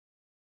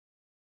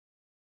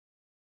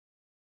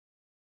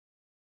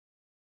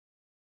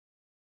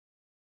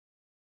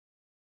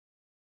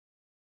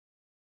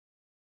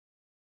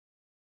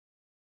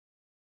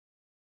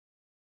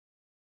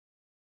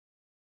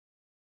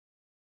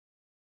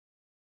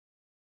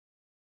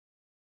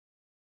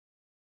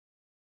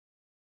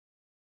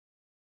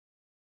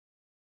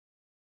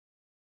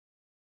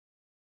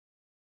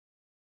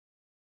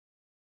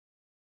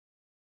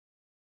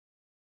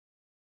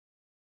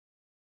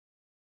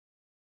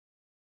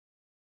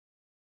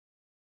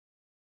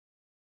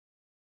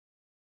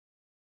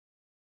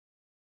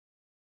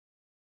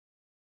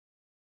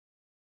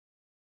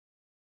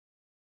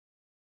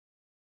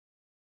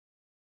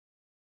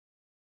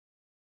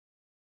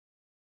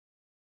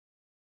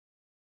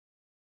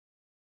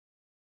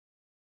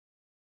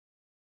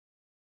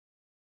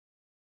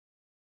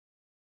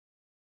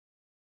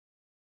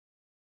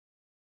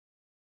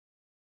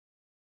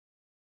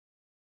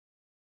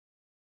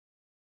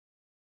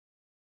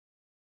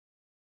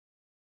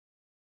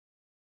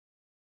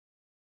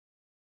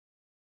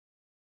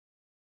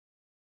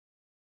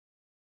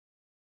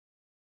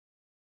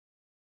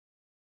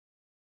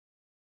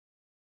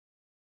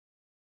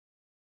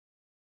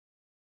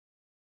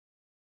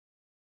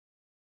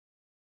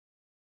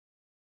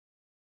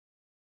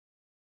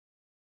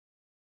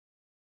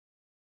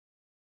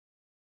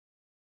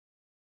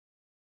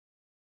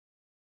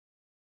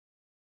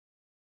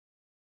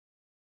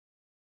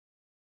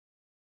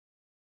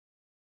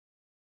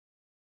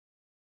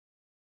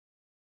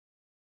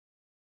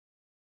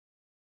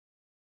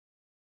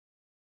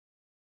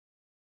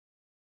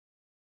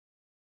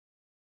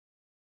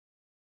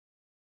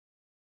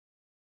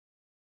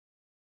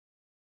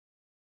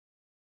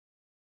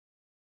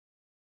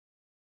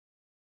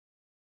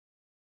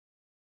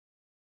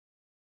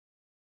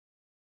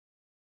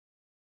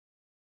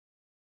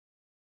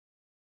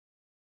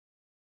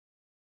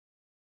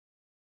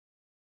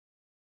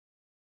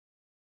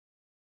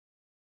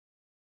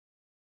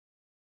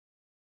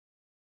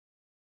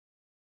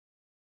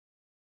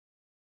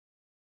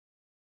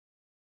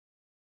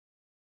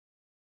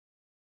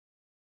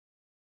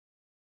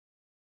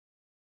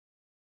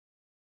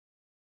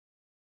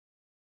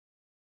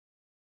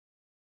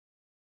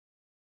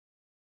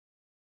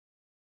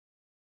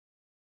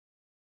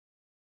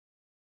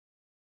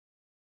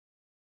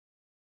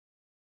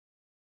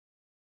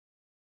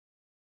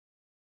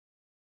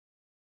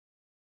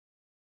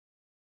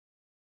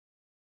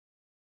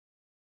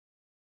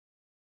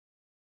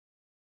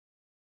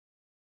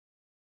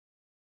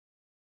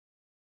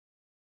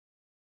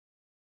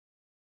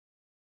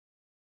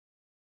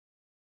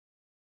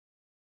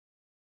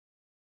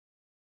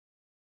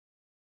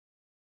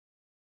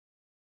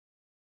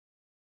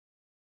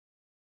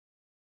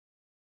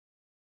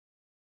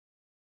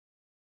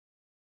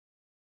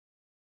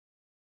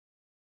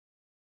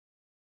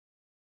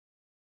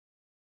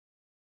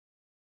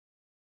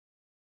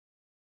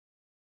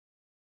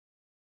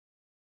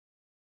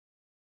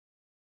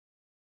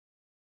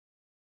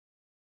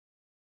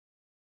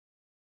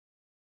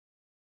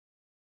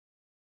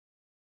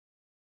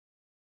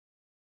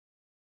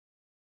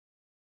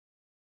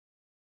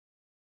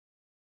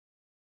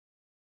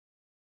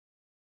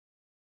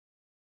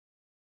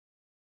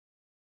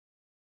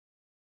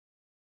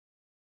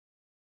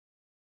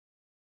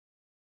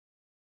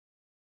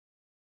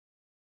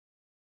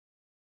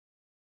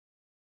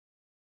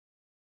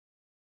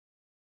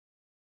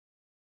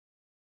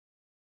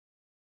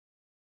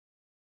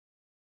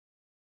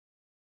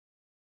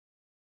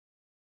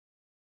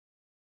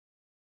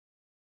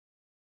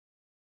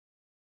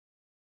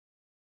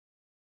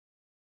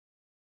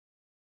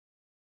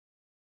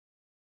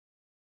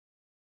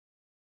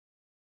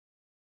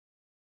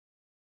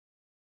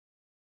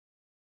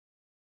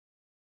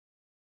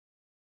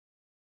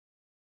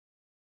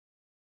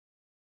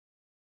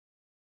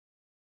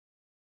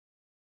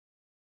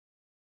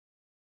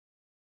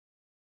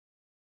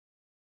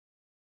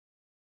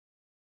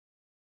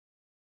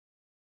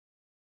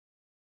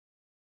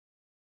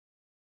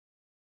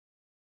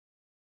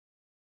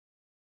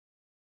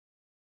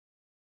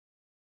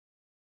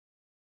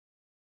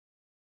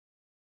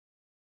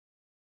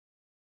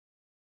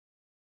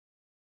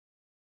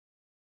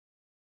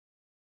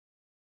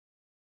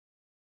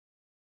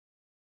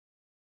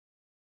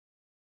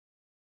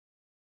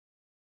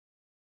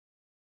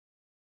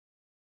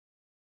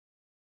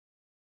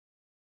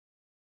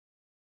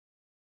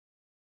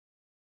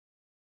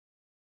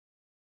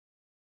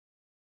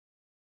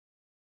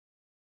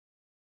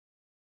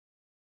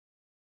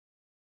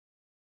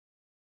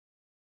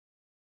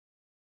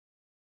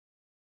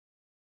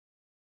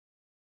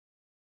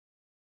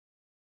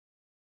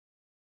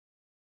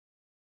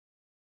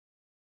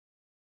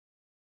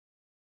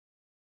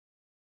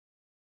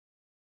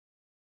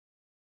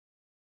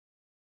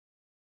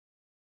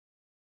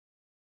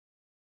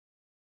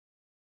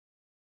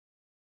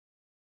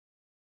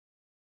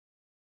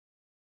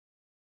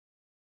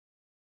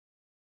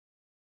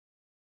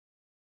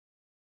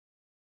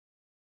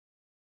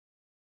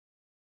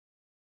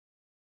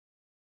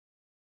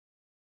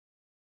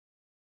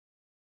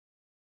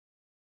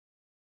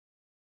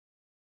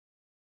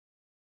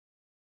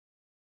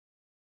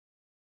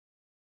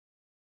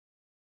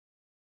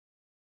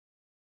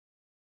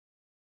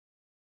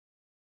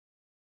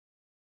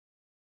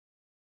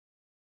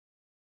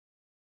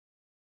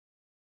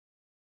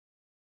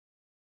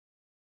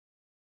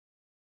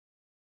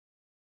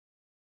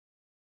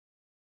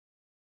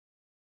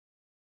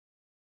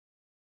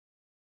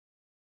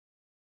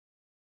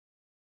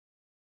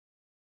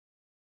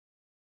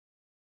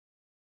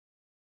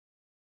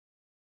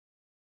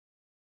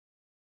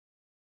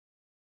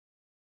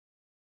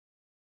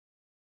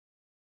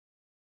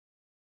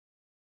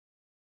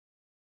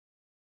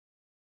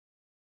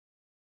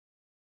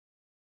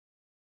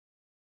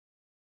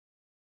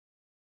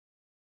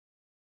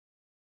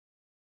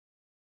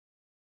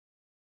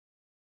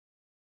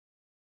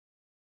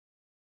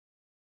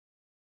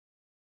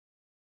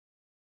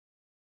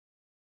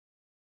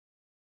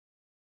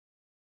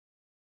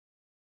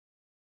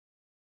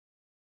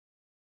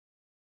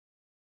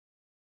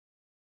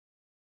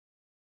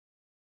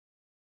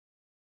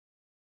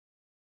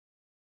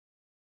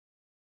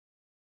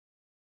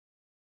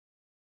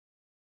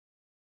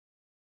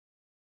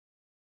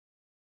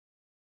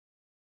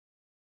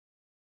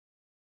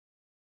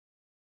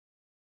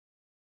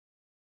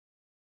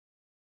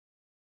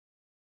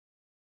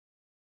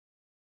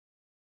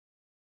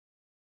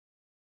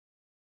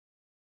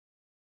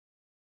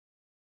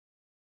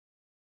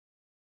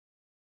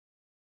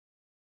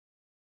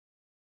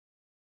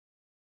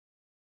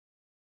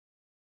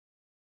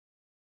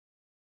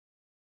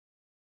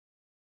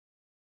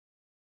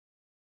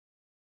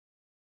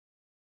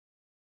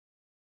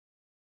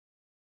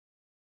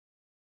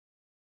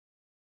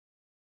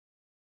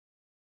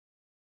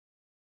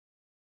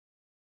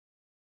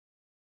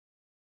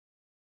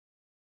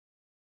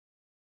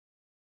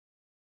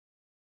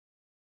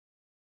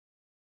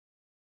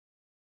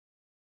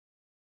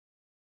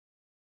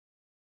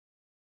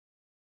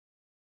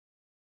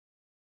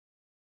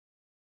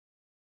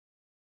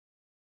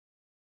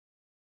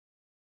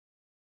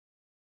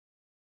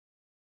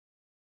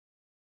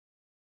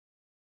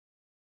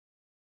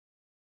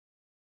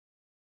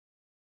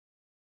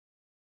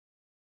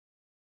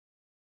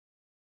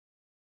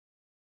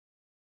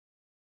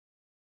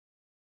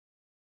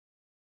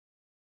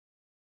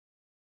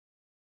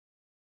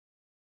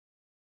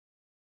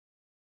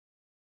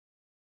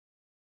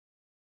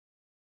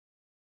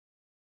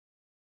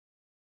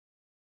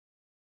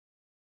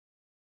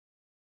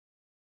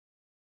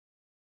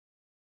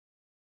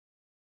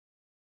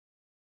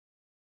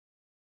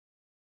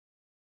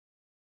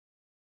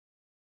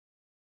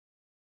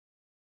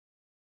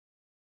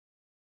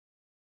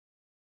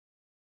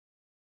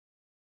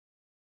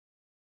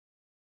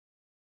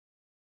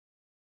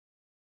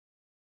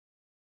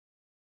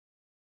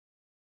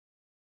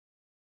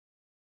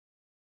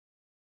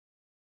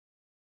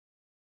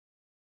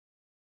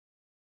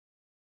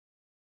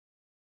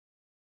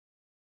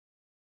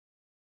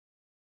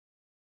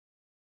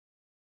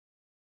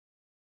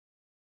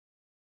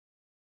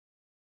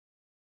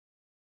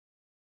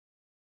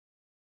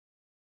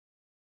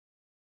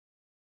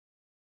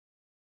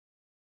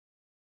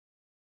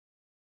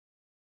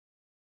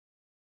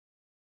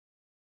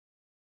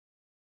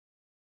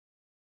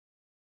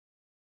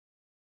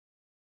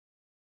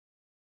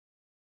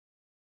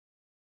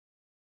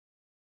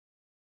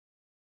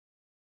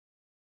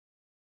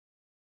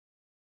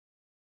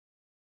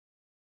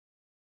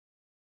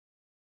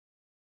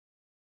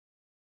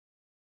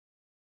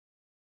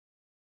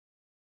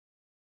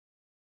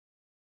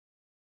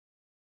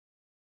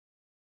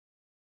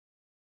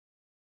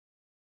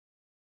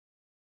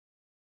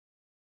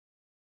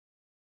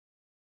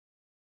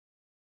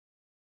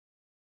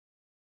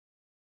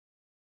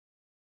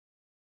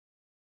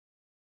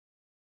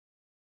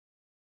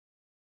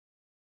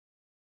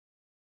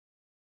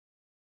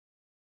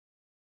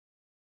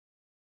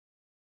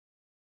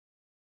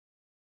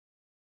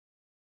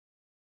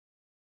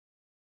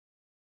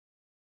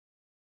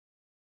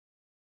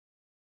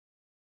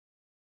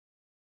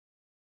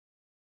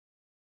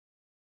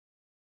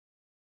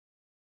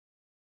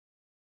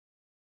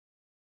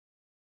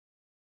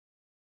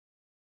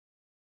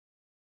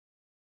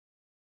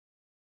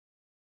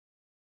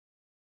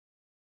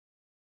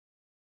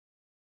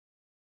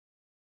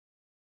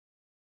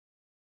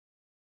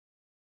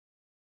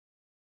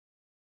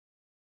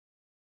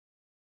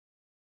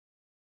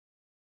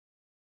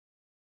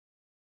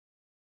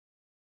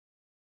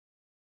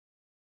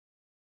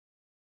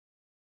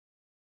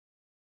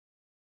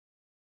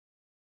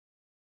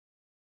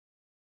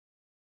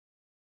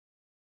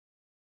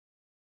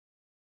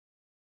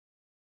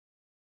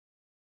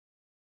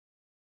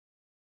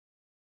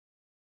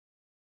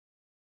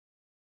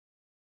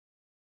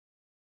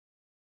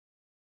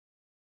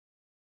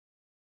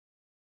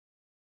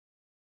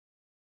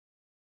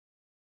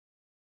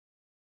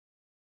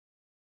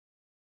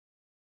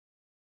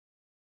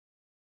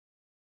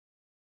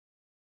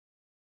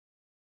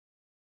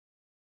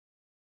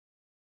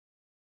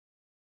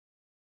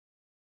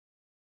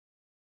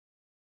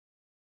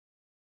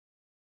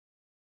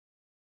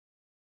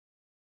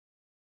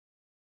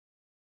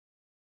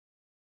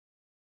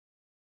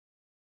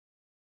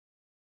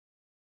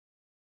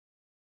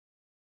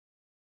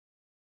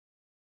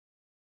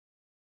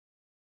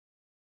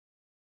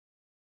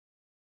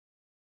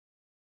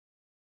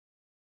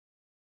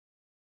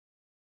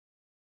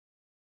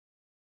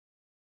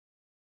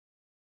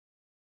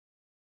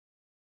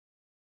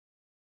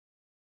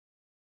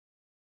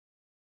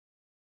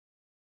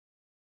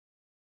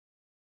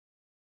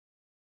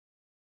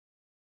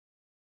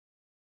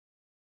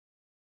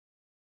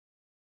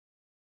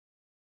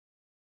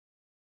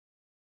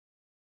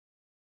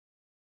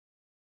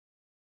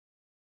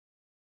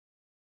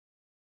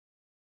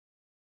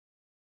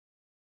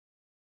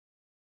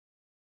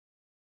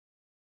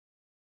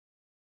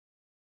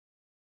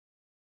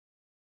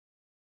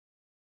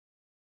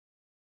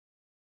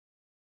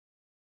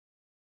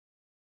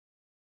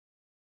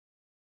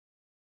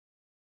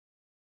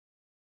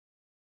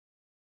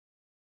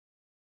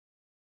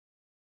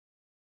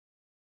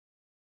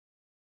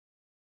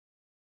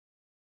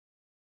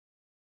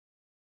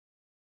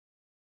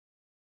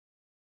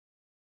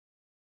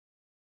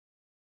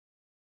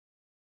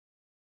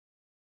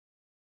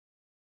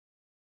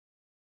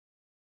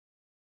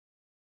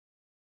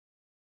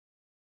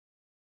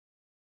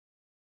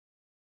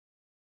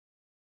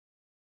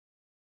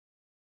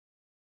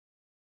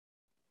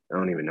 I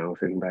don't even know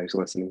if anybody's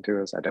listening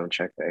to us. I don't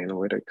check the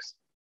analytics.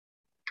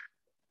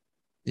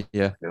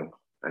 Yeah. No,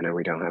 I know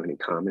we don't have any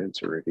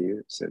comments or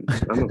reviews, and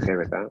I'm okay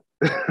with that.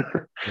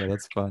 Yeah,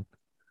 that's fun.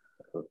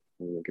 I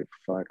don't give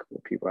a fuck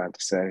what people have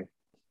to say.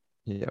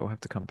 Yeah, we'll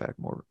have to come back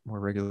more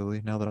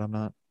regularly now that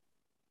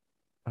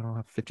I don't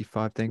have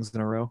 55 things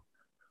in a row.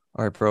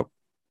 All right, bro.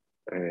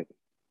 All right,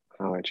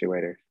 I'll let you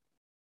later.